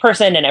dislikable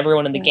person, and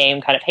everyone in the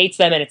game kind of hates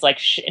them, and it's like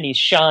and he's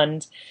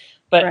shunned.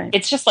 But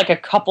it's just like a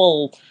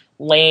couple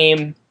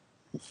lame.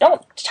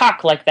 Don't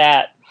talk like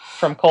that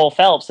from Cole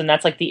Phelps, and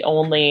that's like the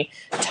only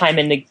time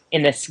in the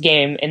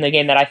game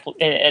that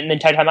in the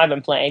entire time I've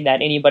been playing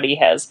that anybody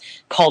has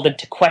called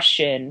into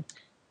question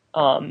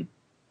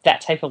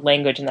that type of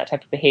language and that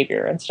type of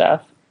behavior and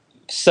stuff.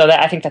 So that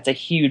I think that's a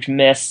huge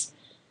miss,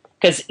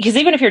 because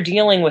even if you're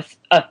dealing with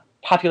a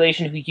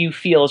population who you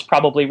feel is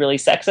probably really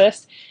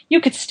sexist,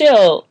 you could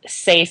still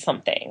say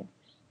something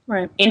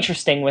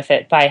interesting with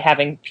it by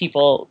having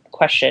people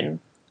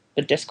question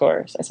the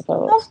discourse, I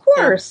suppose. Of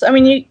course. I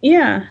mean,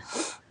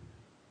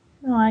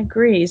 No, I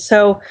agree.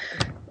 So,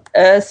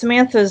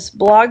 Samantha's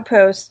blog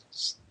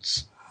post,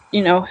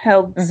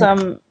 held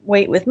some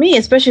weight with me,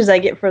 especially as I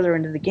get further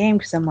into the game,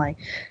 because I'm like,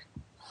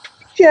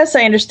 yes,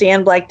 I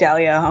understand Black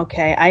Dahlia.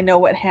 Okay, I know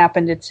what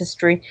happened. It's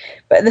history.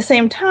 But at the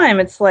same time,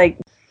 it's like,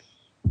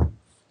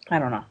 I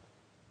don't know.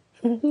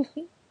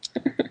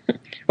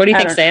 What do you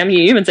think, Sam?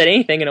 You haven't said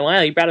anything in a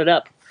while. You brought it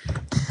up.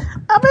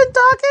 I've been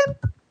talking,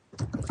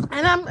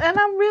 and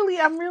I'm really,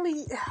 I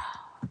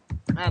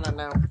don't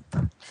know.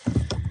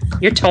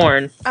 You're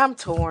torn. I'm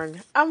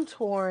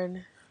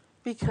torn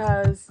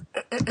because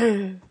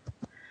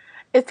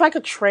it's like a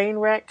train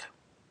wreck,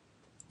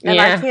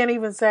 and I can't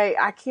even say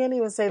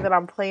that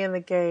I'm playing the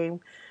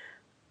game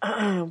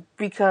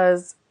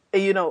because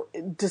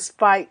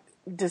despite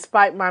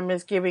my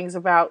misgivings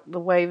about the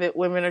way that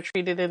women are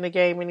treated in the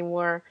game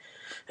anymore.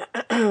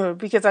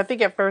 Because I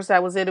think at first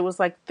that was it. It was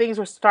like things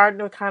were starting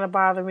to kind of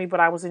bother me, but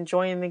I was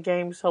enjoying the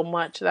game so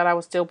much that I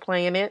was still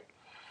playing it.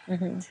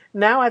 Mm-hmm.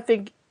 Now I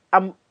think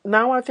I'm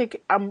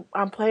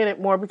playing it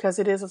more because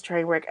it is a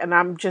train wreck, and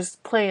I'm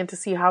just playing to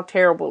see how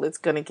terrible it's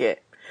going to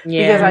get.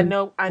 Yeah.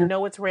 Because I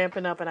know it's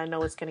ramping up, and I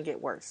know it's going to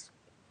get worse.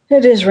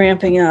 It is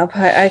ramping up.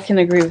 I can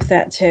agree with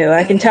that too.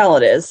 I can tell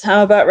it is. I'm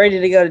about ready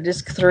to go to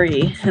disc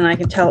 3, and I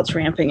can tell it's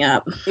ramping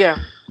up.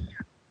 Yeah.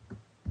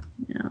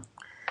 Yeah.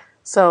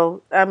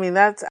 So I mean,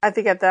 I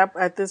think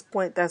at this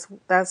point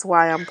that's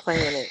why I'm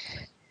playing it.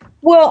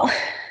 Well,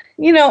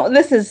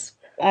 this is,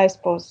 I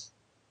suppose,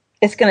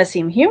 it's going to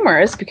seem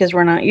humorous because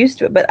we're not used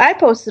to it, but I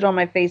posted on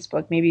my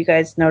Facebook, maybe you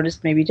guys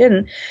noticed, maybe you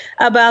didn't,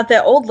 about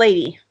that old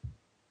lady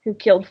who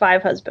killed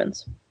 5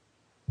 husbands.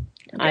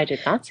 Okay. I did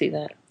not see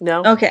that.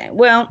 No. Okay,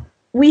 well,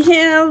 we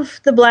have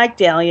the Black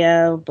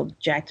Dahlia,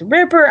 Jack the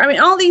Ripper, I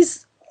mean, all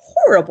these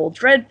horrible,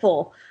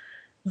 dreadful,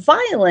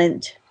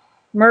 violent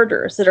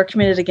murders that are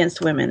committed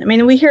against women. I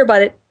mean, we hear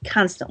about it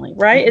constantly,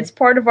 right? Mm-hmm. It's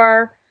part of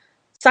our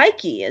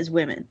psyche as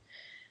women.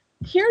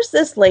 Here's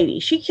this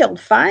lady. She killed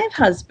 5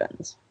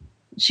 husbands.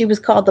 She was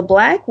called the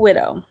Black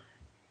Widow.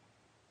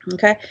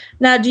 Okay.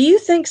 Now, do you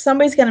think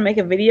somebody's going to make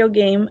a video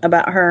game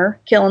about her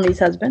killing these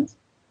husbands?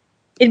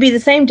 It'd be the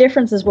same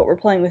difference as what we're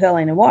playing with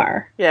L.A.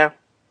 Noire. Yeah.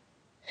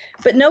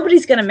 But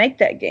nobody's going to make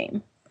that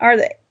game, are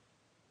they?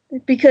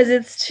 Because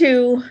it's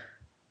too,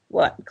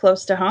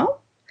 close to home?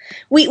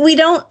 We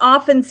don't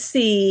often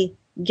see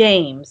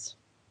games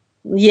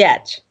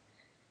yet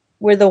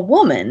where the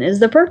woman is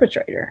the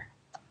perpetrator.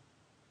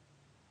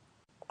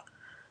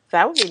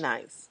 That would be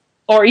nice.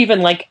 Or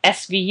even like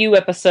SVU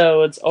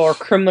episodes or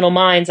Criminal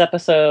Minds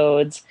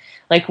episodes,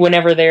 like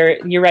whenever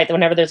you're right,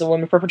 whenever there's a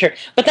woman perpetrator.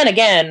 But then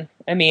again,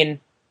 I mean,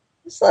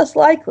 it's less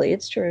likely.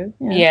 It's true.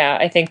 Yeah,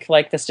 I think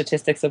like the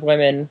statistics of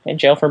women in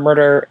jail for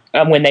murder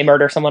when they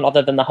murder someone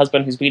other than the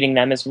husband who's beating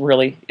them is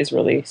really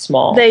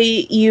small.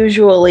 They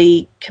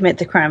usually commit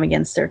the crime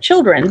against their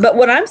children. But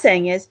what I'm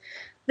saying is,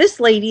 this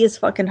lady is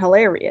fucking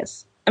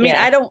hilarious. I mean,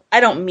 I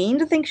don't mean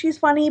to think she's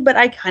funny, but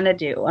I kind of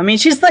do. I mean,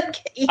 she's like...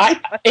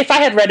 if I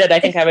had read it, I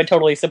think I would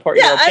totally support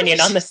your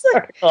opinion on this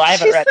article. I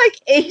haven't read it. She's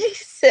like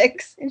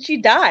 86, and she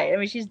died. I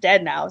mean, she's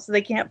dead now, so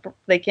they can't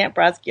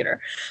prosecute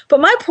her. But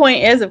my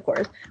point is, of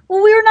course,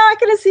 well, we're not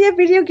going to see a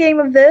video game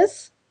of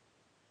this.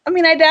 I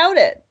mean, I doubt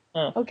it.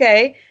 Oh.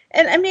 Okay?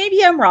 And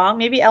maybe I'm wrong.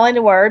 Maybe Ellen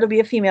Noir will be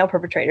a female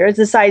perpetrator. It's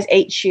a size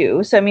 8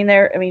 shoe. So, I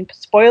mean,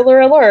 spoiler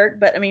alert,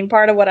 but, I mean,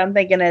 part of what I'm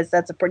thinking is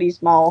that's a pretty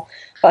small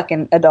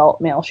fucking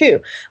adult male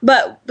shoe.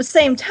 But at the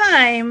same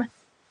time,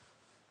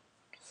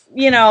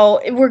 you know,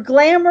 we're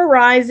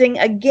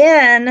glamorizing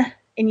again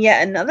in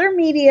yet another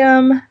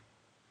medium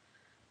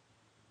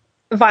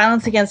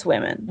violence against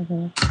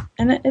women. Mm-hmm.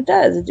 And it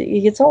does.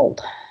 It gets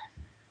old.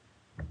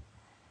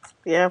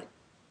 Yeah.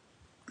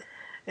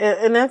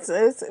 And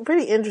it's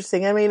pretty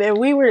interesting. I mean, and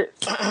we were,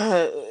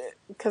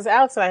 because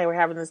Alex and I were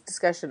having this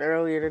discussion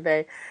earlier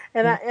today,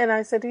 and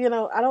I said, you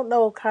know, I don't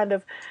know,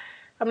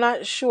 I'm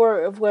not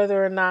sure of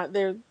whether or not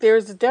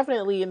there's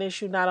definitely an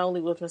issue not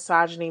only with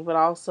misogyny but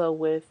also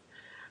with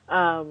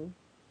a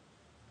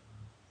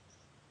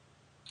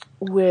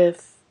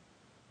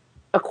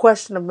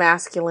question of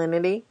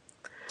masculinity.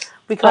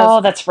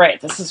 Because that's right.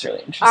 This is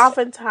really interesting.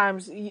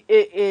 Oftentimes,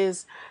 it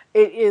is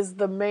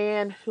the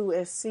man who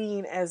is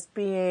seen as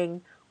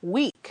being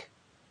weak,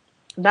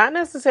 not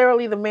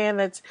necessarily the man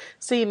that's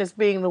seen as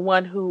being the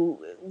one who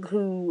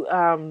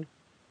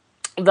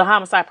the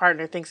homicide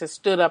partner thinks has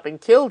stood up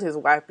and killed his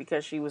wife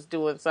because she was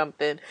doing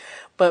something,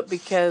 but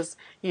because,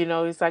 you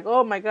know, he's like,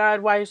 oh my God,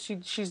 why is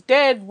she's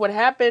dead? What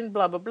happened?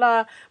 Blah blah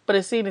blah. But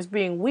it's seen as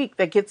being weak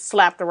that gets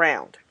slapped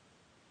around.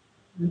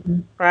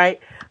 Mm-hmm.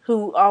 Right?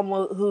 Who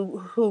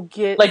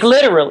get like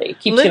literally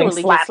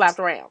get slapped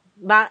around,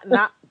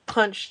 not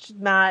punched,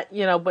 not,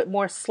 you know, but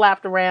more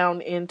slapped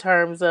around in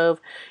terms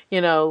of, you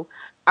know,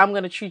 I'm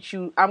gonna treat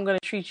you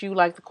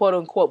like the quote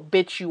unquote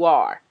bitch you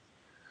are,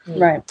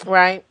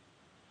 right.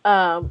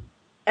 And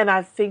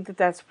I think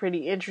that's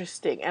pretty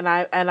interesting, and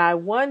I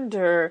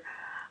wonder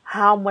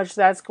how much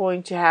that's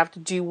going to have to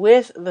do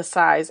with the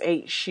size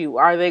 8 shoe.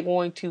 Are they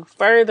going to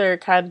further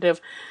kind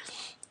of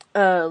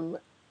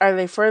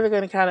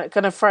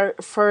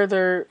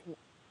further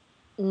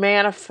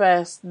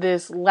manifest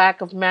this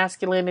lack of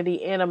masculinity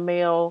in a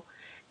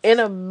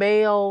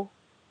male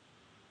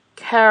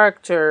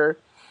character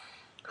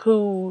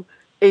who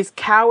is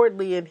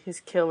cowardly in his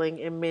killing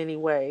in many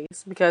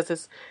ways, because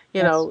it's,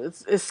 you know,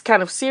 it's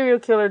kind of serial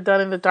killer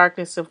done in the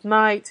darkness of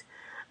night.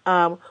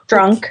 They're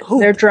drunk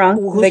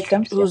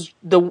victims.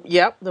 The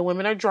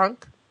women are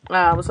drunk,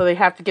 so they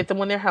have to get them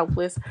when they're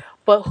helpless.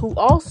 But who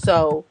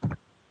also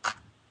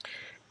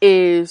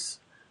is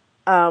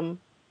trying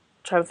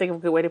to think of a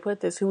good way to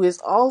put this. Who is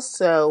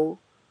also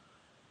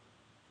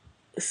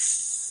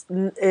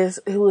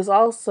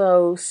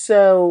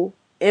so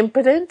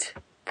impotent,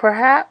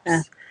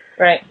 perhaps,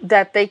 right,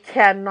 that they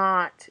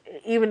cannot,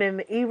 even in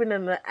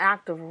the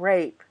act of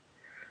rape,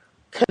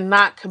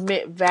 cannot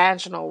commit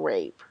vaginal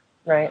rape,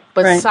 right,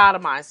 but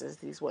sodomizes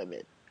these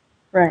women,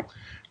 right.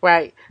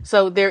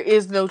 So there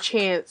is no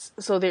chance.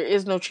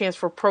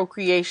 For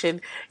procreation,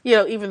 you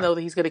know, even though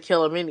he's going to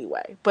kill him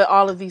anyway. But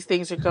all of these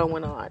things are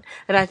going on,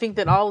 and I think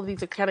that all of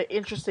these are kind of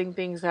interesting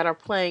things that are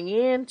playing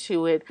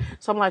into it.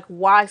 So I'm like,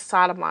 why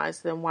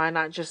sodomize them? Why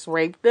not just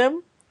rape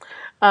them?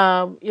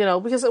 You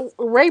know, because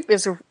rape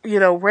is, you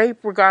know, rape,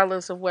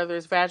 regardless of whether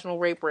it's vaginal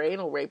rape or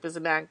anal rape, is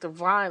an act of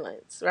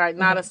violence, right?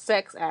 Not a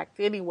sex act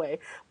anyway.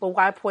 But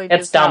why point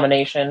it's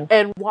domination?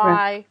 And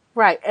why,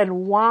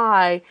 and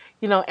why,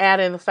 you know, add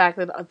in the fact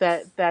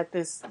that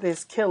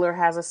this killer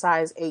has a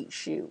size 8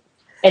 shoe.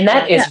 And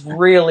that is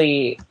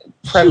really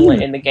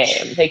prevalent in the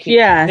game. They keep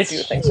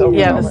doing things over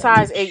and over. The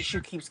size 8 shoe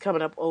keeps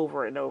coming up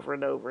over and over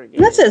and over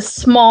again. That's a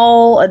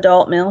small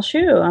adult male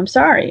shoe. I'm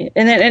sorry.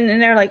 And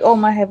they're like,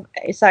 oh, I have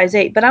a size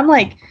 8. But I'm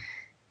like,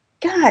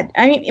 God,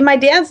 I mean, my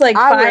dad's like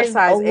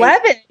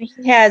 5'11".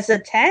 He has a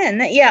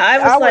 10. Yeah, I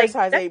was like,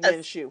 size 8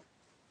 men's shoe.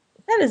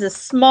 That is a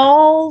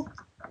small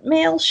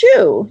male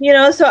shoe. You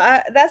know, so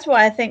that's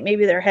why I think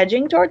maybe they're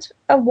hedging towards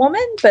a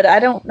woman, but I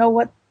don't know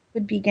what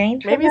would be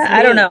gained from that.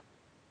 I don't know.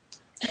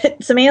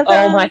 Samantha?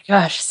 Oh my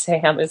gosh,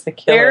 Sam is the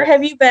killer. Where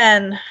have you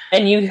been?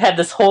 And you had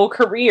this whole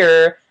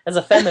career as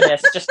a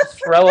feminist just to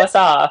throw us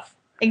off.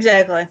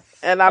 Exactly.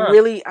 And I'm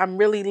really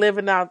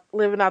living out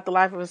the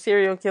life of a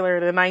serial killer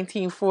in a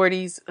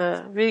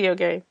 1940s video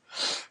game.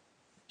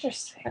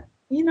 Interesting.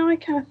 You know, I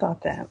kind of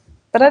thought that,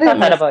 but I didn't. I thought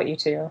that about you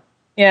too.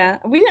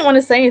 Yeah, we didn't want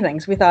to say anything,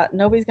 so we thought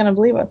nobody's going to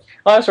believe us.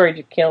 Well, I was worried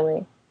you'd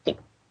kill me.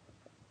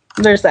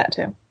 There's that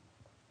too.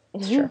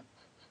 Sure.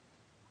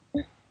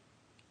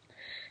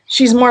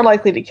 She's more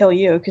likely to kill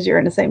you because you're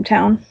in the same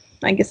town.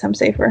 I guess I'm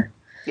safer.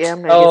 Yeah,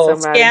 I'm gonna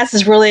get somebody. Gas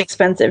is really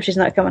expensive. She's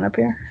not coming up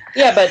here.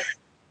 Yeah, but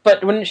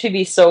But wouldn't she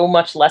be so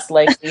much less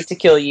likely to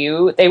kill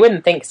you? They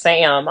wouldn't think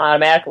Sam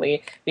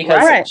automatically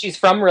because she's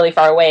from really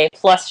far away.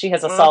 Plus, she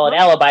has a solid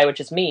alibi, which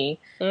is me.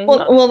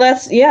 Well,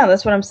 that's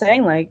what I'm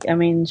saying. Like, I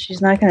mean,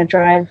 she's not going to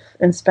drive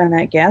and spend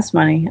that gas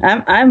money.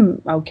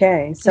 I'm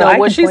okay. So no,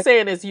 what she's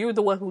saying is you're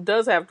the one who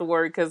does have to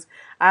worry because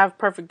I have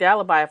perfect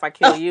alibi if I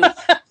kill you.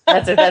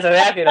 That's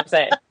exactly what I'm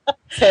saying.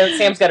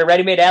 Sam's got a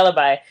ready-made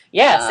alibi.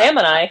 Yeah, Sam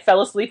and I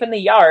fell asleep in the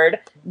yard.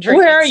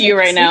 Where are you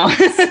right now?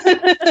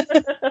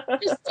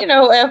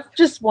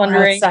 Just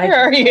wondering. Where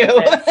are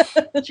you?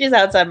 She's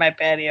outside my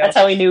patio. That's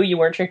how we knew you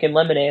weren't drinking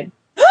lemonade.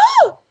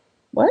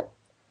 What?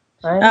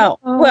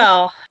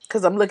 Well,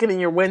 because I'm looking in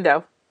your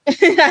window.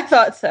 I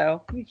thought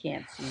so. You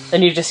can't see.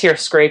 And you just hear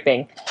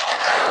scraping.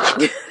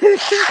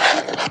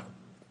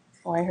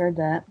 Oh, I heard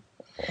that.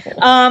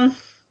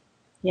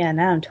 Yeah,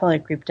 now I'm totally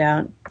creeped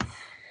out.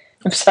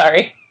 I'm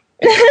sorry.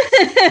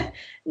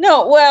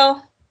 No,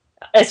 well,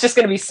 it's just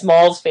going to be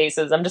Smalls'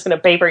 faces. I'm just going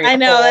to paper you. I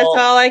know, that's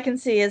all I can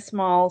see is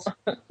Smalls.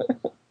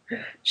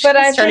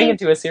 She's turning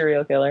into a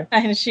serial killer.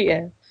 I she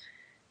is.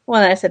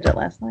 Well, I said it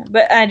last night,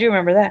 but I do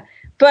remember that.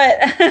 But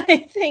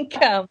I think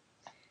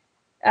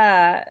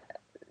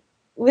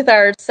with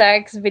our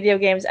sex video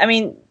games, I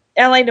mean,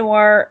 L.A.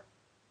 Noire,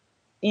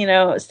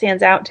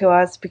 stands out to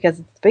us because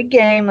it's a big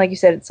game. Like you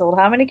said, it sold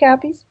how many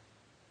copies?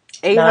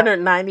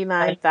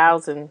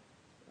 899,000.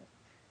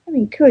 I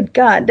mean, good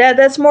God.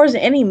 That's more than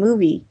any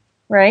movie,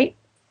 right?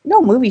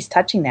 No movie's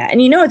touching that.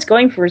 And it's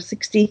going for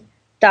 $60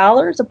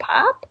 a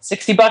pop?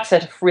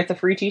 $60 with a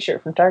free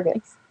t-shirt from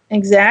Target.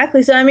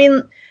 Exactly. So, I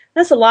mean,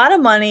 that's a lot of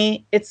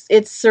money.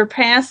 It's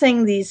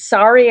surpassing these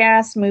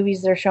sorry-ass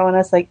movies they're showing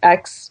us, like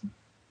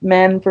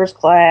X-Men First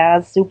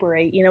Class, Super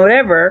 8,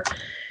 whatever.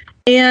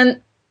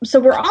 And so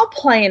we're all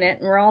playing it,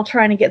 and we're all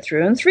trying to get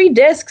through. And 3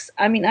 discs,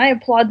 I mean, I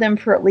applaud them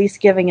for at least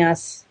giving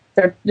us,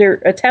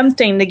 they're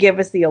attempting to give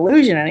us the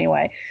illusion,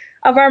 anyway,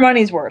 of our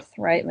money's worth,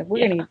 right? Like,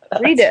 we're going to get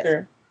 3 discs.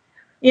 True.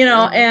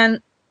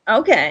 And,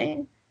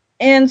 okay.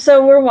 And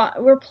so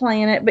we're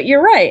playing it, but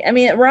you're right. I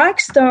mean,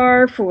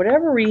 Rockstar, for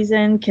whatever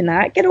reason,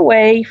 cannot get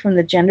away from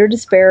the gender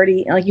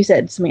disparity. Like you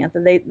said, Samantha,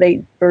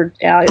 they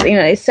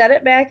set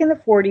it back in the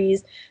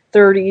 40s,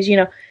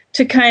 30s,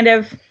 to kind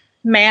of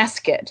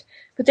mask it.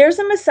 But there's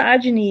a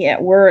misogyny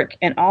at work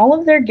in all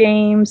of their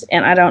games,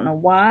 and I don't know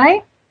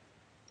why.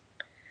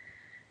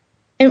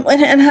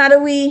 And how do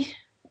we,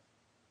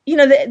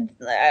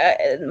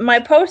 my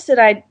post that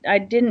I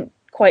didn't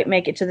quite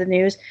make it to the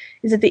news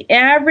is that the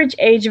average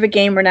age of a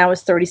gamer now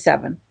is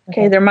 37.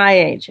 Okay, they're my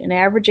age. An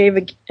average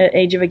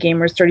age of a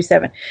gamer is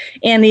 37.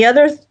 And the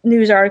other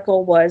news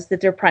article was that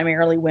they're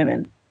primarily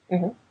women.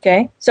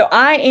 Okay, so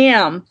I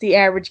am the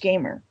average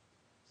gamer.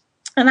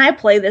 And I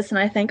play this and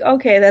I think,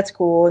 okay, that's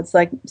cool. It's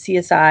like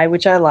CSI,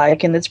 which I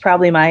like, and it's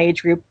probably my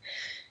age group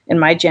and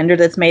my gender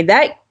that's made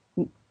that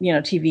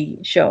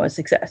TV show a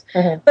success.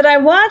 But I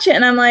watch it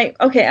and I'm like,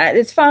 okay,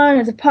 it's fun,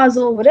 it's a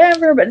puzzle,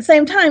 whatever. But at the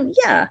same time,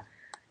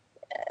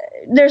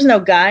 there's no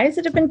guys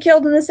that have been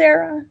killed in this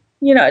era.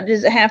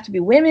 Does it have to be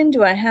women?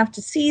 Do I have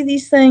to see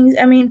these things?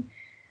 I mean,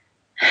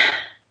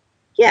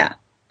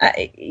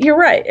 you're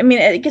right. I mean,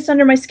 it gets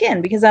under my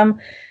skin because I'm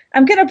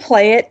going to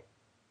play it.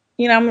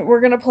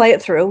 We're going to play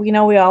it through.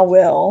 We all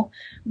will.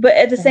 But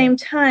at the same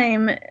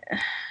time,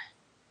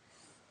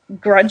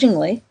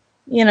 grudgingly,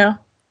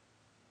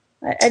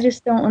 I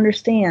just don't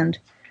understand.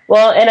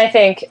 Well, and I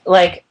think,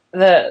 like,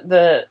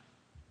 the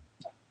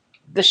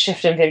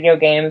shift in video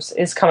games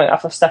is coming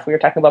off of stuff we were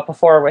talking about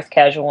before with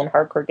casual and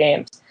hardcore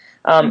games.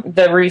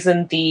 The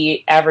reason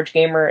the average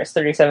gamer is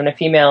 37 and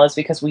female is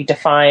because we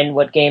define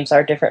what games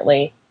are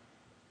differently.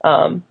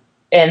 And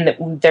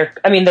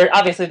there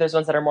obviously there's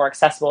ones that are more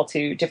accessible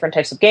to different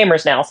types of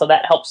gamers now, so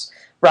that helps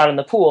broaden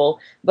the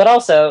pool. But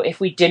also, if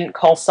we didn't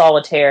call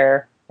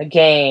solitaire a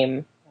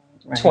game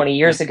 20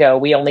 years ago,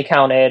 we only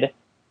counted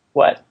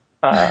what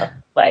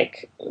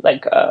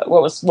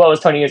was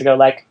 20 years ago?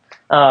 Like,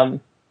 Pong.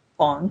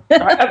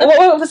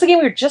 what was the game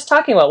we were just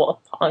talking about?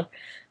 Well, Pong.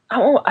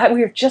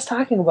 We were just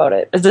talking about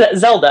it.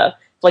 Zelda.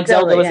 Like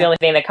Zelda was the only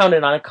thing that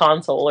counted on a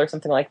console or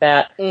something like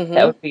that.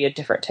 That would be a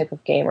different type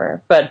of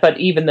gamer. But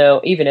even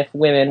if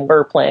women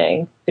were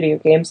playing video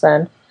games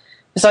then,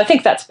 so I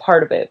think that's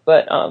part of it.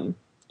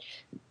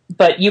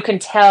 But you can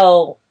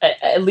tell,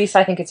 at least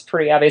I think it's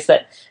pretty obvious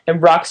that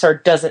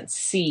Rockstar doesn't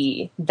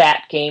see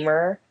that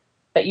gamer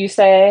that you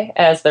say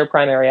as their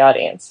primary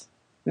audience.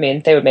 I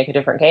mean, they would make a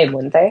different game,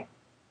 wouldn't they?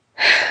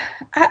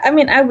 I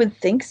mean, I would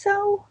think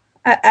so.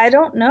 I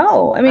don't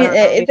know. I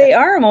mean, they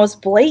are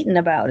most blatant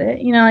about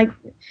it. Like,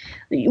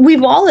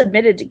 we've all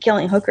admitted to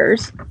killing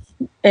hookers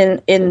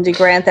in the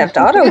Grand Theft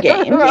Auto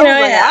game.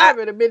 I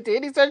haven't admitted to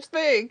any such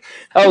thing.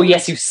 Oh,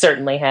 yes, you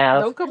certainly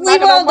have.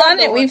 We've all done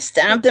it. We've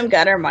stomped them,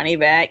 got our money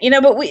back.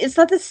 But it's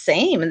not the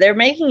same. They're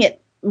making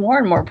it more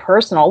and more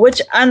personal,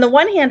 which on the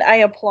one hand I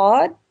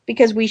applaud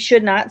because we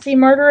should not see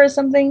murder as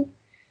something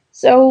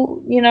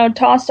so,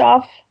 tossed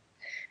off.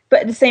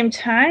 But at the same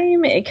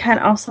time, it kind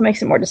of also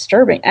makes it more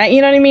disturbing.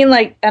 You know what I mean?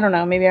 Like, I don't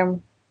know. Maybe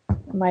am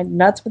I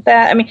nuts with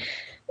that? I mean,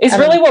 is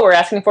really what we're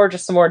asking for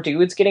just some more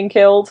dudes getting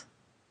killed?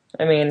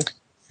 I mean,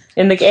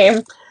 in the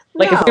game?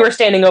 Like, if we No. were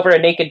standing over a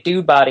naked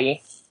dude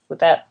body, would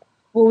that...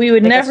 Well, we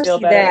would Make us never feel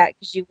see better. that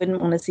because you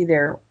wouldn't want to see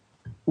their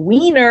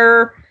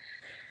wiener.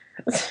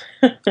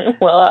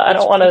 Well, I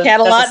don't want to We had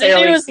a lot of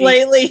news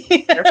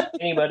lately.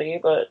 anybody,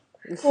 but...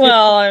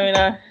 Well, I mean,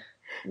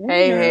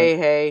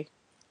 Hey.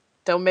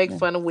 Don't make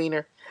fun of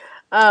wiener.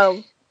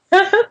 Can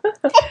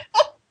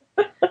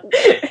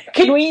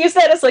we use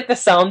that as, like, the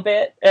sound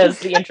bit as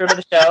the intro to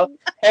the show?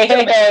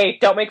 Hey,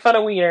 don't make fun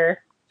of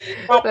wiener.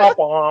 Womp, womp,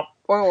 womp.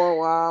 Wah, wah,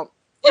 wah.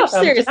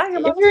 Seriously,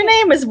 if your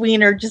name is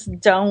Wiener,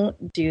 just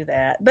don't do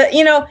that. But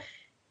I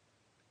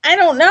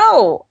don't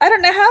know. I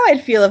don't know how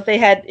I'd feel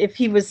if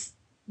he was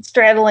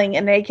straddling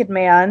a naked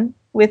man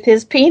with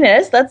his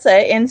penis, let's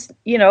say, and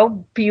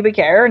pubic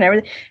hair and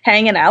everything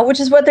hanging out, which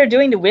is what they're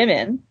doing to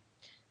women.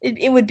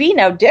 It would be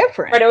no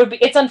different. Right.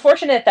 It's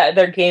unfortunate that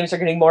their games are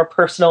getting more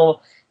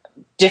personal,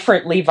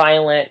 differently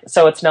violent,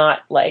 so it's not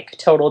like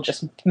total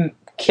just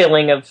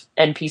killing of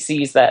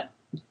NPCs that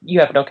you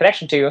have no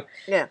connection to.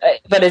 Yeah.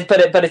 But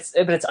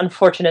it's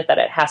unfortunate that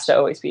it has to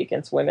always be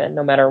against women,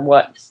 no matter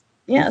what.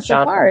 Yeah,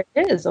 so far it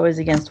is always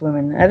against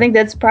women. I think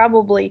that's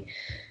probably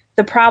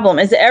the problem.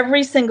 Is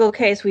every single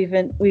case we've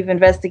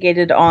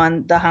investigated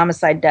on the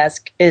homicide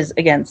desk is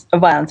against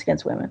violence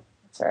against women.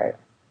 That's right.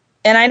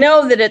 And I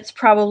know that it's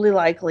probably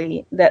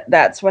likely that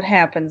that's what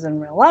happens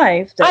in real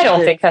life. I don't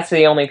think that's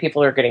the only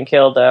people who are getting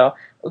killed, though.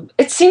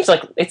 It seems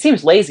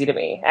lazy to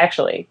me,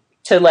 actually,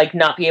 to like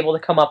not be able to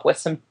come up with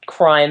some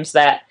crimes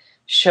that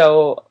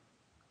show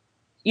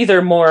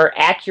either more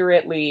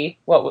accurately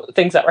what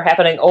things that were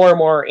happening or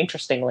more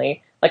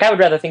interestingly. Like, I would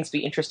rather things be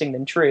interesting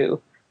than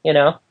true,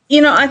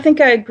 I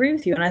think I agree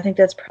with you, and I think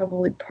that's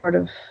probably part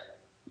of,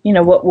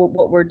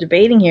 what we're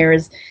debating here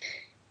is,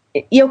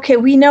 okay,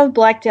 we know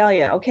Black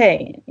Dahlia,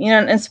 okay,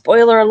 and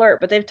spoiler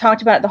alert, but they've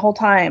talked about it the whole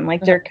time.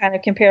 Like, they're kind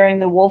of comparing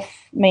the wolf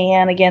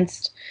man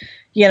against,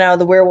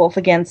 the werewolf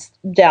against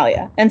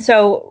Dahlia. And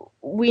so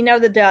we know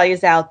that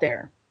Dahlia's out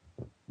there.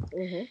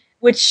 Mm-hmm.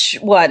 Which,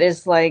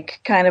 is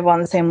like kind of on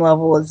the same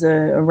level as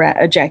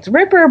a Jack the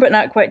Ripper, but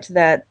not quite to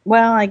that.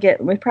 Well,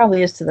 it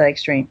probably is to that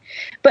extreme.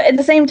 But at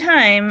the same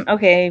time,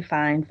 okay,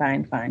 fine.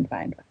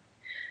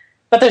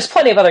 But there's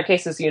plenty of other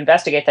cases you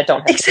investigate that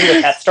don't have to do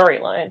with that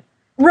storyline.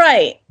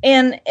 Right.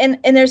 And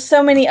there's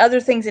so many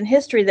other things in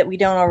history that we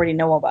don't already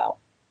know about.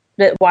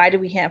 That why do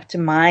we have to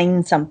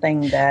mine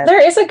something that...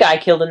 There is a guy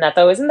killed in that,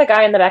 though. Isn't the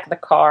guy in the back of the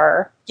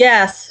car?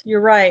 Yes,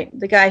 you're right.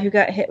 The guy who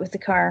got hit with the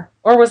car.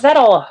 Or was that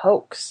all a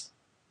hoax?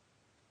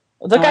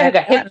 The guy who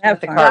got hit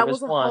with the car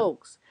was a one.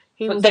 Hoax.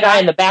 The guy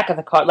in the back of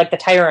the car, like the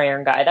tire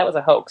iron guy, that was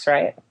a hoax,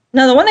 right?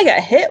 No, the one that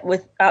got hit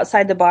with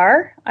outside the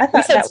bar. I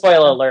thought we said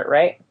spoiler alert,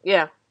 right?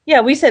 Yeah. Yeah,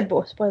 we said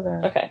spoiler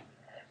alert. Okay.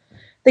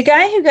 The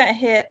guy who got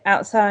hit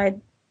outside.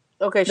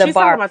 Okay, she's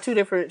talking about two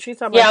different.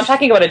 I'm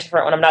talking about a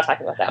different one. I'm not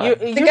talking about that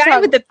one. The guy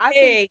with the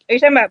pig. Are you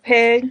talking about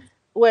pig?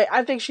 Wait,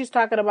 I think she's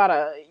talking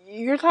about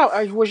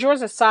was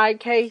yours a side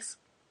case?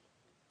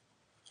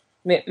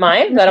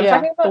 Mine that I'm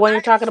talking about? The one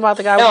you're talking about,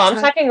 the guy.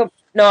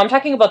 I'm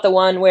talking about the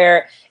one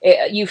where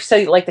you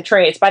see like the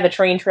train. It's by the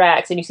train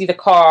tracks, and you see the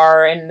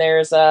car, and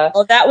there's a.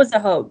 Oh, that was a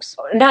hoax.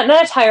 Not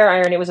a tire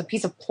iron. It was a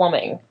piece of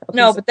plumbing.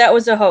 But that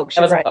was a hoax.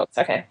 That was a hoax.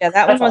 Okay. Yeah,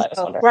 that one was a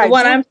hoax. Right. The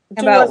one I'm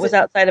talking about was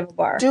outside of a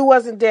bar. Dude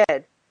wasn't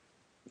dead.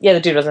 Yeah, the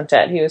dude wasn't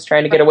dead. He was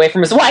trying to get away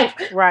from his wife.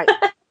 Right.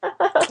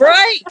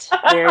 Right.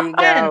 There you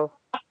go.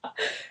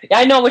 Yeah,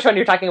 I know which one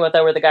you're talking about,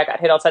 though, where the guy got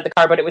hit outside the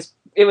car, but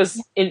it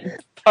was in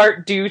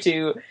part due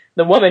to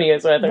the woman he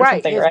was with, or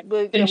something, right?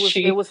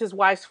 It was his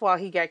wife's fault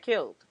he got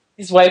killed.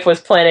 His wife was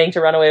planning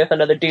to run away with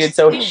another dude,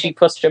 so she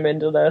pushed him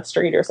into the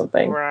street or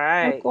something.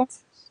 Right. Of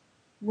course.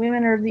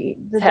 Women are the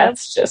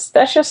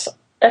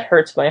that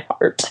hurts my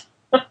heart.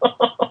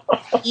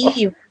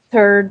 Eve,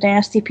 her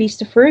nasty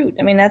piece of fruit.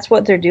 I mean, that's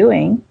what they're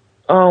doing.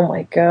 Oh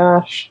my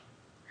gosh.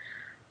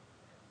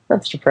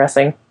 That's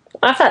depressing.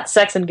 I thought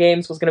sex and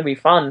games was going to be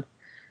fun.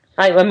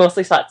 I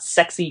mostly thought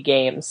sexy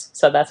games,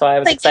 so that's why I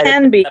was excited. They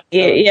can be.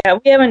 Yeah,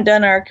 we haven't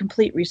done our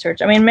complete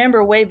research. I mean,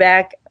 remember way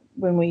back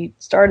when we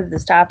started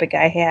this topic,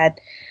 I had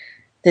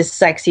this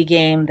sexy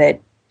game that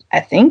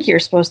I think you're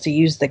supposed to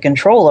use the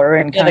controller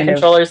and the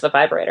controller's the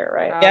vibrator,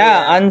 right?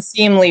 Yeah,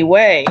 unseemly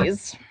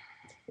ways.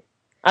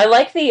 I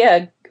like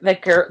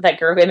that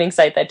girl gaming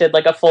site that did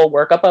like a full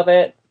workup of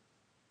it.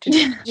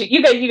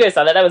 You guys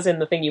saw that? That was in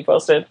the thing you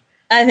posted.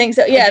 I think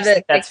so. Yeah,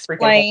 that's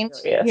explained.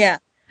 Yeah.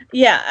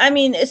 Yeah, I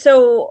mean,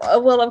 so,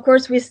 well, of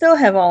course, we still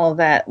have all of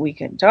that we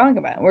can talk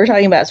about. We're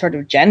talking about sort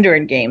of gender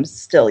in games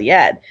still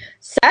yet.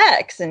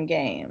 Sex in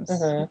games.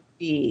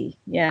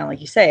 Mm-hmm. Like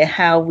you say,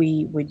 how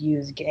we would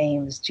use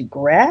games to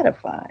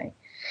gratify.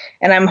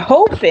 And I'm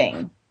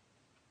hoping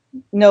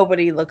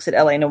nobody looks at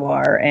L.A.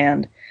 Noire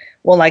and,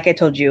 well, like I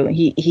told you,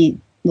 he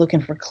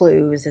looking for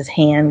clues. His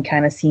hand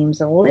kind of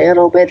seems a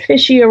little bit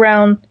fishy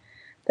around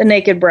the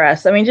naked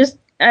breast. I mean, just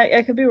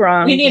I could be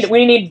wrong.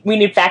 We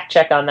need fact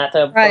check on that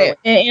though. Right.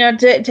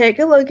 Take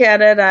a look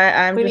at it.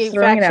 We just need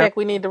throwing fact it check. out.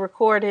 We need to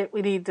record it.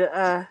 We need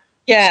to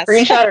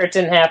screenshot or it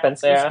didn't happen.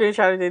 So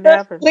screenshot it didn't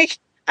happen.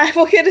 I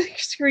will get a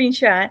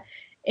screenshot,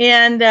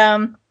 and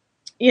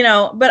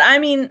but I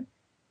mean,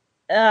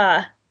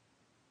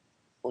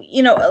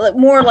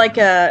 more like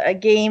a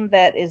game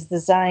that is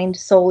designed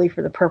solely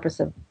for the purpose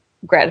of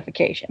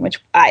gratification, which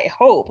I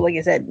hope, like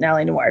I said,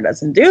 Nellie Noir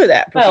doesn't do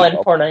that. Well, and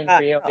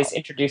Porn93 always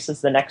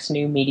introduces the next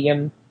new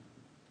medium.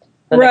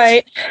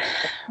 Right.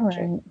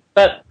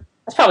 But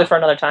that's probably for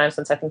another time,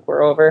 since I think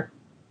we're over.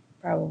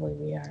 Probably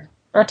we are.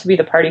 Not to be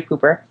the party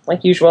pooper,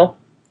 like usual.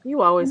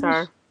 You always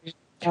are.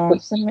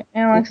 Alex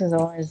is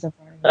always the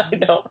party pooper. I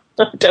know.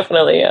 I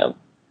definitely am.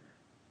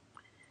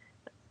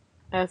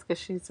 That's because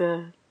she's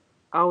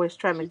always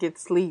trying to get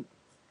sleep.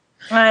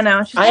 I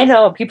know. I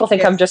know. People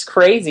think I'm just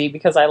crazy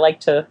because I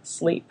like to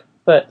sleep,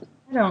 but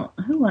I don't.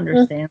 Who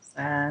understands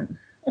that?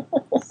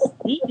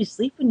 Sleep. You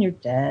sleep when you're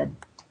dead.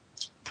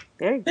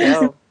 There you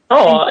go.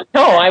 Oh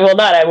no, I will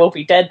not. I will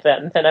be dead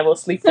then, and I will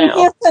sleep now.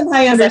 Yes, and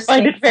I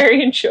understand. I find it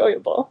very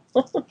enjoyable.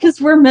 Because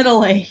we're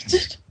middle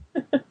aged.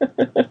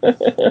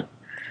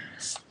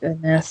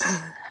 Goodness.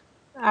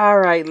 All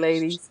right,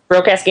 ladies.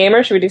 Broke ass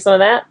gamers. Should we do some of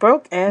that?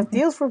 Broke ass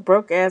deals for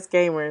broke ass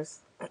gamers.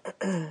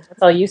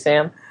 That's all you,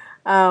 Sam.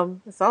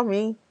 It's all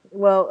me.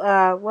 Well,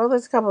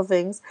 there's a couple of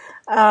things.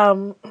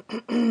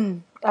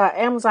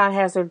 Amazon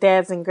has their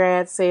dads and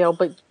grads sale,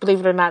 but believe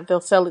it or not, they'll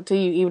sell it to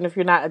you even if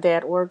you're not a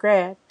dad or a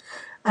grad.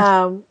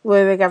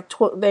 Where they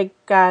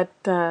got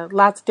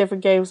lots of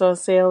different games on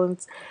sale,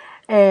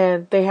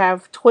 and they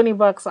have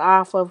 $20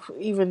 off of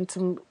even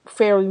some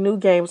fairly new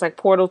games like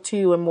Portal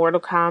 2 and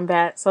Mortal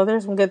Kombat. So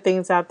there's some good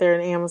things out there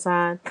in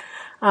Amazon.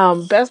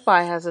 Best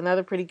Buy has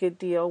another pretty good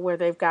deal where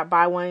they've got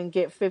buy one and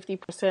get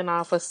 50%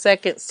 off a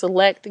second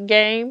select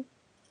game.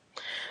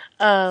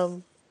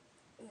 And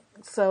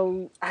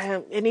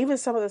even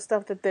some of the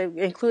stuff that they've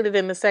included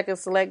in the second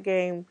select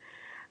game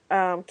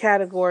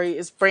category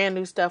is brand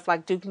new stuff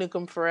like Duke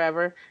Nukem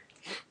Forever.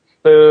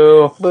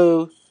 Boo.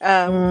 Boo.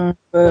 Boo.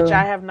 Which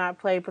I have not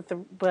played, but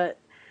the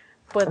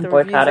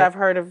reviews I've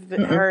heard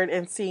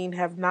and seen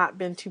have not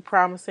been too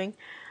promising.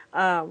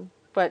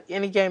 But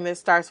any game that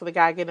starts with a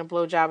guy getting a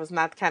blowjob is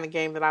not the kind of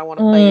game that I want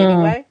to play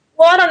anyway.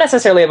 Well, I don't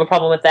necessarily have a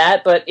problem with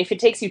that, but if it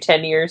takes you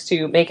 10 years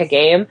to make a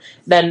game,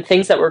 then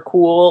things that were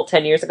cool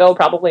 10 years ago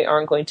probably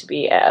aren't going to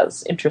be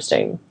as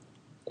interesting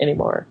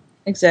anymal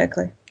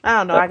Exactly. I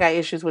don't know. I got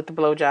issues with the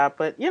blowjob,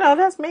 but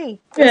that's me.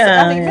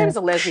 Maybe it's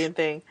a lesbian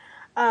thing.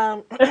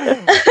 Well,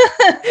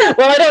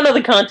 I don't know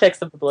the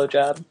context of the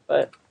blowjob,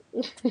 but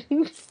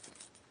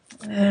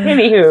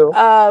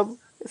anywho,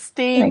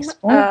 Steam.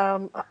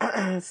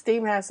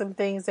 Steam has some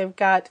things. They've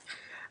got.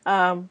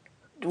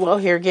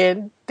 Here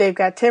again, they've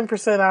got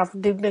 10% off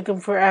Duke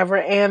Nukem Forever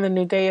and the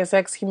new Deus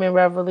Ex Human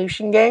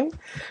Revolution game.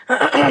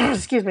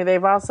 Excuse me.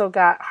 They've also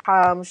got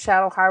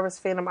Shadow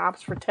Harvest Phantom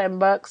Ops for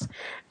 $10.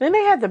 Then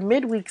they had the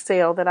midweek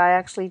sale that I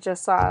actually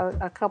just saw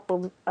a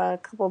couple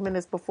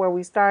minutes before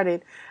we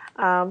started.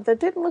 That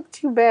didn't look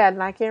too bad,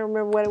 and I can't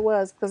remember what it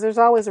was because there's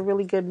always a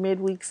really good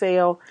midweek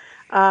sale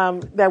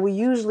that we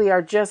usually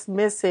are just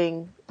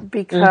missing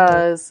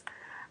because.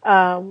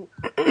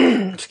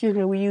 Excuse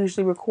me, we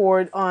usually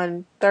record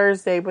on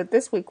Thursday, but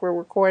this week we're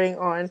recording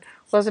on,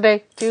 what's the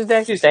day?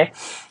 Tuesday?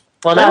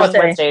 Well, now it's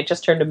Wednesday. It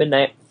just turned to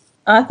midnight.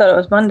 I thought it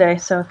was Monday,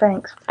 so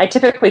thanks. I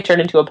typically turn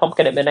into a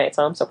pumpkin at midnight,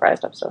 so I'm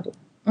surprised I'm still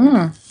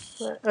here.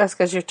 That's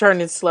because you're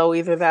turning slow,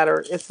 either that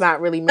or it's not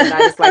really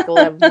midnight, it's like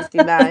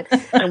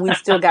 11:59, and we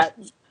still got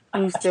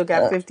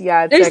 50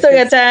 odd seconds. We still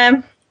got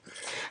time.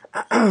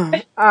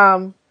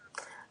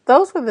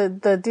 Those were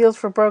the deals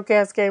for broke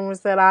ass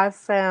gamers that I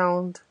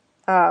found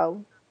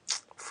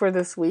for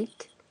this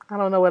week. I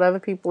don't know what other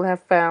people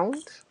have found.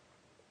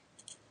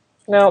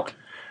 Nope.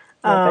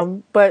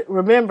 But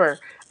remember,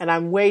 and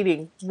I'm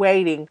waiting. If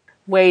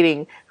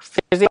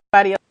there's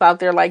anybody else out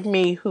there like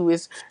me who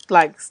is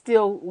like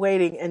still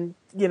waiting and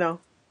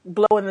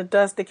blowing the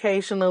dust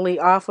occasionally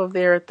off of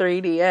their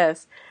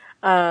 3DS.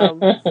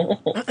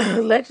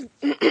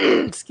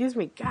 Excuse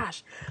me,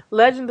 gosh.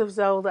 Legend of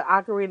Zelda: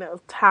 Ocarina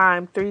of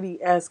Time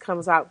 3DS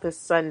comes out this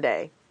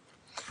Sunday.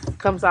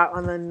 Comes out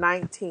on the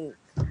 19th.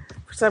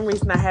 For some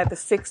reason, I had the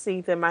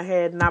 16th in my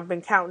head, and I've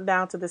been counting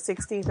down to the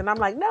 16th, and I'm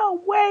like,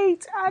 no,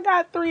 wait, I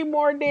got 3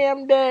 more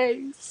damn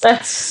days.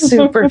 That's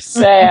super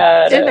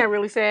sad. Isn't that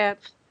really sad?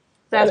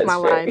 That's my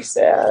life.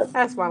 Sad.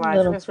 That's my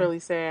life. That's really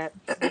sad.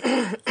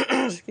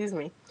 Excuse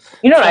me.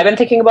 You know what I've been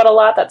thinking about a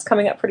lot that's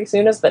coming up pretty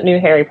soon is the new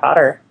Harry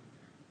Potter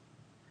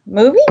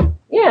movie?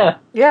 Yeah.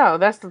 Yeah,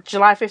 that's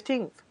July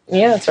 15th.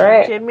 Yeah, that's right.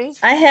 Are you kidding me?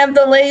 I have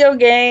the Lego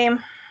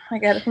game. I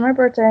got it for my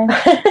birthday.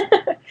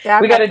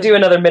 We got to do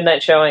another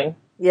midnight showing.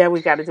 Yeah,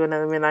 we got to do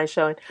another midnight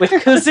showing. With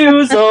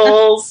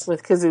kazoozles.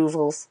 With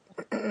kazoozles.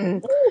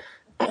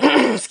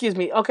 Excuse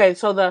me. Okay,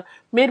 so the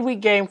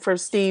midweek game for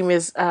Steam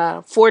is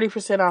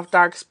 40% off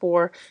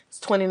Darkspore. It's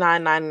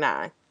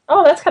 $29.99.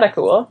 Oh, that's kind of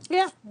cool.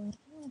 Yeah.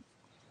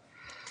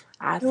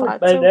 I thought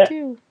so,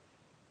 too.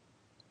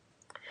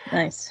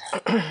 Nice.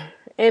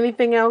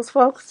 Anything else,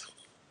 folks?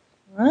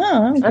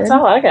 Oh, that's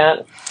all I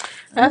got.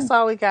 That's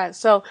all we got.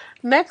 So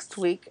next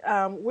week,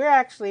 we're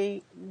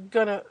actually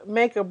going to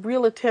make a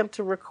real attempt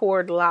to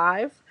record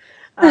live.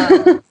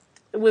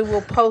 We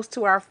will post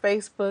to our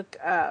Facebook.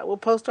 We'll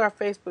post to our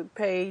Facebook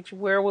page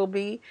where we'll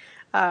be.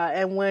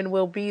 and when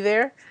we'll be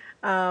there.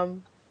 But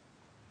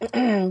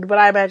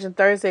I imagine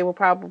Thursday will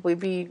probably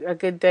be a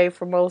good day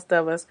for most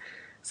of us,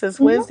 since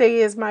Wednesday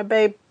is my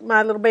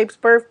little babe's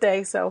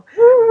birthday. So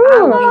I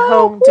will be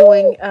home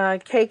doing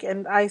cake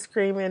and ice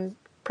cream and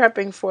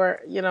prepping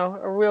for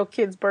a real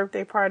kid's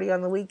birthday party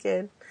on the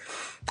weekend.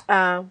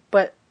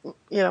 But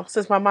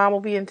since my mom will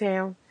be in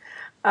town,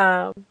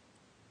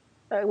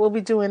 we'll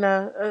be doing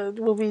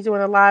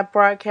a live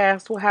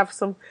broadcast. We'll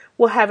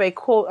have a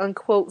quote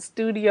unquote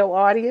studio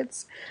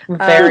audience. I'm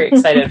very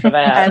excited for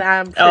that, and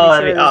I'm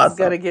pretty sure this is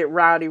gonna get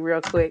rowdy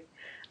real quick.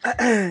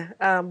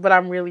 But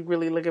I'm really,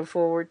 really looking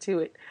forward to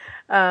it.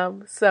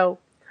 So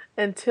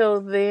until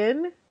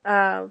then,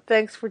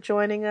 thanks for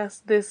joining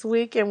us this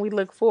week, and we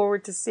look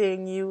forward to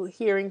seeing you,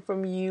 hearing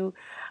from you.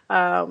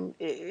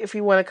 If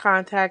you want to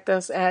contact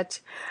us at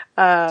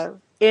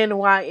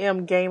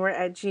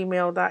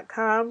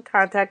nymgamer@gmail.com,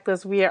 contact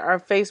us via our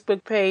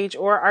Facebook page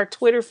or our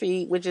Twitter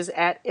feed, which is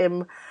at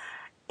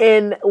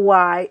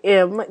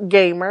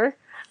nymgamer,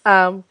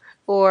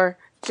 or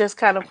just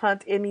kind of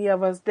hunt any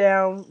of us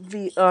down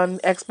on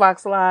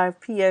Xbox Live,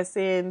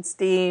 PSN,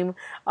 Steam.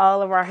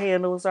 All of our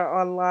handles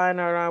are online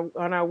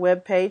on our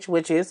webpage,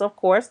 which is, of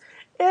course,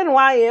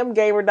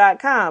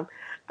 nymgamer.com.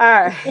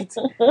 All right.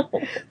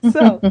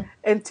 So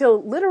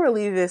until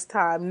literally this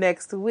time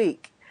next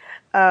week,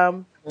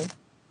 have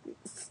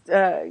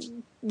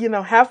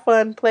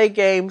fun, play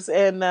games,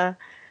 and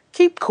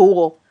keep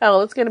cool.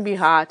 Hell, it's going to be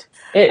hot.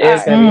 It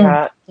is going to be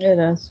hot. It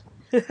is.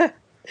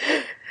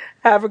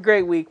 Have a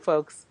great week,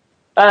 folks.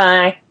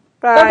 Bye.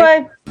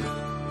 Bye. Bye-bye.